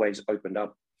 Norway's opened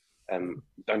up.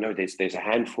 I know there's a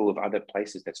handful of other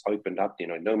places that's opened up.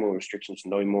 No more restrictions,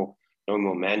 no more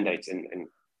mandates. And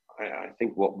I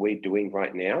think what we're doing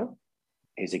right now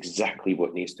is exactly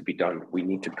what needs to be done. We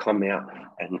need to come out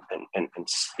and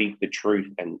speak the truth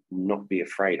and not be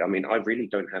afraid. I mean, I really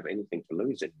don't have anything to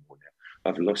lose anymore now.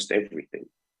 I've lost everything.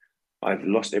 I've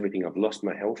lost everything. I've lost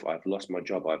my health. I've lost my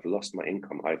job. I've lost my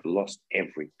income. I've lost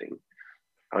everything.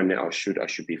 And I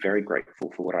should be very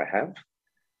grateful for what I have.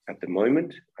 At the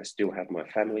moment, I still have my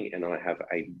family, and I have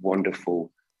a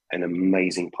wonderful and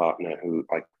amazing partner who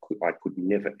I could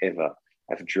never, ever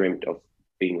have dreamt of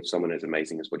being with someone as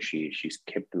amazing as what she is. She's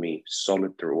kept me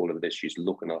solid through all of this. She's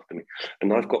looking after me.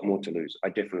 And I've got more to lose. I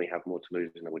definitely have more to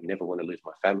lose, and I would never want to lose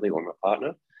my family or my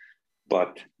partner.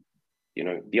 But,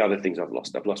 the other things I've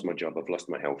lost my job, I've lost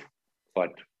my health.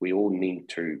 But we all need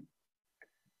to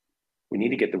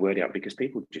get the word out, because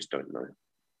people just don't know.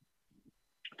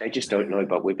 they just don't know,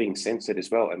 but we're being censored as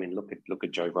well. I mean, look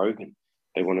at Joe Rogan.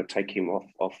 They want to take him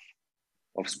off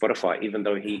Spotify, even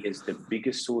though he is the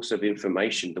biggest source of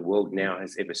information the world now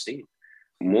has ever seen.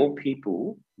 More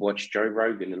people watch Joe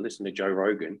Rogan and listen to Joe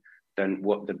Rogan than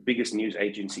what the biggest news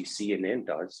agency CNN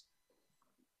does,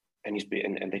 and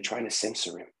they're trying to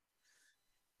censor him.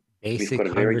 Basic We've got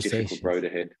a very difficult road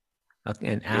ahead.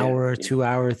 An hour, 2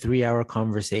 hour, 3 hour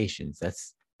conversations.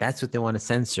 That's what they want to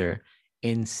censor.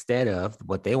 Instead of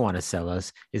what they want to sell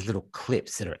us is little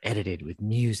clips that are edited with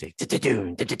music that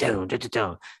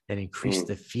increase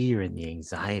the fear and the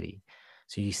anxiety.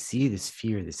 So you see this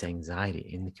fear, this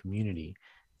anxiety in the community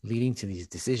leading to these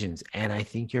decisions. And I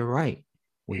think you're right.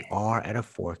 We are at a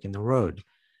fork in the road.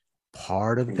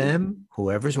 Part of them,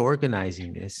 whoever's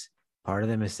organizing this, part of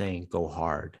them is saying, go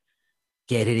hard,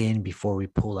 get it in before we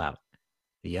pull out.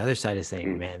 The other side is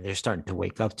saying, man, they're starting to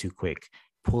wake up too quick.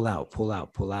 Pull out, pull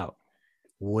out, pull out.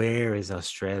 Where is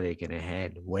Australia going to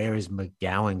head? Where is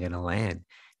McGowan going to land?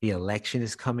 The election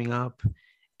is coming up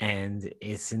and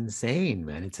it's insane,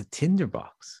 man. It's a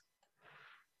tinderbox.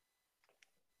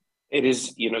 It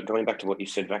is, going back to what you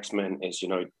said, Vaxman, is,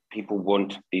 people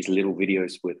want these little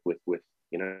videos with a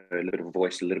little bit of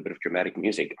voice, a little bit of dramatic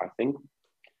music. I think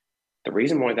the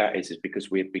reason why that is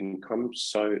because we've become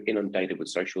so inundated with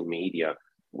social media.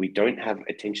 We don't have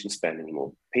attention span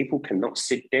anymore. People cannot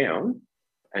sit down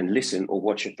and listen or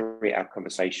watch a 3-hour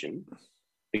conversation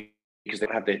because they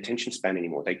don't have the attention span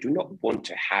anymore. They do not want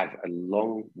to have a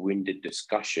long-winded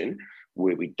discussion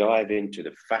where we dive into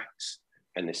the facts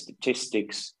and the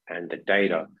statistics and the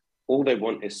data. All they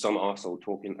want is some arsehole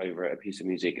talking over a piece of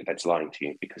music that's lying to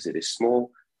you because it is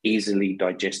small, easily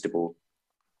digestible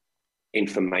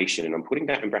information. And I'm putting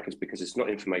that in brackets because it's not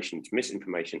information, it's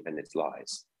misinformation and it's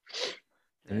lies.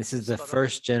 And this is the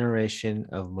first generation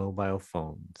of mobile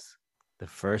phones. The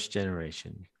first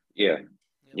generation. Yeah.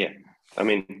 I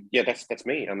mean, that's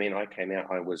me. I mean, I came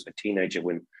out, I was a teenager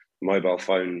when mobile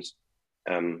phones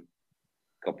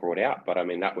got brought out, but I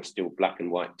mean, that was still black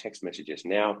and white text messages.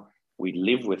 Now we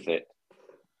live with it.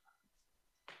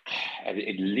 And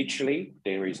it literally,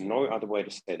 there is no other way to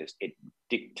say this. It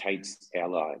dictates our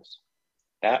lives.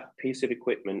 That piece of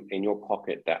equipment in your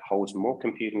pocket that holds more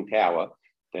computing power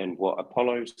than what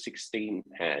Apollo 16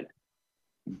 had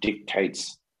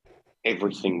dictates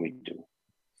everything we do.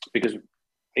 Because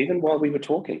even while we were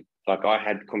talking, like I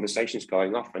had conversations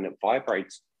going off and it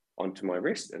vibrates onto my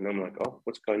wrist and I'm like, oh,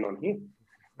 what's going on here?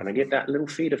 And I get that little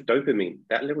feed of dopamine,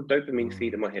 that little dopamine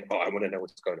feed in my head. Oh, I want to know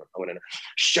what's going on. I want to know.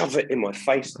 Shove it in my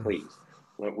face, please.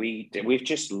 Like we've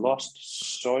just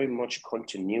lost so much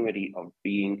continuity of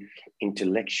being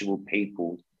intellectual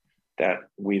people that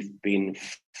we've been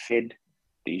fed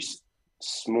these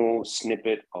small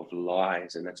snippet of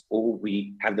lies, and that's all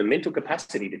we have the mental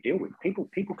capacity to deal with. People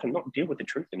cannot deal with the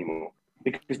truth anymore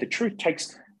because the truth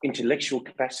takes intellectual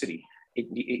capacity.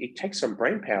 It takes some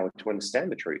brain power to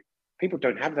understand the truth. People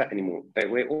don't have that anymore.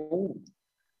 We're all,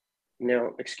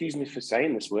 now, excuse me for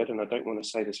saying this word, and I don't want to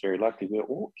say this very likely, we're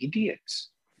all idiots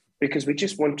because we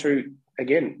just want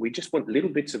little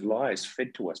bits of lies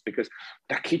fed to us because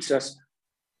that keeps us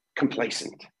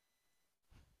complacent.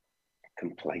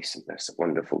 Complacent, that's a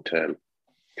wonderful term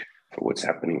for what's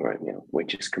happening right now. We're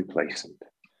just complacent.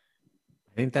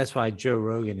 I think that's why Joe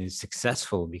Rogan is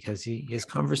successful because his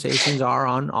conversations are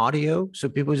on audio. So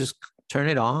people just turn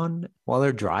it on while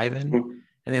they're driving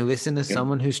and they listen to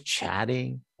someone who's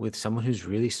chatting with someone who's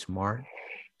really smart,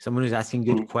 someone who's asking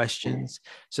good questions.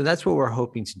 So that's what we're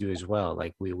hoping to do as well.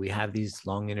 Like we have these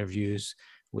long interviews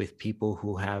with people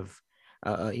who have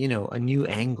a new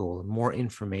angle, more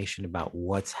information about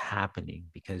what's happening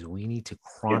because we need to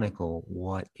chronicle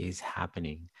what is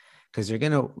happening because they're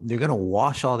gonna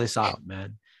wash all this out,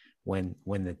 man. When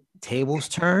the tables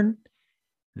turn,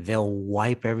 they'll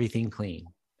wipe everything clean.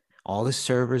 All the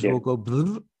servers will go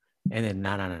blue, and then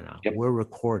no. We're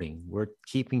recording, we're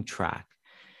keeping track.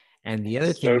 And the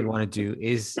other thing we want to do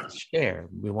is share.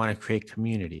 We want to create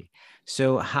community.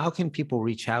 So how can people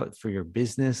reach out for your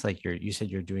business? Like you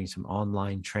said, you're doing some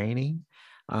online training.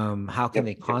 How can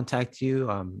they contact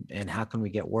you? And how can we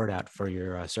get word out for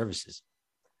your services?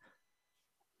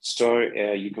 So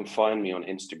you can find me on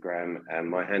Instagram.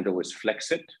 My handle is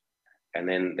Flexit. And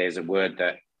then there's a word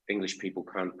that English people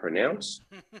can't pronounce.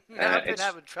 I've been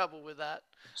having trouble with that.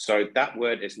 So that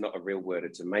word is not a real word.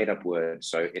 It's a made-up word.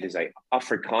 So it is a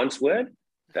Afrikaans word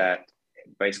that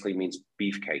basically means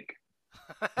beefcake.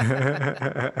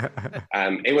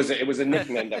 It was a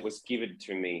nickname that was given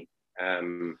to me.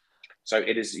 So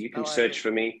it is. You can search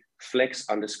for me,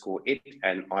 Flex_it,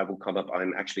 and I will come up.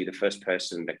 I'm actually the first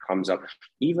person that comes up.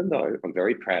 Even though I'm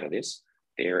very proud of this,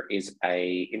 there is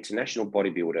a international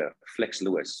bodybuilder, Flex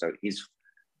Lewis. So his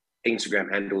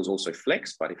Instagram handle is also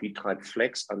Flex, but if you type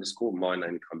Flex _ my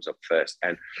name comes up first.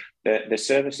 And the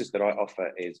services that I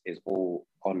offer is all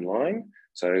online.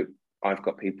 So I've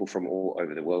got people from all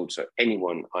over the world. So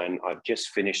anyone, and I've just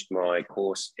finished my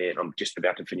course, and I'm just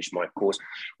about to finish my course,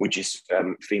 which is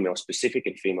female specific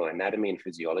and female anatomy and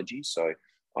physiology. So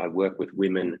I work with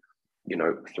women, you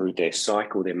know, through their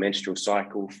cycle, their menstrual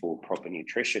cycle, for proper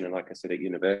nutrition. And like I said, at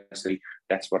university,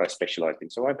 that's what I specialize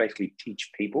in. So I basically teach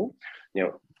people, you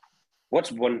know,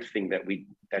 what's one thing that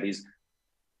is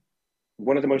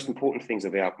one of the most important things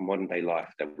of our modern day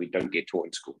life that we don't get taught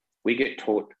in school. We get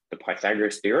taught the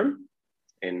Pythagoras theorem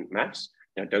in maths.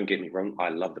 Now, don't get me wrong, I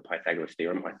love the Pythagoras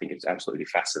theorem. I think it's absolutely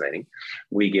fascinating.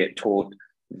 We get taught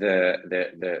the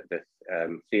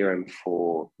theorem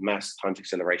for mass times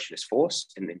acceleration is force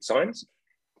in science,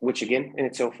 which again in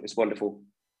itself is wonderful,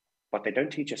 but they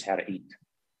don't teach us how to eat.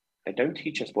 They don't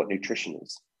teach us what nutrition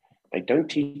is. They don't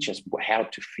teach us how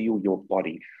to fuel your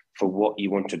body for what you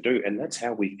want to do. And that's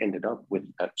how we've ended up with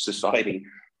a society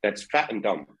that's fat and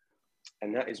dumb.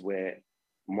 And that is where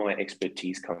my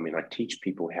expertise come in. I teach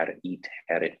people how to eat,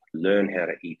 how to learn how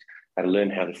to eat, how to learn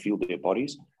how to fuel their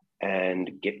bodies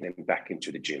and get them back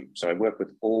into the gym. So I work with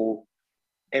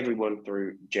everyone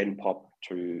through Gen Pop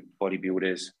to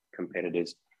bodybuilders,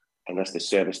 competitors, and that's the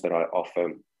service that I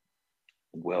offer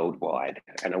worldwide.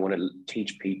 And I want to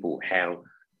teach people how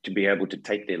to be able to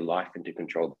take their life into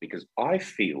control, because I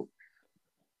feel,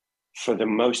 for the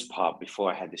most part, before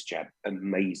I had this jab,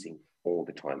 amazing all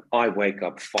the time. I wake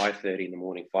up 5:30 in the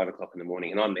morning, 5 o'clock in the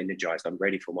morning, and I'm energized. I'm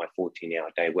ready for my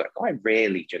 14-hour day work. I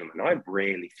rarely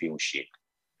feel shit.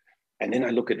 And then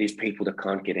I look at these people that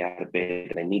can't get out of bed,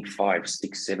 and they need 5,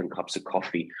 6, 7 cups of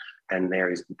coffee, and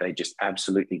they just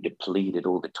absolutely depleted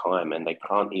all the time, and they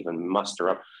can't even muster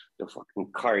up the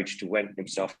fucking courage to wank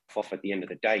themselves off at the end of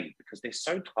the day because they're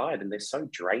so tired and they're so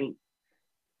drained.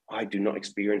 I do not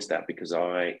experience that because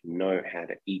I know how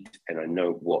to eat and I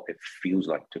know what it feels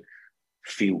like to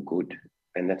feel good.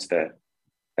 And that's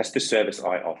the service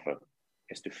I offer,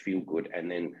 is to feel good. And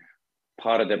then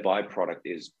part of the byproduct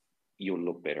is you'll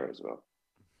look better as well.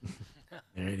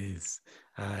 There it is.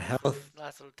 Health,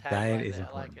 nice little tag diet right is there.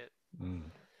 important.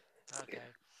 I like it. Okay.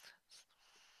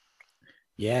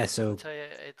 Yeah, so I'll tell you,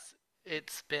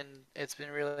 it's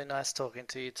been really nice talking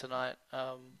to you tonight.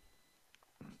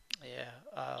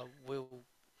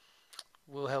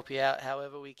 We'll help you out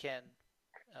however we can.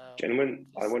 Gentlemen,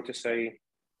 I want to say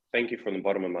thank you from the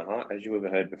bottom of my heart. As you ever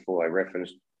heard before, I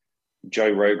referenced Joe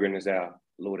Rogan as our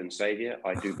Lord and Savior.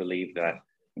 I do believe that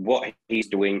what he's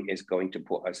doing is going to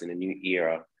put us in a new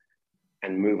era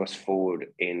and move us forward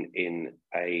in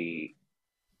a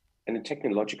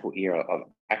technological era of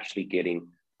actually getting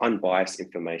unbiased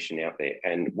information out there.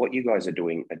 And what you guys are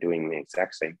doing the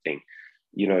exact same thing.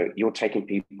 You know, you're taking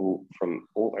people from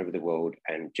all over the world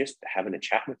and just having a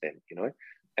chat with them, you know,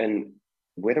 and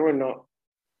whether or not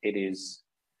it is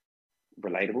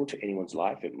relatable to anyone's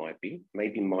life, it might be.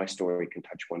 Maybe my story can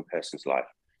touch one person's life.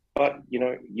 But, you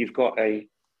know, you've got a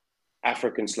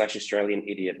African/Australian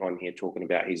idiot on here talking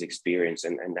about his experience,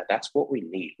 and that's what we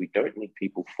need. We don't need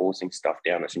people forcing stuff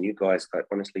down us. And you guys are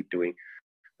honestly doing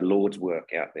the Lord's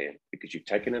work out there because you've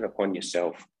taken it upon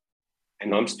yourself.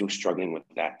 And I'm still struggling with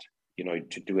that, you know,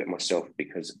 to do it myself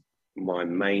because my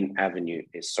main avenue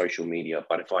is social media.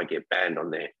 But if I get banned on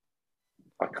there,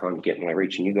 I can't get my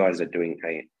reach. And you guys are doing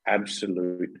an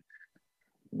absolute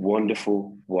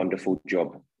wonderful, wonderful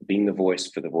job being the voice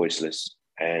for the voiceless.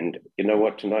 And you know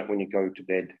what, tonight when you go to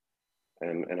bed,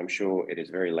 and I'm sure it is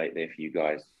very late there for you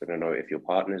guys, I don't know if your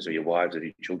partners or your wives or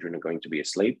your children are going to be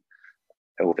asleep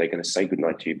or if they're going to say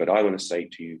goodnight to you. But I want to say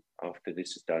to you, after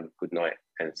this is done, good night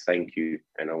and thank you.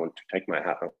 And I want to take my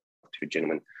hat off to you,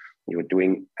 gentlemen. You are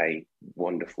doing a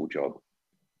wonderful job.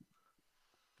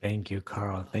 Thank you,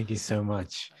 Carl. Thank you so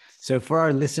much. So for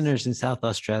our listeners in South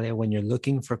Australia, when you're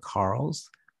looking for Carl's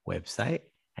website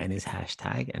and his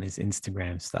hashtag and his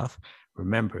Instagram stuff,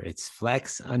 remember it's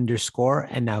flex_.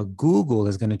 And now Google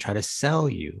is going to try to sell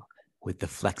you with the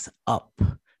flex up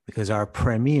because our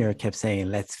premier kept saying,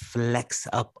 let's flex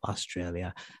up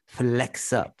Australia,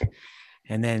 flex up.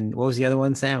 And then what was the other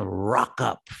one, Sam? Rock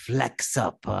up, flex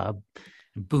up,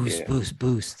 boost, boost,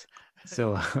 boost.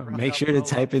 So make sure to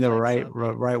type in the right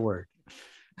word.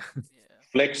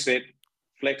 Flex it,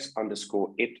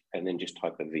 flex_it, and then just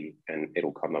type a V and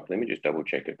it'll come up. Let me just double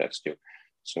check if that's still.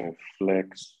 So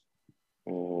flex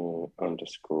 _it.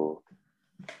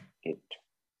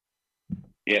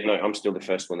 Yeah, no, I'm still the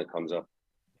first one that comes up.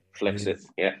 Flex it.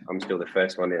 Yeah, I'm still the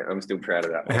first one. Yeah, I'm still proud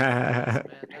of that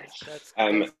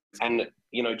one. And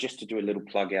just to do a little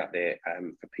plug out there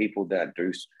for people that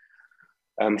do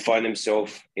find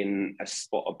themselves in a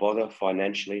spot of bother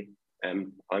financially.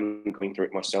 I'm going through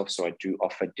it myself, so I do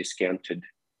offer discounted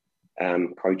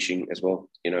coaching as well.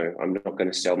 I'm not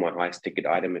going to sell my highest ticket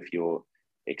item if you're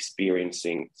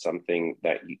experiencing something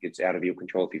that it's out of your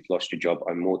control. If you've lost your job,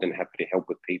 I'm more than happy to help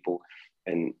with people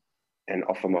and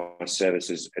offer my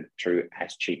services through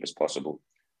as cheap as possible,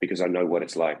 because I know what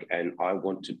it's like, and I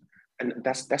want to. And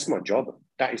that's my job.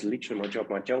 That is literally my job.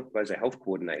 My job as a health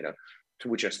coordinator, to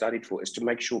which I studied for, is to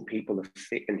make sure people are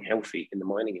fit and healthy in the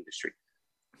mining industry.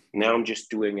 Now I'm just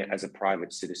doing it as a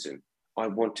private citizen. I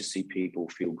want to see people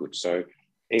feel good. So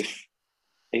if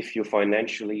you're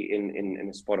financially in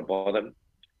a spot of bother,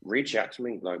 reach out to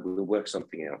me. Like, we'll work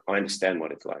something out. I understand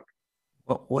what it's like.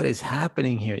 Well, what is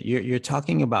happening here? You're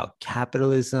talking about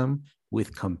capitalism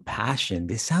with compassion.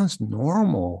 This sounds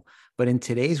normal, but in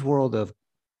today's world of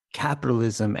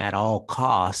capitalism at all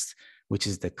costs, which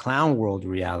is the clown world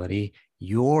reality,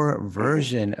 your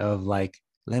version of like,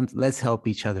 let's help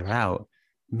each other out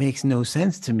makes no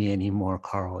sense to me anymore,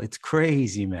 Carl. It's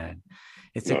crazy, man.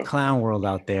 It's a clown world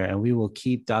out there, and we will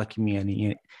keep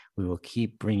documenting it. We will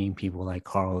keep bringing people like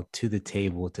Carl to the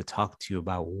table to talk to you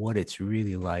about what it's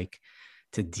really like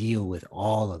to deal with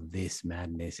all of this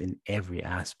madness in every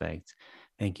aspect.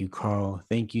 Thank you, Carl.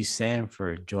 Thank you, Sam,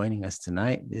 for joining us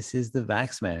tonight. This is the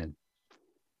Vaxman.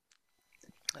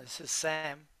 This is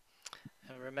Sam.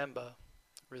 And remember,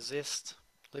 resist,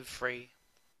 live free,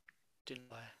 do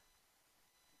not lie.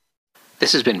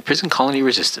 This has been Prison Colony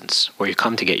Resistance, where you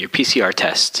come to get your PCR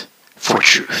test for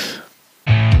truth.